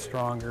lot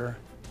stronger.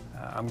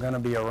 I'm going to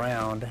be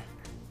around.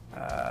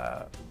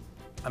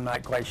 I'm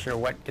not quite sure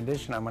what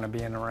condition I'm going to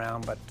be in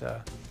around, but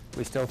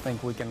we still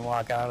think we can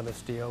walk out of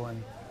this deal,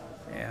 and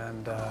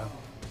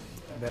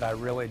that I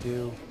really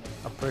do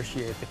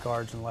appreciate the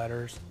cards and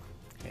letters.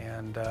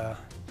 And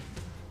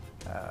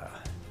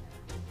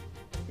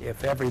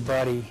if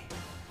everybody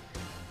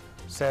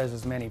says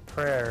as many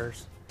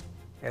prayers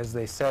as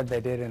they said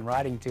they did in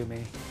writing to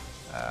me,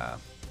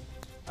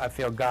 I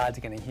feel God's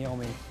going to heal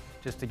me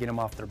just to get them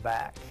off their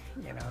back,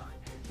 you know,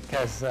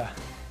 because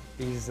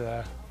he's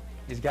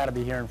got to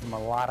be hearing from a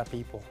lot of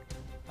people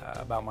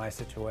about my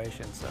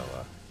situation. So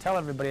tell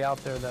everybody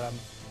out there that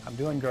I'm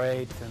doing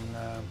great, and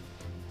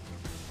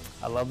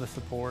I love the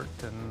support,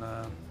 and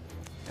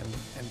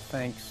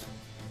thanks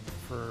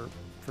for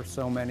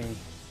so many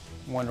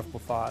wonderful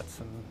thoughts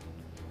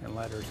and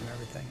letters and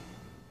everything.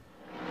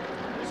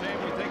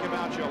 Sam, we think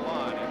about you a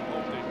lot and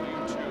hope that you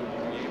too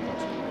will be able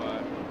to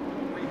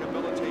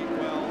rehabilitate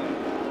well and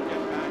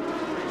get back to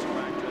the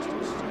racetrack just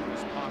as soon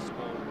as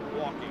possible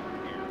walking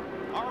here.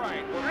 All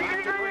right, we're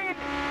back to green.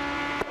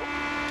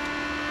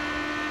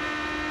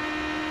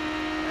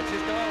 That's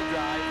just oil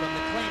drive from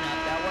the cleanup.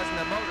 That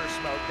wasn't the motor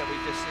smoke that we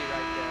just see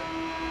right there.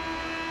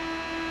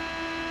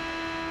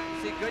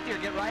 See Goodyear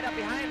get right up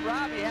behind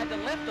Robbie. He had to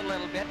lift a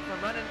little bit from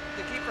running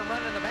to keep from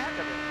running the back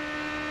of it.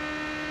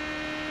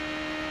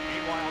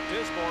 Meanwhile,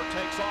 Dismore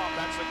takes off.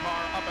 That's the car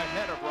up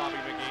ahead of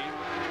Robbie McGee.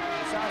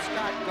 You saw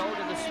Scott go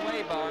to the sway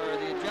bar or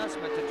the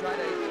adjustment to try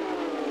to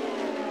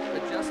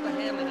adjust the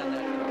handling on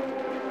that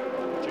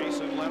car.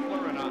 Jason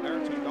Leffler and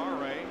Ayrton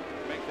Dare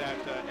make that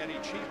any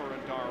cheaper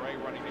in Dare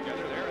running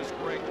together. There is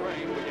Greg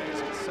Gray, who again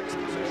is in 6th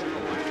position, a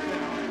lap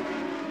down.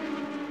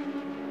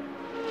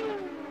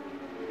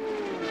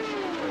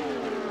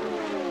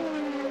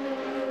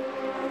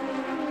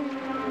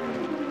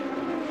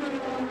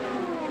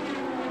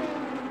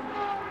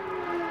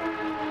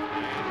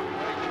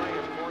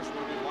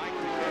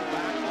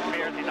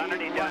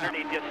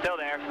 Underneath, just still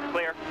there,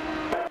 clear.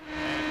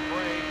 And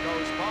Gray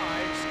goes by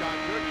Scott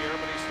Goodyear,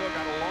 but he's still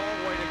got a long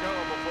way to go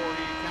before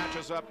he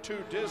catches up to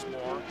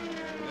Dismore. And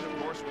then, of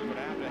course, we would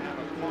have to have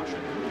a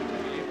caution to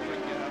be able to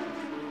get up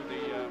through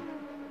the,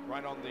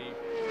 right on the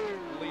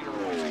leader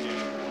once again.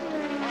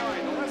 All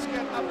right, now let's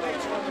get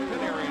updates from the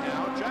pit area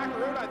now. Jack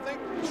Root, I think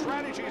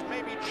strategies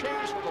maybe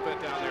changed a little bit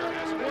down there,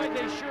 hasn't it? Boy,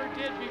 they sure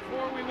did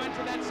before we went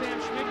to that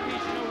Sam Schmidt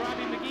piece. You know,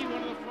 Robbie McGee,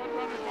 one of the front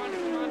runners, wanted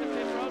to come on to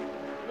pit road.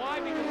 Why?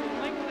 Because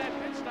the length of that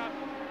pit stop,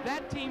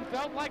 that team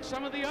felt like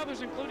some of the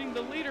others, including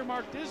the leader,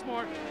 Mark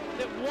Dismore,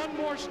 that one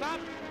more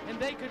stop and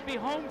they could be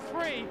home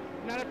free,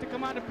 not have to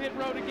come on to pit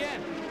road again.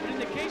 But in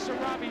the case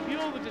of Robbie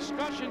Buell, the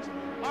discussions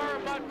are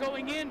about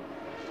going in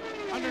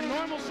under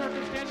normal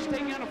circumstances,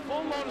 taking on a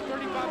full load of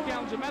 35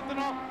 gallons of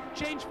methanol,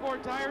 change 4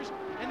 tires,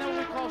 and then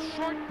what we call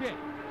short pit.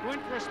 Go in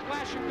for a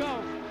splash and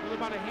go with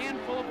about a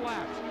handful of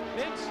laps.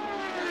 Vince?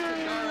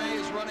 Dare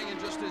is running in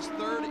just his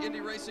 3rd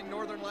Indy Racing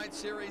Northern Lights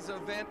Series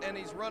event, and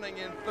he's running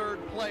in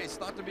 3rd place.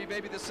 Thought to be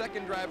maybe the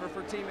 2nd driver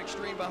for Team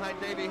Extreme behind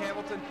Davey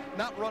Hamilton.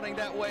 Not running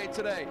that way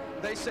today.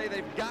 They say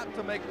they've got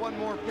to make one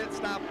more pit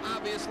stop.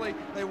 Obviously,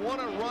 they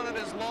want to run it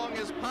as long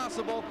as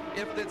possible.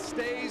 If it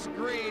stays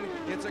green,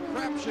 it's a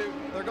crapshoot.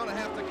 They're going to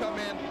have to come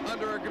in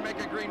under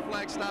make a green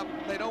flag stop.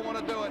 They don't want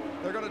to do it.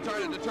 They're going to try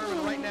to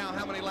determine right now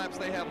how many laps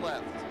they have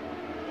left.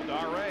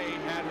 Dare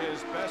had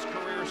his best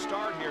career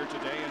start here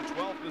today in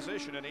 12th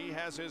position, and he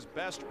has his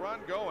best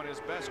run going. His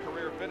best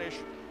career finish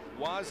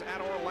was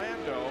at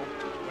Orlando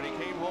when he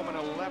came home in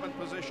 11th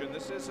position.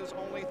 This is his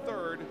only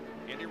 3rd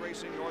Indy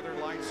Racing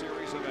Northern Lights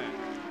Series event.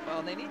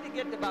 Well, they need to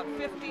get about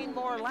 15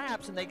 more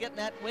laps, and they get in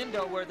that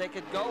window where they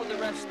could go the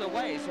rest of the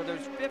way. So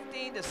there's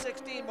 15 to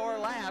 16 more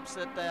laps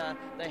that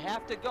they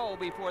have to go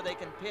before they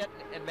can pit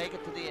and make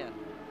it to the end.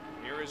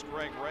 Here is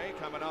Greg Ray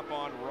coming up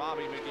on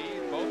Robbie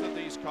McGee. Both of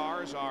these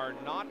cars are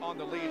not on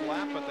the lead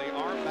lap, but they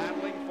are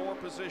battling for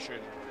position.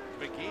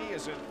 McGee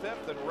is in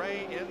 5th and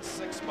Ray in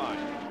 6th spot.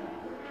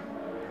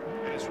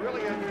 And it's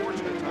really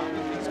unfortunate, Tom,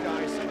 that these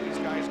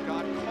guys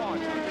got caught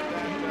under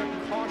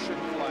that caution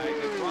flag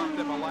that dropped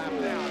them a lap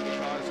down,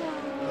 because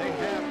they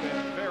have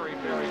been very,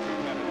 very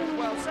competitive.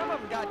 Well, some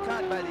of them got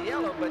caught by the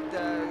yellow, but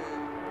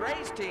Ray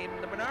Ray's team,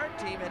 the Menard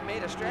team, had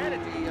made a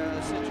strategy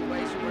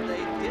situation where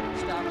they didn't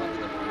stop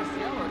under the first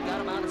yellow. It got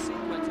them out of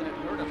sequence, and it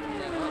hurt them from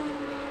then on.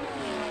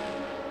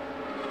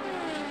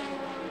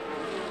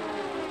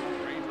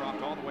 Ray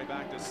dropped all the way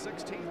back to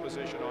 16th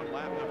position on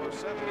lap number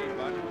 70,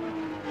 but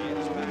he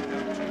is back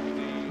up to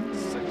the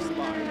 6th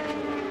line.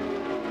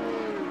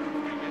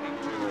 Beginning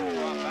to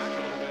drop back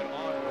a little bit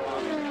on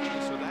Robbie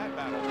McGee, so that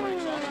battle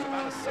breaks off. It's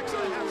about a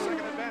 6.5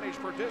 second advantage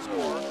for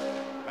Dismore.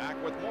 Back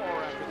with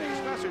more after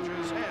these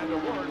messages and a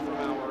word from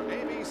our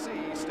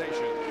ABC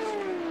stations.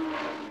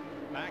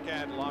 Back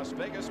at Las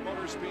Vegas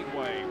Motor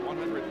Speedway,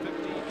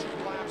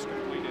 152 laps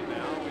completed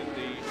now in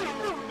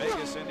the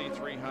Vegas Indy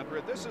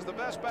 300. This is the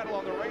best battle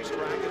on the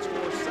racetrack. It's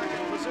for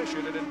second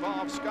position. It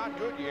involves Scott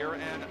Goodyear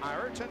and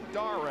Ayrton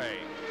Dare.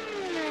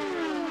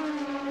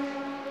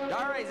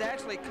 Dare's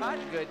actually caught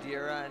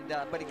Goodyear, and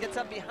but he gets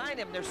up behind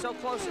him. They're so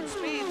close in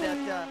speed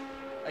that,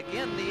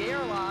 again, the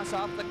air loss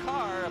off the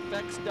car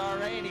affects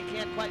Dare, and he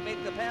can't quite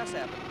make the pass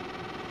happen.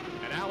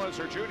 And Al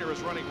Unser Jr.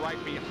 is running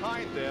right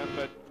behind them,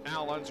 but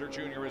Al Unser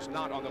Jr. is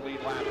not on the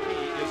lead lap.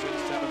 He is in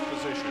 7th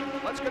position.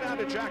 Let's go down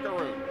to Jack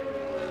Arute.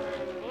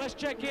 Well, let's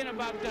check in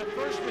about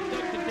first with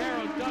Doug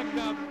Tadaro.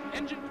 Doug,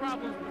 engine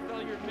problems with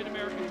failure of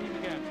Mid-American team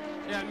again.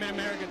 Yeah,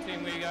 Mid-American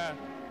team, we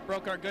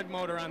broke our good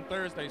motor on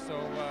Thursday,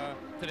 so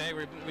today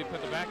we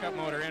put the backup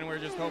motor in. We're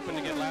just hoping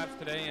to get laps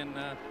today and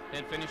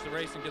finish the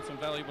race and get some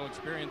valuable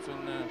experience,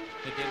 and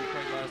it didn't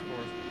quite last for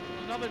us.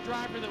 Another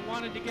driver that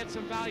wanted to get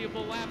some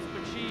valuable laps,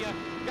 but she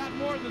got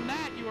more than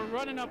that. You were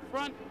running up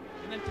front,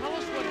 and then tell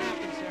us what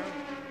happened, Sarah.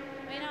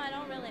 Well, you know, I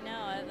don't really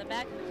know. The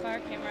back of the car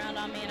came around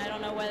on me, and I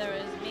don't know whether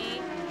it was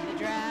me, the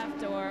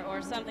draft,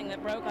 or something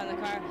that broke on the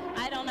car.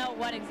 I don't know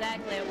what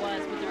exactly it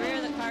was, but the rear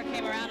of the car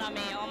came around on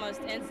me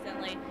almost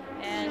instantly,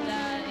 and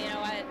you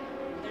know,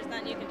 there's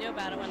nothing you can do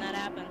about it when that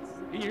happens.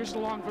 You're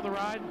still along for the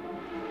ride?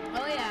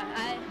 Oh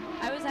yeah,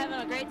 I was having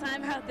a great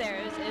time out there.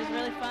 It was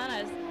really fun.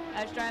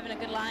 I was driving a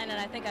good line, and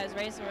I think I was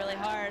racing really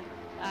hard.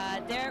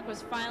 Derek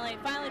was finally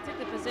took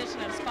the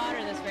position of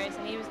spotter this race,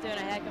 and he was doing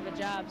a heck of a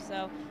job.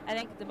 So I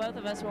think the both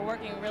of us were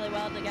working really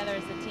well together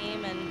as a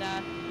team, and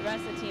the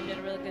rest of the team did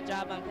a really good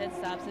job on pit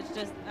stops. It's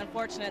just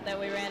unfortunate that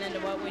we ran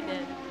into what we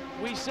did.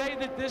 We say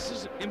that this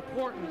is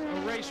important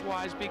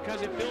race-wise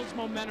because it builds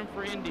momentum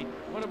for Indy.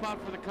 What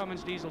about for the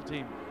Cummins Diesel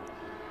team?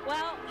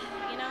 Well,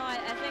 you know, I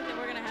think that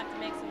we're going to have to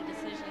make some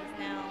decisions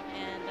now,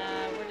 and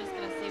we're just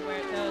going to see where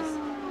it goes.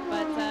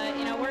 But,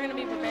 you know, we're going to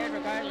be prepared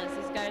regardless.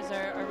 These guys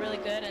are really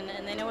good,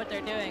 and they know what they're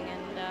doing,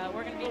 and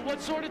we're going to be... Well,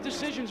 what sort of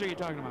decisions are you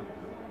talking about?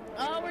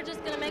 Oh, we're just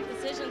going to make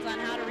decisions on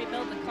how to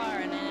rebuild the car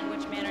and in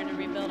which manner to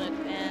rebuild it,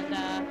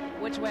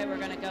 and which way we're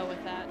going to go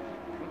with that.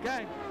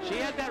 Okay. She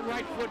had that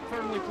right foot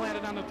firmly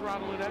planted on the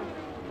throttle today.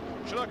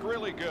 She looked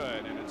really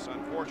good, and it's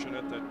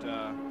unfortunate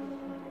that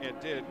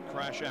it did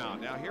crash out.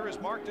 Now here is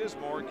Mark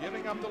Dismore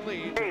giving up the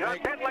lead. Hey,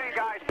 pit lane,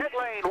 guys, pit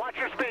lane. Watch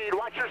your speed,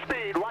 watch your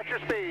speed, watch your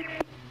speed.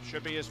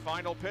 Should be his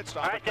final pit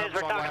stop. All right, Diz,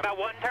 we're talking about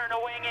one turn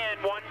of wing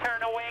in, one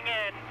turn of wing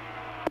in.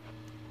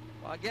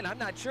 Well, again, I'm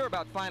not sure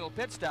about final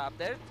pit stop.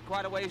 There's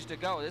quite a ways to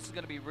go. This is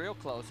going to be real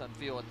close on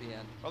fuel at the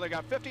end. Well, they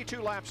got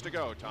 52 laps to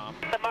go, Tom.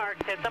 Hit the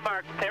marks, hit the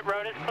marks. Pit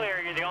road is clear.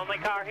 You're the only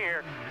car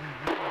here.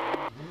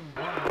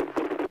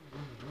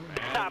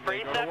 Stop,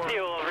 reset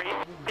fuel,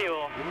 reset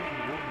fuel.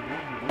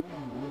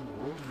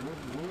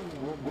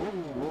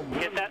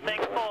 Get that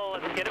thing full.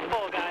 Let's get it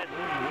full, guys.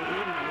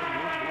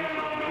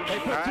 They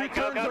put two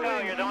turns of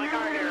wing. You're the only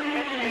car here.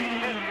 Pit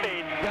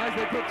speed. Guys,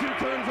 they put 2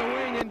 turns of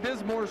wing in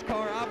Dismore's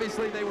car.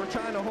 Obviously, they were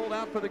trying to hold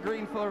out for the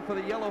green flag, for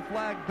the yellow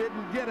flag,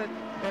 didn't get it.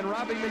 And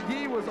Robbie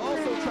McGee was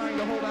also trying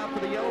to hold out for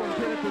the yellow and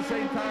pit at the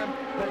same time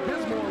that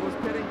Dismore was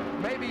pitting,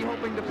 maybe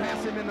hoping to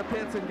pass him in the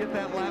pits and get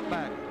that lap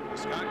back.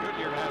 Scott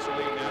Goodyear has the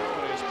lead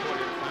now and has put,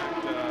 in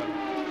fact,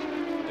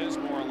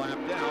 Dismore a lap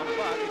down.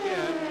 But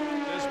again,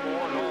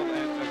 Dismore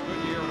and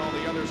Goodyear and all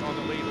the others on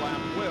the lead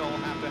lap will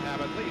have to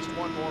have at least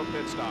one more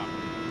pit stop.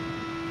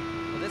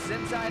 This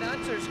inside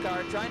Unser's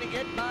car trying to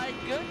get by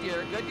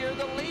Goodyear. Goodyear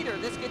the leader.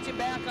 This gets you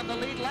back on the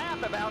lead lap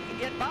if Al can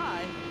get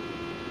by.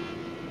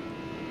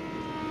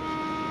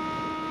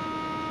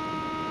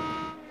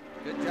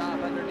 Good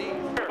job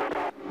underneath. Dare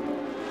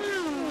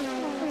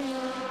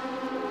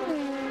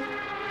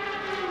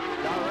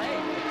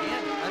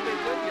again under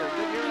Goodyear.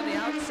 Goodyear on the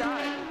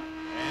outside.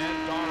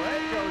 And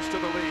Dare goes to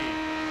the lead.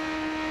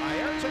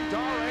 Ayrton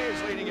Dare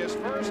is leading his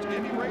first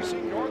Indy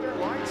Racing Northern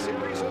Light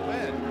Series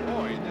event.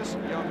 Boy, this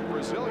young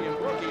Brazilian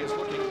rookie is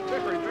looking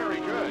very, very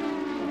good.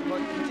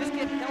 But you just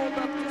get held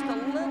up just a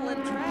little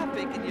in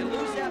traffic and you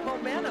lose that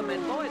momentum.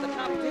 And boy, the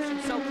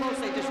competition's so close,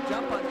 they just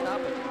jump on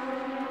top of it.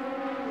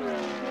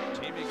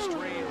 Team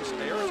Extreme's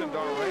Ayrton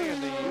Dare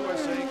and the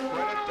USA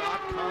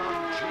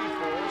Credit.com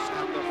G-Force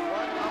at the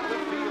front of the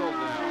field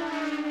now.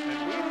 And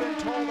we've been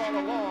told all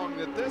along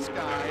that this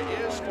guy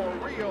is for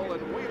real,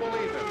 and we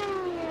believe it.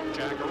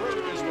 Jack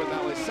Arute is with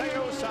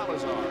Eliseo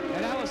Salazar.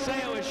 And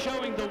Eliseo is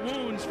showing the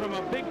wounds from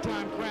a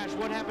big-time crash.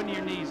 What happened to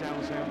your knees,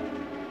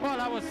 Eliseo?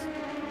 Well, I was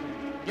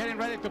getting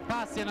ready to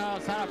pass,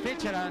 Sarah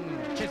Fisher,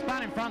 and she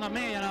spun in front of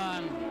me,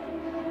 and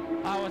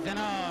I was,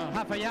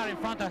 half a yard in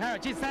front of her.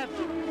 She said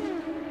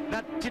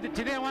that she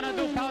didn't want to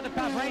do powder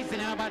puff racing,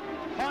 but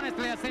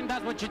honestly, I think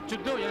that's what she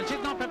should do.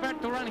 She's not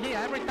prepared to run here.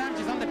 Every time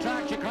she's on the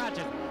track, she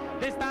crashes.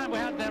 This time we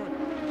had the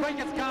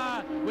quickest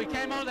car. We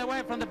came all the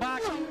way from the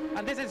back,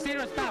 and this is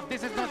serious stuff.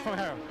 This is not for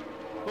her.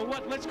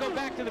 But let's go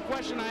back to the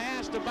question I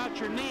asked about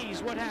your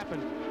knees. What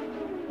happened?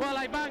 Well,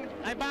 I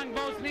banged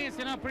both knees,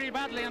 pretty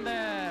badly on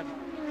the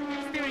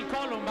steering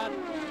column, but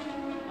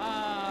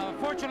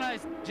fortunately,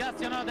 it's just,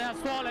 they are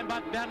swollen,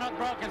 but they are not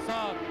broken,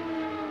 so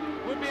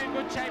we'll be in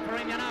good shape for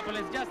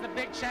Indianapolis. Just a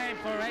big shame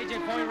for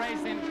AJ Foy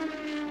Racing.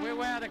 We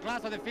were the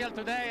class of the field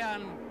today,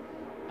 and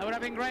it would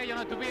have been great,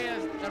 to be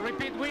a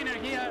repeat winner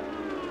here,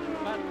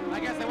 but I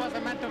guess it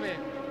wasn't meant to be.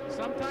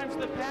 Sometimes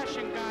the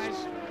passion,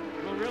 guys,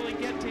 will really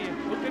get to you.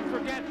 Who can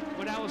forget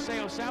what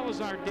Eliseo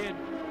Salazar did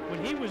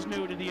when he was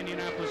new to the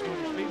Indianapolis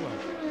Motor Speedway?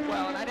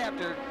 Well, and I'd have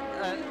to...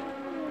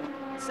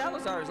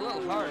 Salazar is a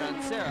little hard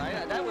on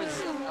Sarah. That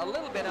was a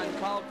little bit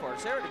uncalled for.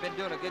 Sarah had been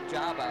doing a good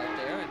job out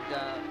there,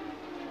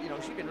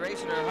 and she'd been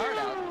racing her heart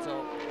out.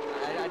 So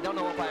I don't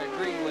know if I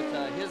agree with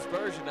his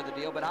version of the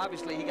deal, but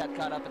obviously he got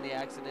caught up in the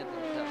accident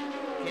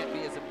and can't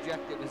be as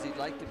objective as he'd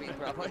like to be,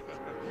 probably.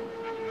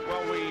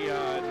 Well, we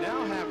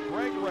now have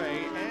Greg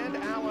Ray and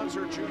Al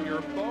Unser Jr.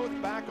 both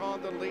back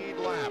on the lead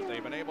lap.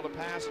 They've been able to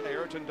pass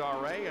Ayrton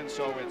Daré, and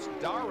so it's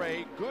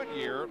Daré,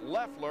 Goodyear,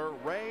 Leffler,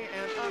 Ray,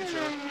 and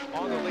Unser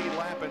on the lead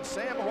lap. And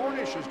Sam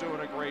Hornish is doing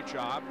a great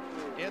job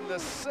in the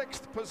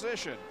 6th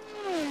position.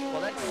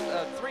 Well,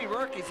 that's 3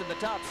 rookies in the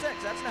top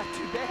 6. That's not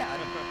too bad.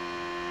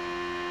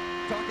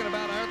 Talking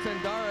about Ayrton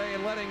Daré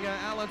and letting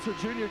Al Unser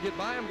Jr. get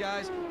by him,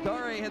 guys.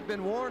 Daré had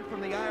been warned from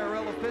the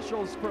IRL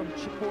officials for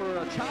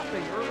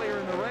chopping earlier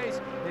in the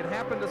race. It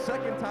happened a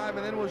second time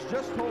and then was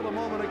just told a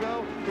moment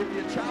ago, if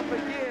you chop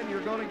again,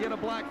 you're going to get a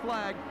black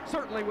flag.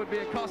 Certainly would be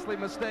a costly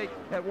mistake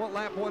at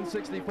lap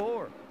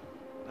 164.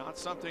 Not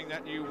something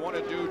that you want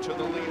to do to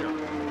the leader.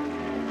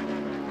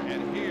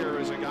 And here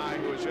is a guy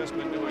who has just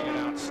been doing an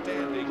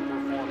outstanding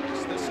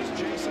performance. This is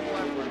Jason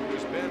Leffler, who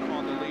has been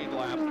on the lead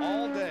lap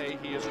all day.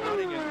 He is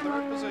running in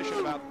 3rd position,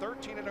 about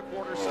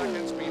 13.25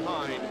 seconds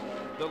behind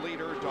the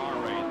leader,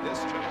 Daré. This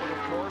gentleman,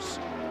 of course,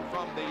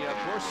 from the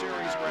Busch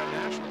Series Grand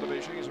National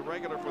Division. He's a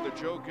regular for the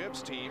Joe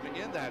Gibbs team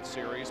in that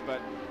series,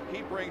 but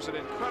he brings an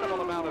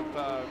incredible amount of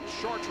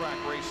short track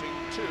racing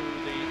to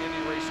the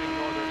Indy Racing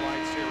Northern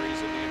Lights Series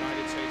in the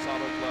United States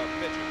Auto Club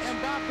pitches.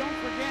 And Bob, don't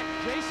forget,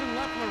 Jason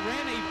Leffler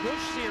ran a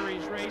Busch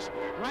Series race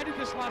right at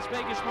this Las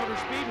Vegas Motor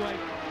Speedway,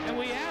 and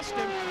we asked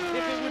him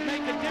if it would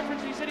make a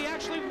difference. He said he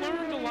actually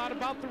learned a lot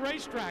about the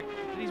racetrack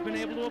that he's been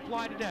able to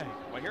apply today.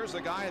 Well, here's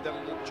the guy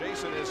that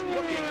Jason is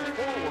looking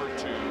forward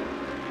to.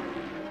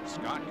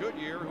 Scott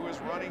Goodyear, who is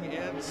running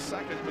in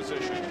 2nd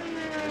position.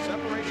 The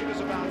separation is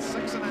about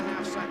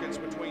 6.5 seconds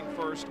between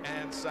 1st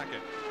and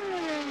 2nd.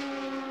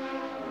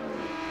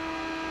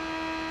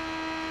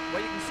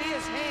 Well, you can see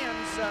his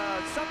hands.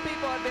 Some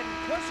people have been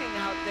pushing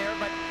out there,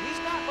 but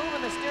he's not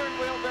moving the steering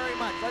wheel very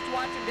much. Let's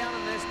watch him down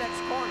in this next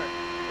corner.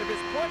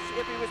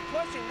 If he was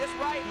pushing, this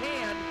right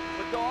hand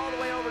would go all the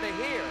way over to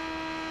here.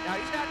 Now,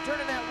 he's not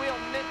turning that wheel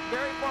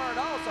very far at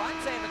all, so I'm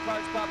saying the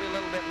car's probably a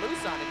little bit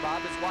loose on him,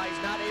 Bob. That's why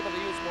he's not able to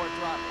use more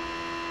throttle.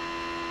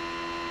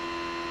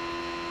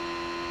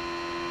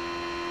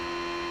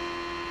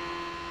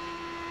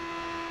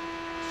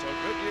 So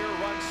Goodyear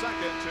runs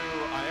 2nd to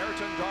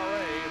Ayrton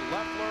Daré.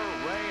 Leffler,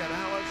 Ray, and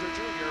Al Unser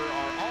Jr.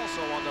 are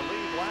also on the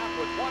lead lap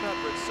with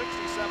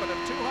 167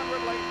 and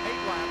 208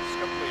 laps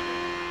completed.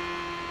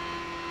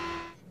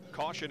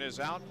 Caution is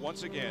out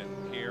once again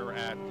here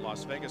at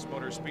Las Vegas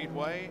Motor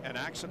Speedway. An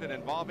accident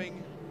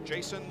involving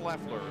Jason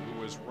Leffler, who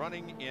was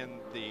running in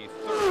the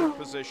 3rd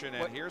position,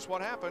 and here's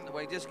what happened. Well,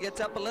 he just gets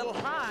up a little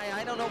high.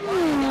 I don't know why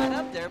he got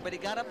up there, but he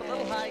got up a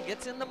little high,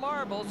 gets in the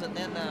marbles, and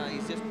then he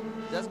just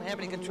doesn't have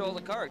any control of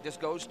the car. It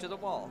just goes to the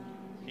wall.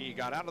 He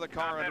got out of the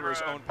car under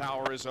his own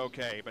power, is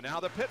okay. But now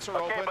the pits are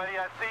open. Okay, buddy,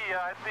 I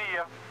see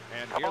you.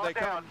 And here they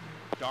come.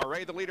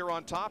 Daré, the leader,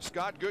 on top.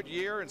 Scott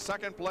Goodyear in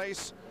 2nd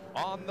place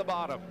on the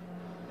bottom.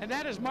 And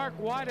that is Mark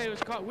Wida,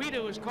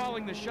 who's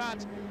calling the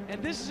shots.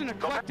 And this is an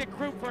eclectic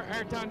group for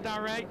Ayrton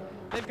Daré.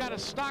 They've got a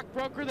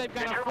stockbroker. They've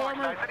got a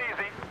former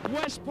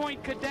West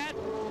Point cadet.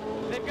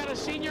 They've got a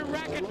senior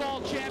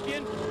racquetball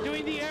champion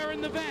doing the air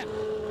in the vent.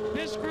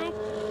 This group,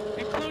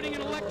 including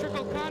an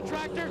electrical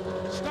contractor,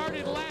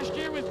 started last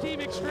year with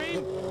Team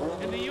Extreme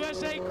and the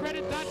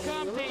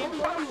USACredit.com team.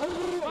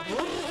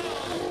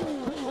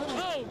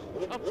 Oh,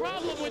 a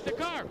problem with the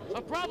car.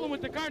 A problem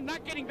with the car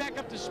not getting back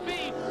up to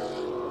speed.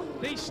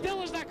 He still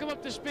has not come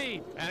up to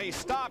speed. And he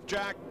stopped,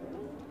 Jack.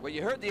 Well,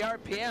 you heard the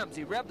RPMs.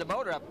 He revved the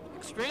motor up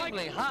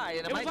extremely high,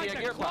 and it might be a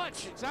gearbox.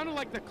 Clutch. It sounded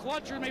like the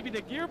clutch or maybe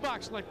the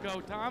gearbox let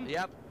go, Tom.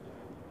 Yep.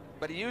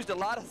 But he used a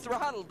lot of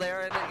throttle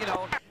there, and,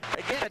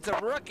 again, it's a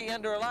rookie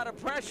under a lot of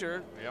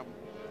pressure. Yep.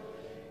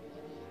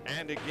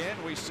 And again,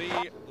 we see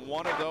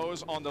one of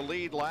those on the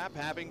lead lap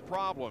having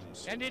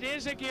problems. And it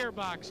is a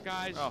gearbox,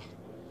 guys. Oh.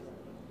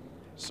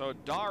 So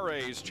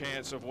Dare's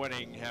chance of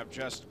winning have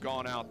just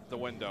gone out the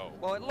window.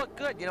 Well, it looked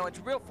good. You know, it's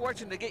real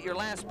fortunate to get your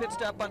last pit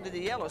stop under the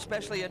yellow,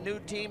 especially a new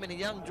team and a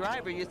young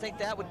driver. You think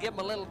that would give him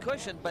a little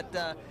cushion, but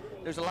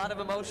there's a lot of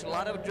emotion, a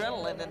lot of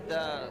adrenaline, and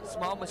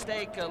small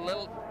mistake, a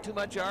little too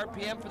much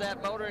RPM for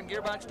that motor and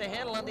gearbox to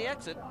handle on the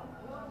exit.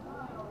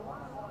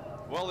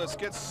 Well, this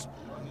gets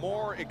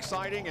more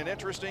exciting and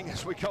interesting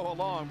as we go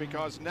along,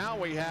 because now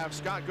we have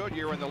Scott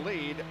Goodyear in the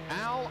lead.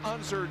 Al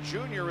Unser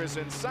Jr. is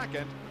in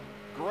second.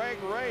 Greg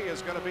Ray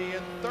is going to be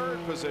in third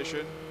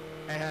position,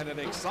 and an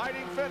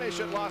exciting finish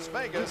at Las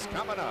Vegas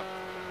coming up.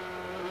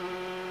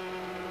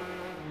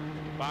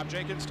 Bob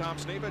Jenkins, Tom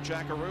Sneva,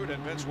 Jack Arute,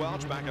 and Vince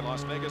Welch back at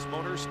Las Vegas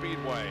Motor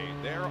Speedway.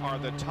 There are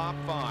the top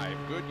 5: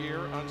 Goodyear,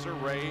 Unser,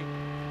 Ray,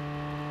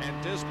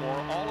 and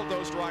Dismore. All of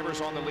those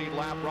drivers on the lead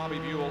lap. Robbie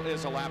Buell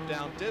is a lap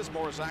down.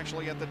 Dismore is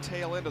actually at the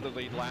tail end of the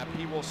lead lap.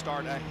 He will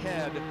start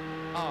ahead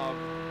of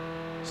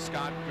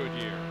Scott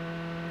Goodyear.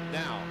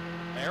 Now,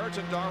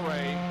 Ayrton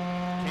Dare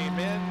came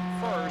in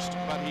first,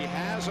 but he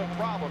has a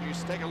problem. You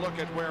take a look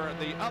at where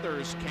the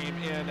others came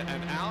in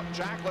and out.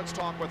 Jack, let's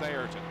talk with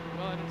Ayrton.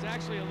 Well, and it's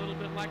actually a little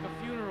bit like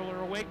a funeral or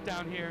a wake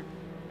down here.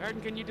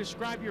 Ayrton, can you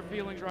describe your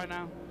feelings right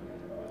now?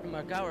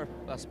 My car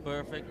was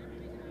perfect.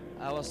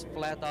 I was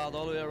flat out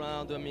all the way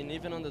around. I mean,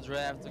 even on the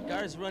draft, the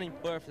car is running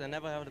perfect. I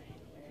never had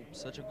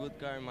such a good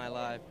car in my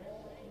life.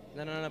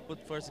 Then when I put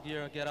first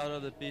gear, get out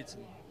of the pits,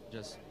 and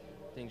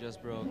thing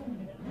just broke.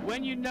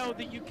 When you know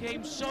that you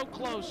came so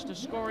close to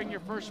scoring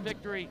your first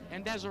victory,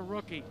 and as a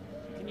rookie,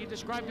 can you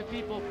describe to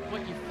people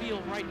what you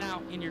feel right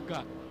now in your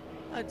gut?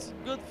 It's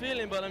a good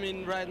feeling, but I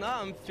mean, right now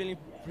I'm feeling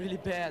really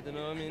bad, you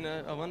know. I mean,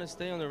 I want to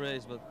stay on the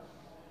race, but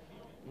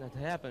not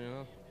happen, you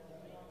know.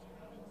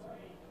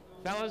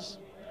 Fellas,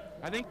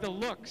 I think the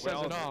look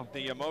says it all.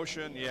 The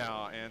emotion,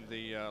 yeah, and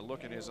the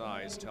look in his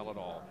eyes tell it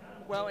all.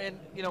 Well, and,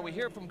 you know, we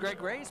hear from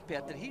Greg Ray's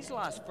pit that he's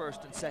lost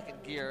first and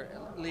second gear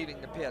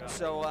leaving the pit.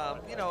 So,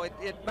 you know,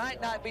 it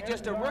might not be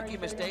just a rookie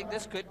mistake.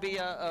 This could be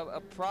a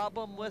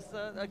problem with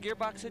a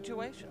gearbox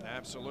situation.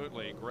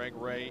 Absolutely. Greg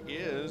Ray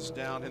is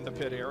down in the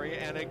pit area.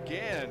 And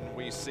again,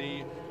 we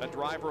see a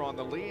driver on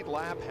the lead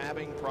lap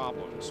having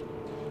problems.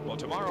 Well,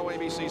 tomorrow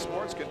ABC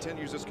Sports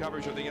continues its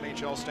coverage of the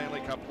NHL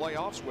Stanley Cup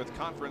playoffs with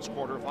conference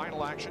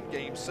quarterfinal action.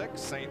 Game 6,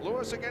 St.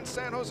 Louis against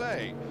San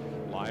Jose.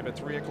 Live at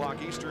 3 o'clock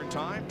Eastern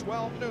Time,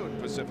 12 noon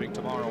Pacific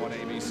tomorrow on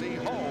ABC,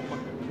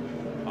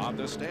 home of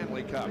the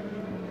Stanley Cup.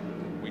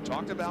 We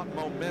talked about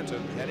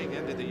momentum heading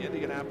into the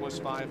Indianapolis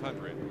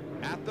 500.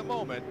 At the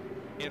moment,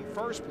 in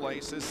first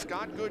place is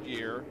Scott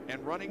Goodyear,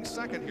 and running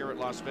second here at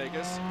Las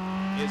Vegas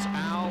is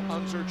Al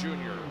Unser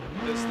Jr.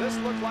 Does this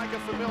look like a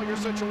familiar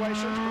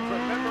situation?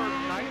 Remember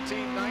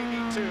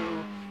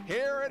 1992.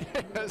 Here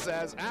it is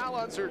as Al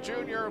Unser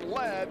Jr.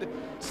 led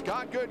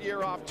Scott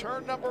Goodyear off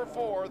turn number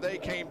 4. They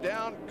came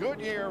down.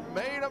 Goodyear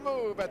made a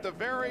move at the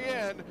very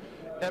end.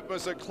 It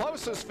was the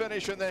closest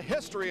finish in the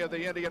history of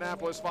the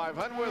Indianapolis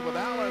 500 with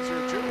Al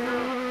Unser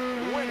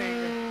Jr.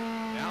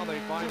 winning. Now they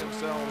find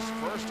themselves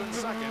first and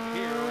second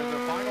here in the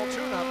final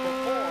tune-up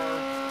before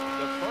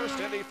the first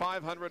Indy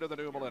 500 of the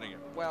new millennium.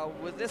 Well,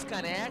 with this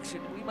kind of action,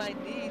 we might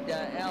need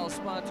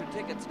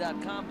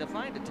alsponsortickets.com to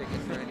find a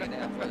ticket for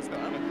Indianapolis.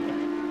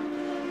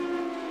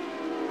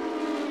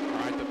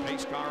 The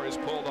pace car is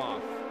pulled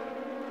off.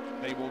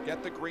 They will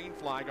get the green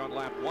flag on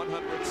lap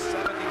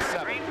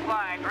 177. Green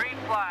flag, green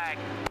flag.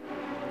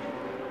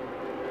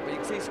 Well, you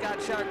can see Scott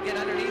Sharp get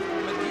underneath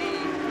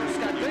McGee, or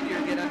Scott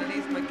Goodyear get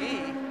underneath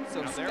McGee.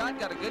 So Scott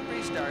got a good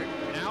restart.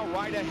 Now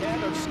right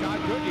ahead of Scott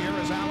Goodyear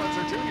as Al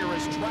Unser Jr.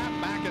 is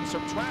trapped back in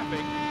some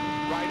traffic.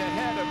 Right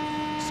ahead of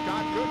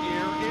Scott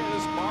Goodyear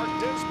is Mark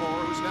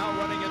Dismore, who's now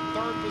running in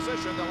third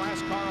position, the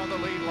last car on the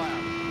lead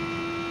lap.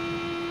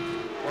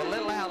 Well,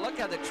 Little Al, look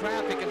at the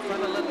traffic in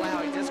front of Little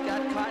Al. He just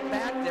got caught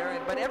back there,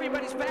 but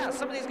everybody's fast.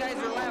 Some of these guys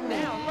are a lap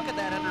down. Look at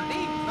that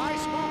underneath.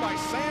 Nice move by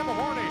Sam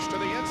Hornish to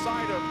the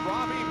inside of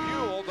Robbie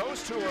Buell.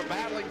 Those two are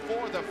battling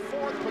for the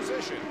 4th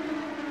position.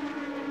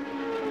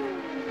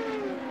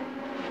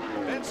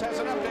 Vince has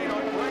an update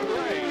on Greg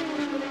Ray.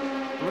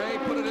 Ray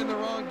put it in the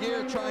wrong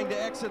gear trying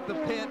to exit the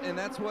pit, and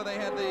that's where they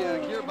had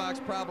the gearbox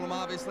problem.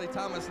 Obviously,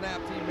 Thomas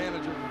Knapp, team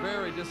manager,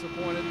 very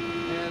disappointed.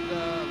 And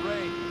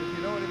Ray, if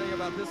you know anything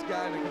about this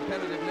guy and the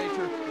competitive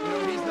nature, you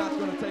know he's not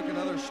going to take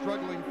another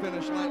struggling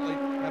finish lightly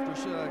after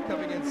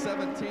coming in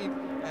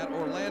 17th at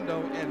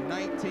Orlando and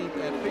 19th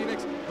at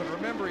Phoenix. But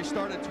remember, he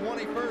started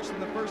 21st in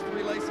the first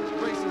 3 races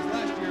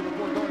last year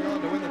before going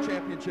on to win the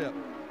championship.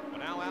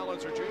 Now Al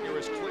Unser Jr.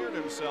 has cleared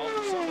himself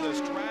of some of this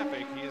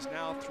traffic. He is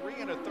now 3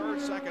 1/3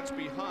 seconds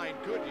behind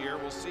Goodyear.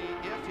 We'll see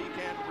if he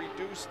can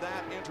reduce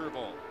that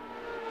interval.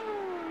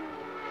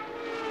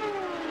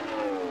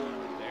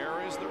 There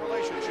is the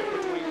relationship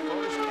between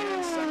first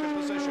and second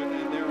position,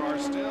 and there are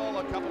still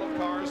a couple of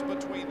cars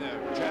between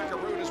them. Jack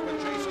Arute is with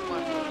Jason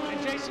Leffler.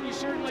 And Jason, you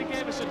certainly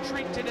gave us a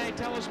treat today.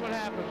 Tell us what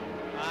happened.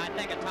 I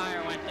think a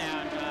tire went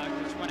down.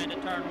 Just went into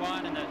turn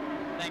 1, and the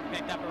thing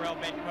picked up a real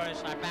big push.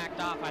 I backed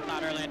off. I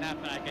thought early enough,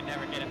 but I could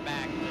never get it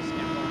back. Just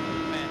kept going for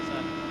the fence.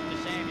 It's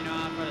a shame, you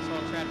know, for this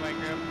whole Treadway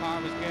group. Car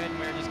was good.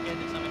 We were just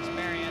getting some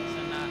experience,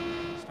 and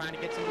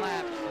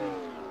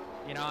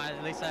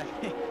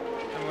we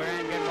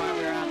ran good while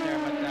we were out there,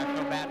 but I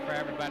feel bad for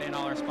everybody and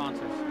all our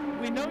sponsors.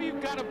 We know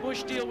you've got a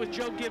Busch deal with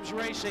Joe Gibbs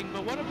Racing,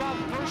 but what about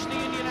first the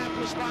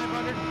Indianapolis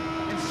 500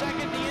 and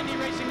second the Indy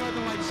Racing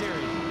Northern Lights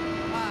Series?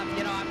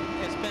 You know,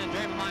 it's been a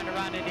dream of mine to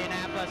run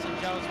Indianapolis, and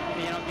Joe's,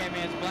 you know, gave me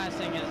his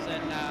blessing,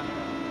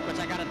 which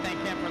I got to thank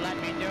him for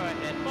letting me do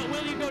it. But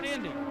will you go to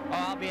Indy?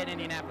 Oh, I'll be at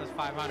Indianapolis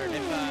 500.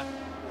 If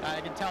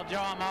I can tell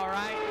Joe I'm all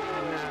right,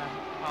 and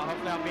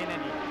hopefully I'll be in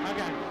Indy.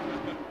 Okay.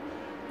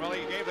 Well,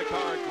 he gave the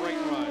car a great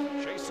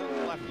run. Jason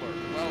Leffler.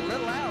 Well,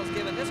 Little Al's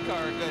given this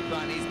car a good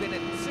run. He's been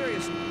in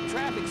serious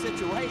traffic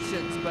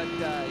situations, but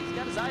he's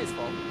got his eyes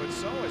full. But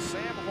so is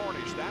Sam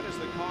Hornish. That is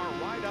the car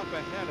right up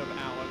ahead of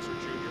Al Unser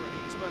Jr., and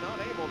he's been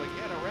unable to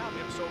get around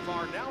him so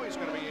far. Now he's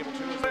going to be able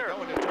to as they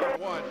go into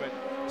turn one, but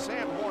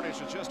Sam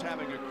Hornish is just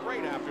having a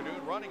great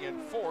afternoon running in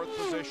 4th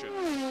position.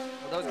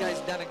 Well, those guys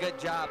have done a good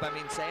job. I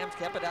mean, Sam's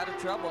kept it out of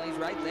trouble, and he's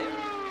right there.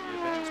 The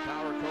advanced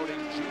power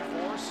coating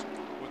G-Force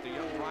with the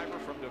young driver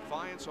from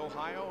Defiance,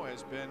 Ohio,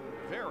 has been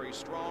very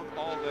strong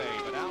all day.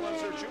 But Al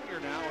Unser Jr.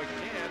 now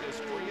again is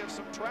free of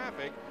some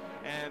traffic,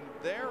 and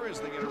there is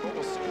the interval.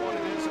 We'll see what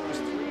it is. It was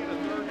 3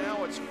 1/3.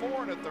 Now it's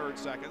 4 1/3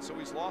 seconds, so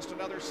he's lost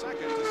another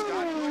second to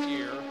Scott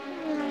Goodyear.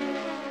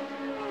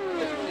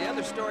 The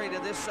other story to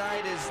this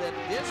side is that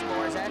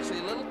Dismore is actually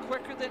a little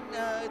quicker than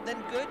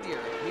Goodyear.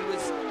 He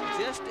was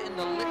just in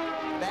the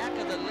back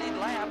of the lead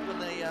lap when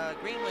the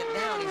green went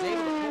down. He's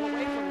able to pull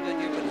away from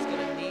Goodyear, but he's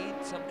going to need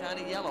some kind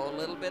of yellow, a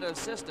little bit of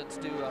assistance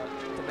to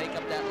make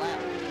up that lap.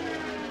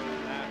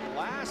 That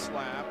last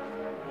lap,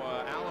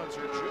 Al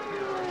Unser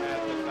Jr.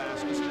 had the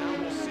fastest. Now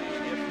we'll see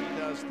if he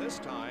does this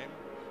time.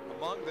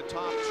 Among the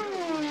top 2,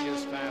 he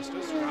is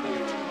fastest, running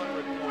a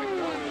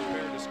 200.1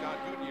 compared to Scott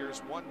Goodyear's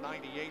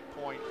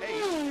 198.8.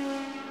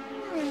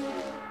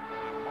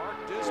 Mark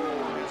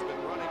Dismore has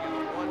been running in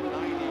the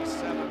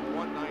 197,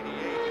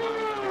 198 mile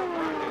an hour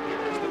bracket.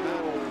 Here is the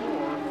battle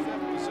for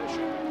 5th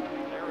position.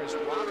 There is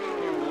Robbie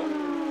Buell,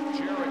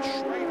 Jared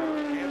Schrader,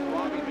 and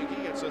Robbie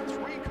McGee. It's a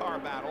 3-car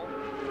battle.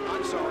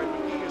 I'm sorry,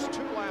 McGee is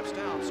 2 laps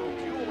down, so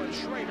Buell and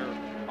Schrader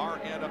are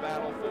in a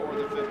battle for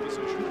the 5th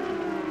position.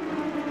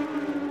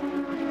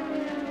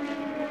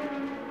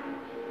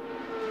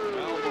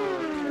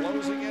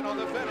 Closing in on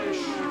the finish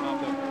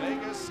of the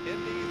Vegas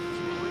Indy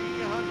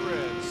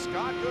 300.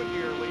 Scott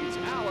Goodyear leads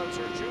Al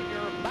Unser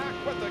Jr. back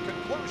with the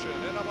conclusion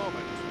in a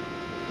moment.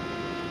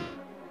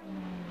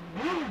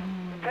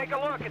 Take a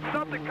look. It's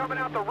something coming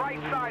out the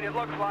right side, it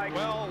looks like.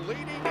 Well,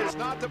 leading is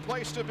not the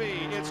place to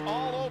be. It's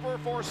all over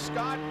for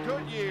Scott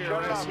Goodyear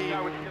as he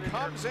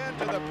comes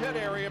into the pit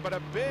area, but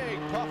a big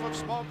puff of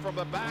smoke from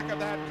the back of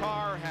that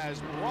car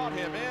has brought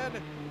him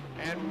in.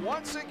 And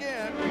once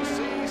again, we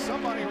see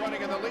somebody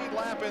running in the lead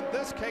lap, in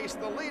this case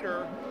the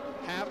leader,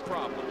 have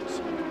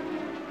problems.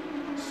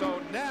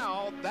 So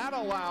now that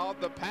allowed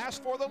the pass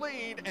for the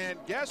lead, and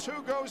guess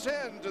who goes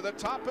into the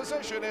top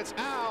position? It's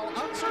Al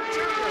Unser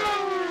Jr.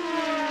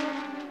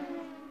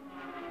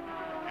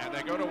 And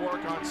they go to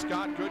work on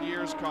Scott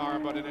Goodyear's car,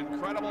 but an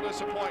incredible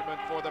disappointment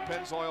for the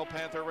Pennzoil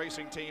Panther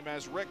Racing team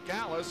as Rick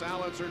Gallis,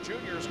 Al Unser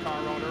Jr.'s car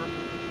owner,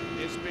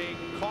 is being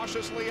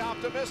cautiously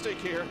optimistic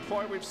here.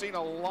 Boy, we've seen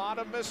a lot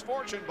of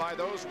misfortune by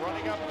those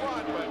running up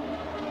front, but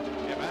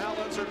if Al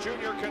Unser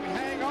Jr. can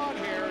hang on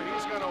here,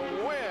 he's going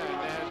to win,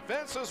 and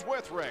Vince is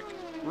with Rick.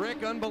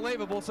 Rick,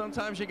 unbelievable.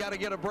 Sometimes you got to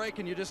get a break,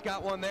 and you just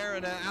got one there,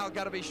 and Al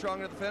got to be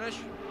strong at the finish.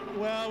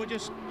 Well, we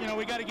just, you know,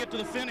 we got to get to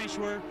the finish.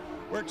 We're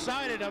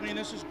excited. I mean,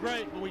 this is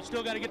great, but we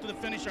still got to get to the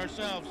finish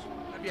ourselves.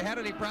 Have you had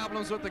any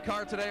problems with the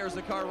car today, or is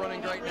the car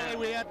running great now?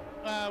 We had,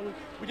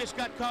 we just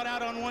got caught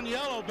out on one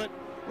yellow, but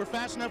we're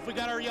fast enough. We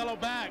got our yellow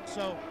back,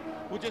 so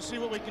we'll just see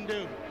what we can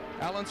do.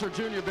 Al Unser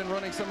Jr. been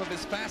running some of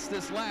his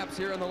fastest laps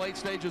here in the late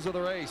stages of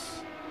the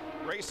race.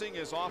 Racing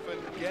is often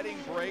getting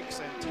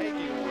breaks and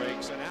taking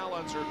breaks, and Al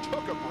Unser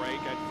took a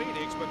break at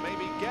Phoenix, but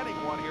maybe getting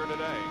one here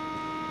today.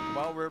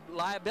 Well,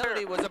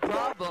 reliability was a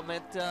problem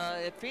at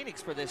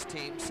Phoenix for this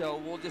team,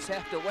 so we'll just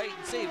have to wait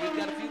and see. We've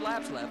got a few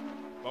laps left.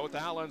 Both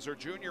Al Unser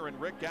Jr. and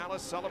Rick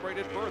Gallis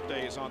celebrated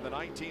birthdays on the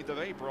 19th of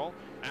April.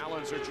 Al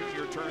Unser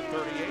Jr. turned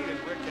 38 and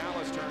Rick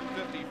Gallis turned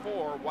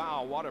 54.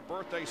 Wow, what a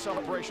birthday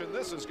celebration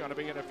this is going to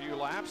be in a few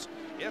laps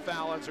if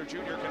Al Unser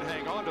Jr. can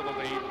hang on to the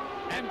lead.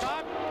 And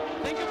Bob,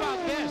 think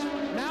about this.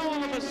 Now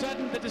all of a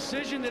sudden the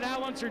decision that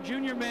Al Unser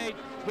Jr. made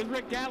with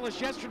Rick Gallis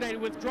yesterday to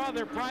withdraw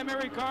their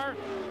primary car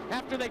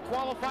after they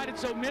qualified it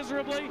so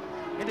miserably,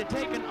 and to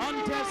take an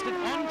untested,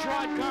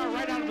 untried car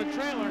right out of the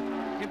trailer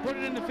and put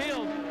it in the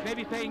field,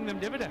 maybe paying them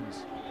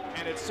dividends.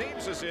 And it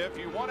seems as if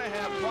you want to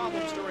have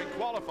problems during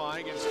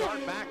qualifying and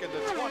start back in the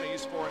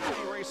 20s for an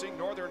Indy Racing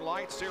Northern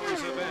Lights Series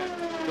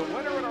event. The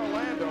winner in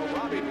Orlando,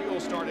 Robbie Buell,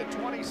 started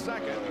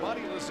 22nd.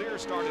 Buddy Lazier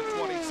started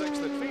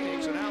 26th at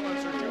Phoenix, and Al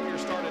Unser Jr.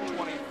 started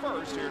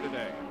 21st here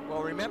today.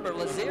 Well, remember,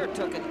 Lazier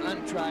took an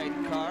untried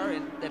car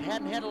that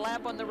hadn't had a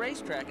lap on the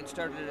racetrack and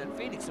started it at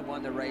Phoenix and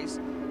won the race.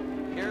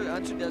 Here,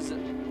 Unser does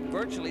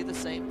virtually the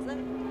same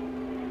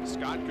thing.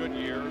 Scott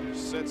Goodyear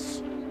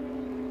sits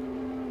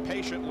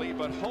patiently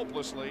but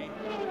hopelessly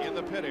in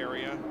the pit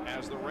area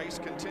as the race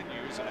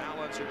continues, and Al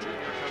Unser Jr.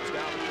 comes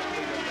down to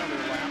complete another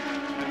lap,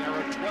 and there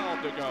are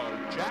 12 to go.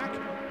 Jack?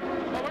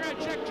 Well, we're going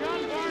to check.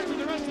 John Barnes and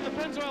the rest of the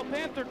Pennzoil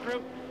Panther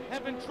crew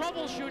have been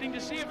troubleshooting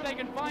to see if they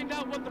can find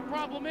out what the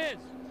problem is.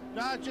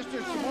 No, it's just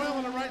there's some oil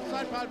on the right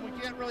side pod. We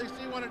can't really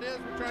see what it is.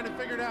 We're trying to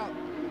figure it out.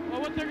 Well,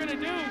 what they're going to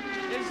do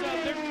is,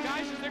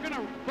 they're going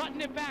to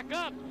button it back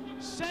up,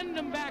 send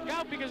them back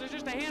out because there's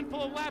just a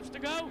handful of laps to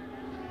go,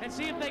 and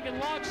see if they can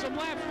log some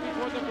laps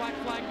before the black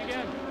flag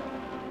begins.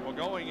 Well,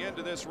 going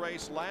into this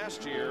race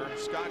last year,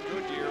 Scott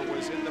Goodyear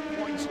was in the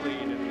points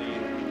lead in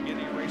the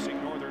Indy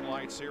Racing Northern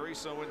Lights Series,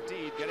 so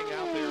indeed, getting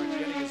out there and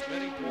getting as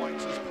many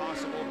points as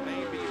possible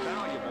may be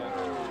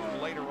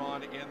valuable later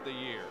on in the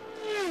year.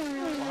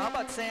 Well, how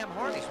about Sam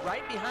Horn? He's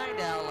right behind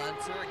Al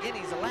Unser. Again,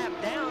 he's a lap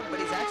down, but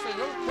he's actually a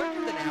little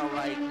quicker than Al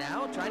right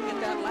now, trying to get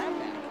that lap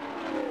back.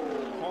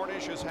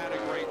 Cornish has had a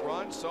great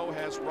run, so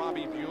has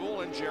Robbie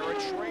Buell and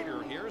Jared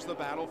Schrader. Here's the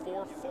battle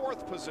for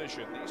 4th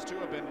position. These two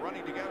have been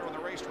running together on the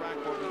racetrack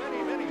for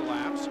many, many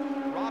laps.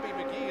 Robbie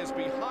McGee is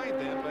behind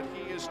them, but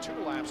he is 2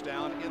 laps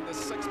down in the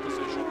 6th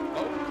position.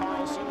 Oak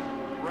Carlson,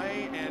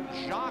 Ray, and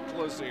Jacques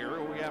Lazier,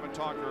 who we haven't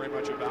talked very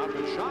much about,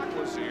 but Jacques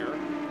Lazier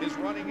is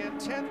running in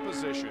 10th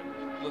position.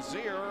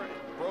 Lazier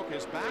broke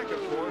his back, of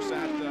course,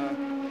 at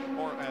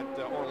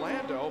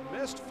Orlando,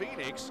 missed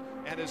Phoenix,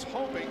 and is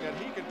hoping that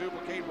he can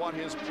duplicate what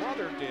his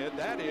brother did,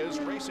 that is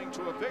racing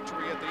to a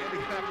victory at the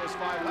Indianapolis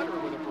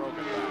 500 with a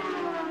broken back.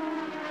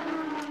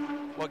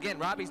 Well, again,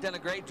 Robbie's done a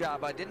great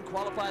job. I didn't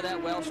qualify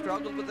that well,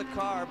 struggled with the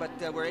car, but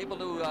we're able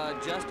to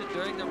adjust it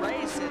during the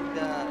race, and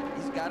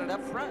he's got it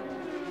up front.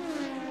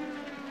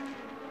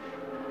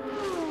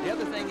 The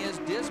other thing is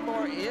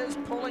Dismore is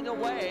pulling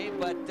away,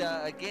 but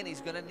again, he's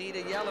going to need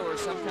a yellow or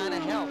some kind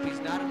of help. He's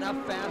not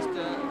enough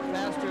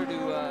faster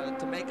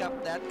to make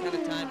up that kind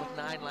of time with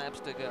 9 laps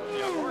to go.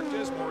 Yeah, Mark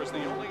Dismore is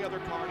the only other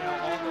car now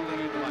on the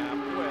lead lap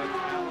with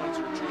Al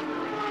Unser Jr.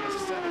 and he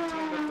is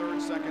 17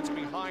 1/3 seconds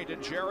behind,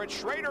 and Jared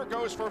Schrader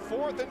goes for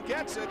 4th and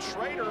gets it.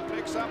 Schrader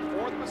picks up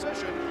 4th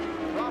position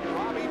from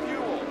Robbie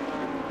Buell.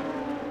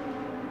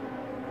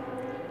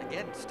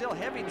 Again, still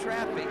heavy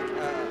traffic.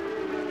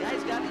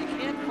 Guys, you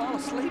can't fall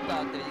asleep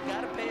out there. You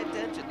got to pay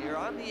attention. You're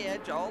on the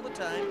edge all the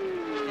time,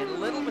 and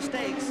little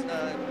mistakes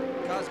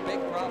cause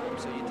big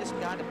problems, so you just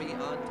got to be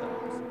on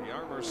toes. The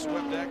Armour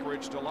Swift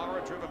Eckridge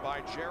Dallara, driven by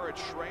Jared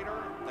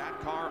Schrader. That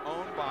car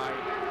owned by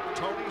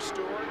Tony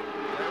Stewart,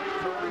 Larry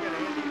Curry, and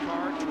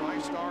IndyCar,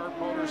 TriStar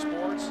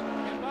Motorsports.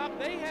 And Bob,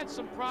 they had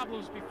some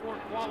problems before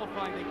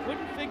qualifying. They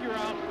couldn't figure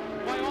out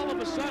why all of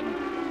a sudden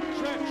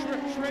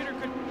Schrader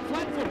could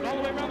flat-foot it all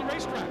the way around the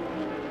racetrack,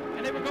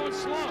 and they were going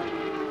slow.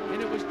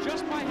 And it was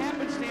just by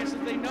happenstance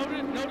that they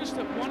noticed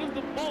that one of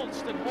the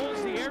bolts that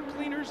holds the air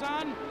cleaners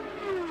on,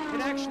 it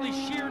actually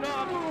sheared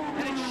off,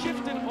 and it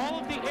shifted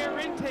all of the air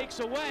intakes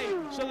away,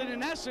 so that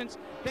in essence,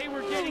 they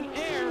were getting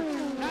air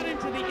not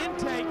into the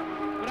intake,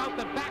 but out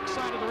the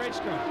backside of the race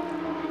car.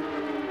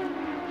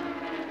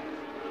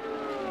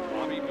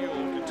 Robbie Buell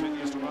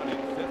continues to run in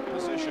 5th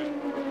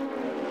position,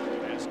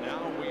 as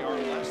now we are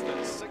less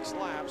than 6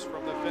 laps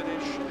from the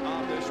finish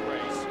of this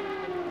race.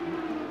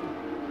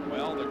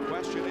 Well, the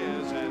question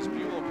is, as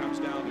Buell comes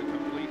down to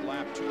complete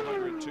lap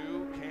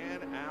 202,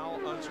 can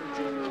Al Unser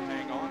Jr.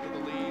 hang on to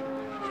the lead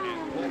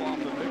and pull off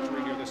the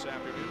victory here this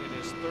afternoon in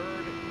his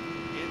 3rd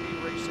Indy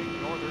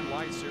Racing Northern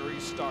Lights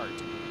Series start?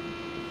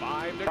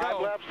 5 to go.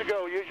 5 laps to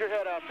go. Use your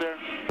head out there.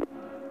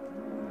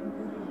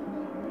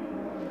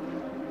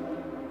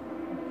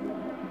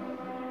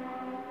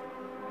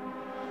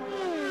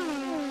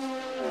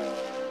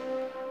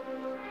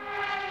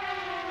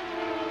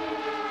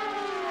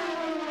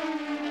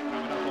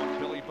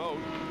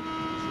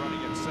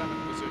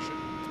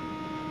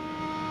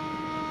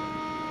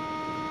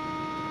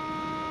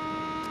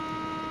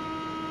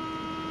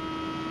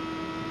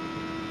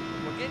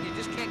 You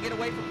just can't get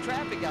away from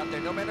traffic out there.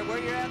 No matter where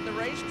you're at in the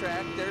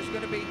racetrack, there's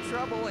going to be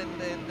trouble and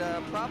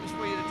problems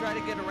for you to try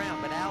to get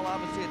around. But Al,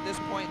 obviously, at this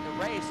point in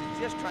the race, is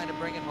just trying to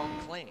bring it home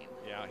clean.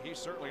 Yeah, he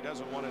certainly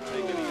doesn't want to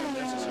take any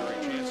unnecessary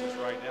chances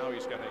right now.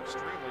 He's got an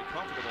extremely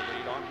comfortable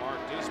lead on Mark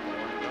Dismore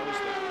and knows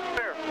that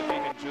if he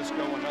can just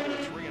go another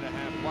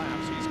 3.5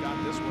 laps, he's got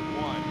this one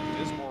won.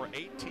 Dismore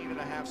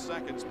 18.5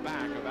 seconds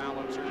back of Al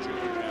Unser Jr.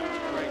 now.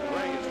 Greg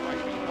Ray is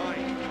right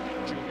behind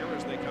Jr.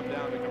 as they come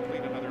down to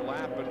complete another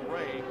lap, but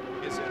Ray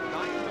is in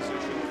 9th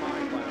position,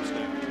 5 laps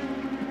down.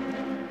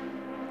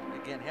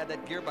 Again, had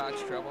that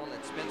gearbox trouble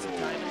and spent some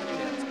time in the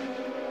pits.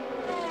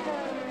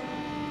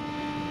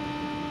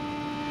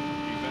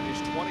 He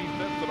finished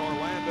 25th at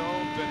Orlando,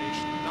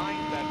 finished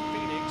 9th at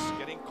Phoenix,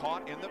 getting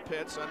caught in the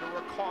pits under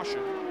a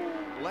caution.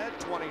 Led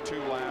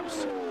 22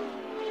 laps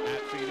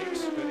at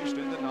Phoenix, finished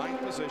in the 9th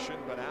position,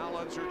 but Al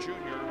Unser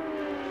Jr.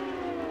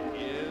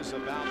 is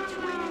about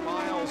 3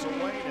 miles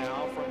away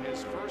now from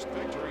his first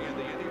victory in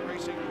the Indy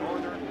Racing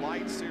Northern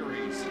Lights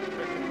Series.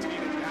 Vic and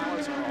Tina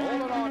Gallas are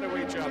holding on to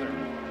each other.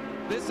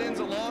 This ends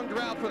a long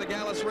drought for the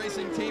Gallus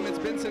Racing team. It's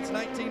been since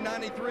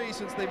 1993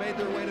 since they made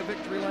their way to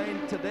victory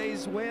lane.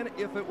 Today's win,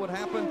 if it would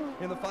happen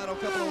in the final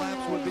couple of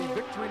laps, would be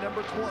victory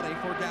number 20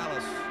 for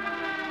Gallus.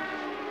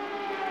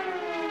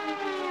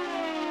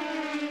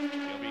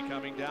 He'll be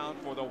coming down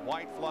for the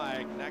white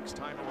flag next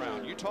time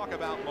around. You talk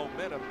about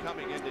momentum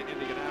coming into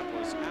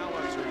Indianapolis. Al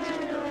Unser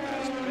Jr.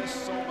 has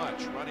missed so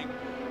much running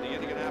the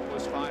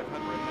Indianapolis 500,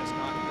 has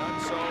not done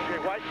so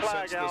white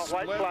flag, since the Al,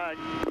 split. white flag.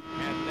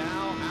 And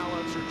now Al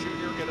Unser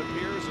Jr., it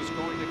appears, is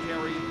going to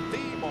carry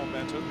the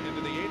momentum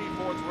into the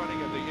 84th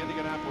running of the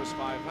Indianapolis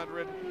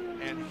 500,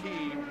 and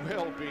he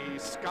will be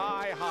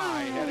sky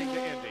high heading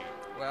to Indy.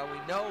 Well, we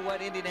know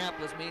what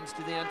Indianapolis means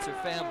to the Unser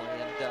family,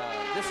 and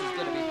this is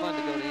going to be fun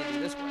to go to Indy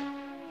this way.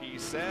 He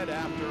said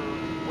after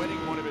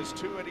winning one of his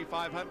 2 Indy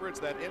 500s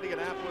that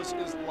Indianapolis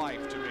is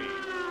life to me.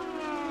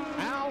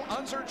 Al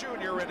Unser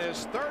Jr. in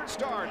his third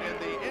start in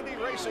the Indy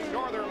Racing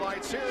Northern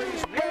Lights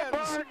Series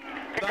wins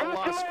the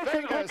Las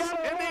Vegas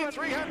Indy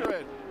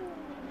 300.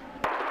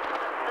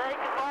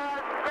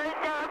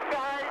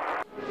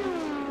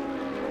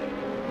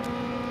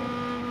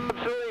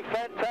 Absolutely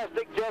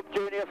fantastic job,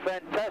 Junior.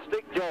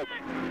 Fantastic job.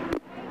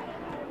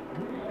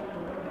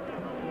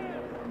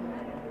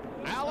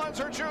 Al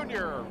Unser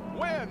Jr.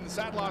 wins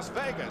at Las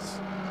Vegas.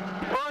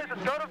 Boys,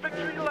 let's go to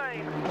victory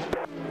lane.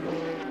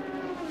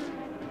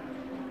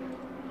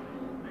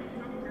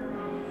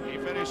 He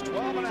finished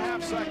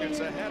 12.5 seconds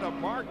ahead of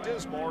Mark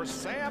Dismore.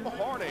 Sam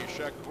Hornish,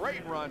 a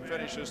great run,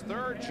 finishes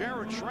third.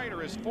 Jared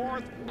Schrader is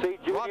fourth. See,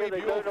 Junior, Robbie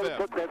they Buell don't fifth.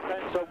 put their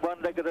pants on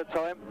one leg at a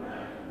time.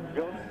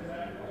 Go.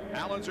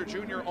 Al Unser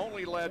Jr.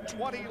 only led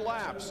 20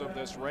 laps of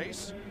this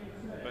race,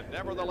 but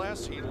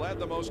nevertheless, he led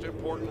the most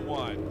important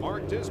one.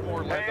 Mark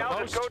Dismore led the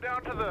most. Go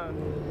down to the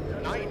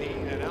 90,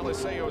 and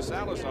Eliseo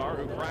Salazar,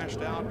 who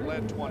crashed out,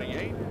 led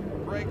 28.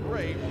 Greg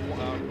Ray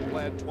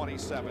led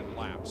 27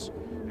 laps.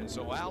 And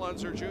so Al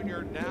Unser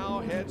Jr. now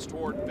heads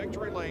toward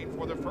victory lane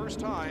for the first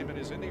time in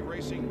his Indy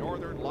Racing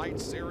Northern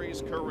Lights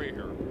Series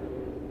career.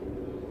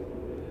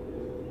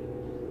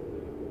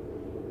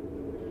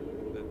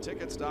 The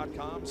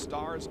Tickets.com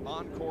Stars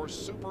Encore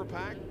Super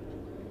PAC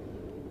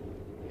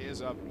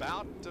is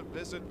about to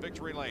visit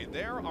victory lane.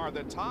 There are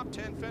the top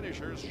 10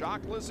 finishers.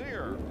 Jacques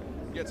Lazier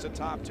gets a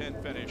top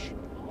 10 finish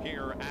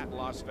here at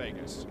Las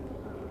Vegas.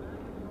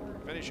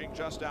 Finishing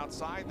just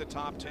outside the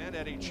top 10,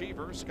 Eddie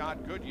Cheever,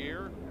 Scott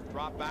Goodyear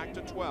dropped back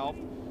to 12th.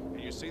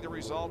 And you see the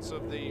results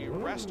of the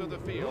rest of the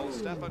field.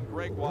 Stefan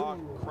Gregoire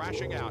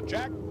crashing out.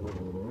 Jack?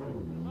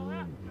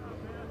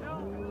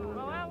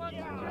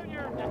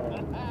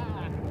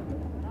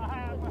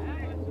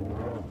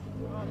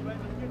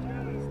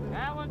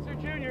 Al Unser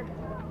Jr.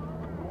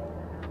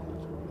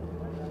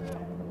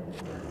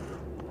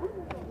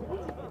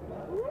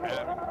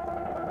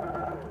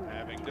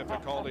 Having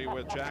difficulty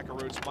with Jack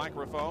Arut's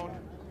microphone.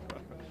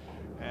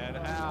 And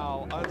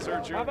Al Unser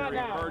Jr.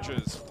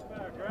 emerges.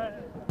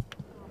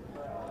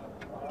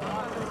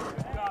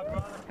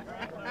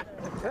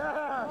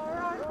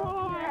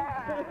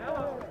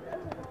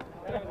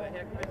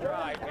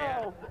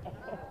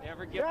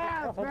 Never give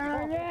up.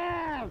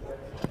 Yes!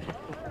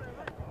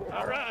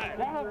 All right.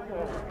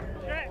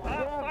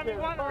 Let me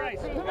won the race.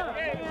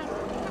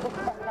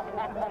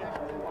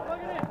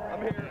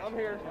 I'm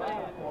here.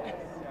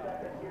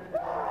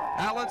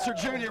 Al Unser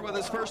Jr. with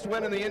his first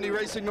win in the Indy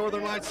Racing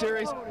Northern Lights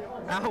Series.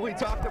 Al, we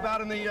talked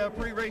about in the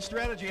pre-race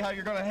strategy how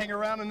you're going to hang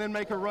around and then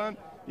make a run.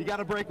 You got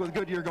a break with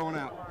Goodyear going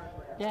out.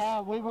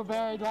 Yeah, we were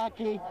very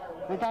lucky.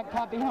 We got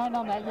caught behind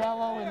on that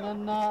yellow, and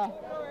then I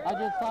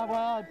just thought,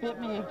 well, it bit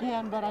me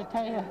again. But I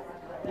tell you,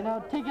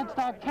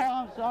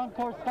 Tickets.com's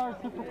Encore Star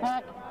Super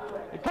PAC,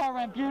 the car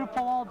ran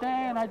beautiful all day,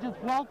 and I just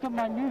welcome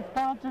my new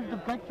sponsors to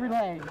victory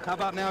lane. How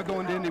about now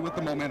going to Indy with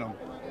the momentum?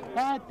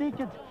 I think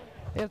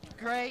it's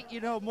great.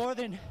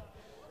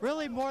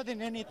 Really more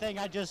than anything,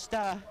 I just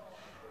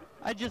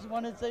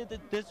want to say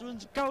that this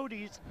one's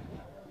Cody's.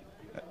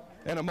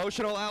 An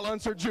emotional Al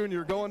Unser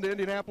Jr. going to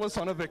Indianapolis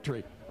on a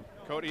victory.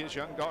 Cody, his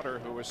young daughter,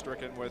 who was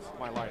stricken with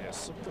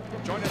myelitis.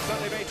 Join us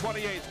Sunday, May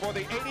 28th for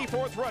the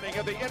 84th running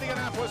of the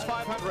Indianapolis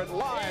 500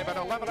 live at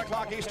 11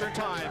 o'clock Eastern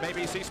Time.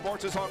 ABC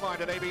Sports is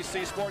online at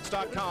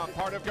abcsports.com,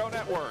 part of Go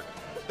Network.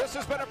 This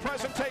has been a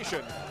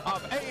presentation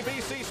of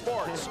ABC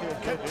Sports,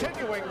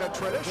 continuing the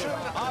tradition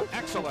of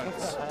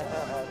excellence.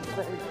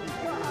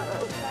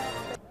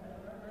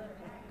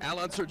 Al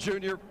Unser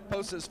Jr.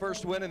 posts his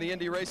first win in the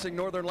Indy Racing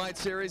Northern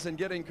Lights Series and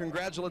getting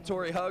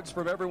congratulatory hugs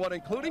from everyone,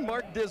 including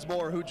Mark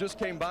Dismore, who just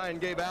came by and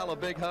gave Al a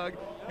big hug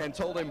and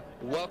told him,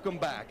 welcome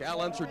back.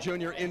 Al Unser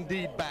Jr.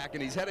 indeed back,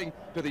 and he's heading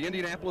to the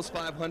Indianapolis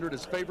 500,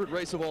 his favorite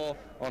race of all,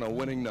 on a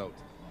winning note.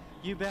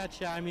 You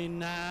betcha. I mean,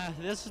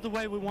 this is the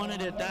way we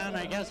wanted it done.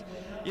 I guess,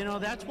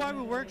 that's why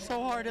we worked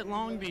so hard at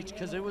Long Beach,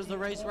 because it was the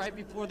race right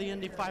before the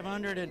Indy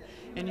 500,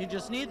 and you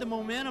just need the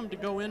momentum to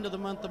go into the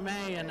month of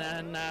May.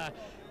 And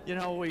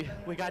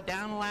we got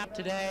down a lap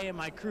today, and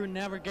my crew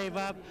never gave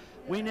up.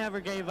 We never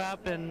gave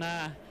up, and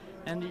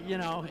and you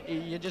know,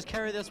 you just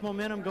carry this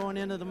momentum going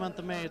into the month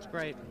of May. It's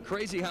great.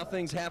 Crazy how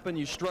things happen.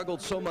 You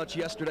struggled so much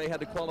yesterday, had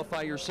to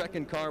qualify your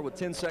second car with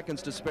 10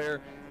 seconds to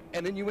spare,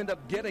 and then you end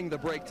up getting the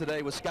break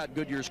today with Scott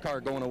Goodyear's car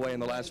going away in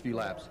the last few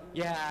laps.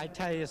 Yeah, I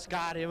tell you,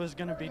 Scott, it was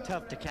going to be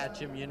tough to catch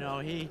him. You know,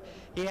 he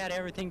had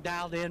everything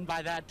dialed in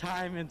by that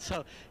time, and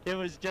so it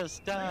was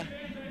just,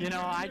 you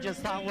know, I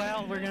just thought,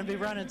 well, we're going to be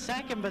running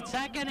second, but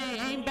second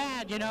ain't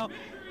bad, you know.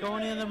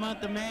 Going into the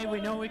month of May,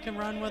 we know we can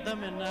run with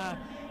them, and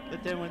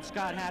but then when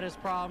Scott had his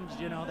problems,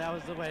 you know, that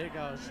was the way it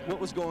goes. What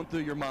was going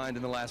through your mind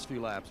in the last few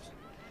laps?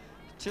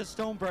 Just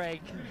don't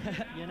break,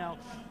 you know,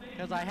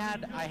 because I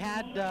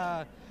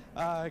had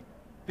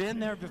been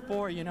there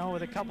before, you know,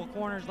 with a couple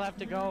corners left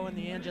to go and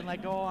the engine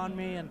let go on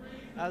me, and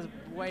I was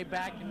way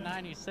back in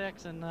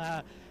 '96, and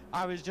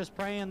I was just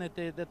praying that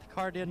the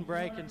car didn't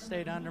break and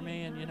stayed under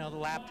me, and you know, the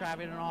lap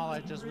traffic and all. I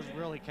just was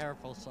really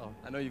careful. So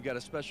I know you've got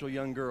a special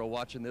young girl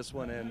watching this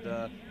one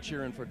and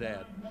cheering for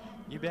Dad.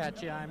 You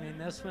betcha. I mean,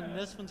 this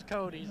one's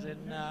Cody's,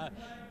 and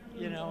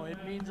you know, it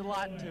means a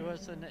lot to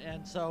us,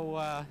 and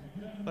so,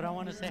 but I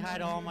want to say hi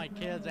to all my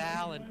kids,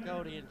 Al and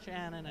Cody and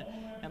Shannon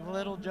and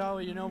little Joe.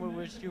 You know, we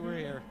wish you were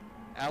here.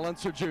 Al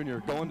Unser Jr.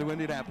 going to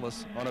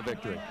Indianapolis on a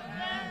victory.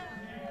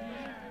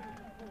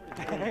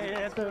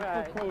 That's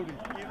right. Cody.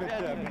 Good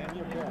job,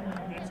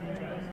 man.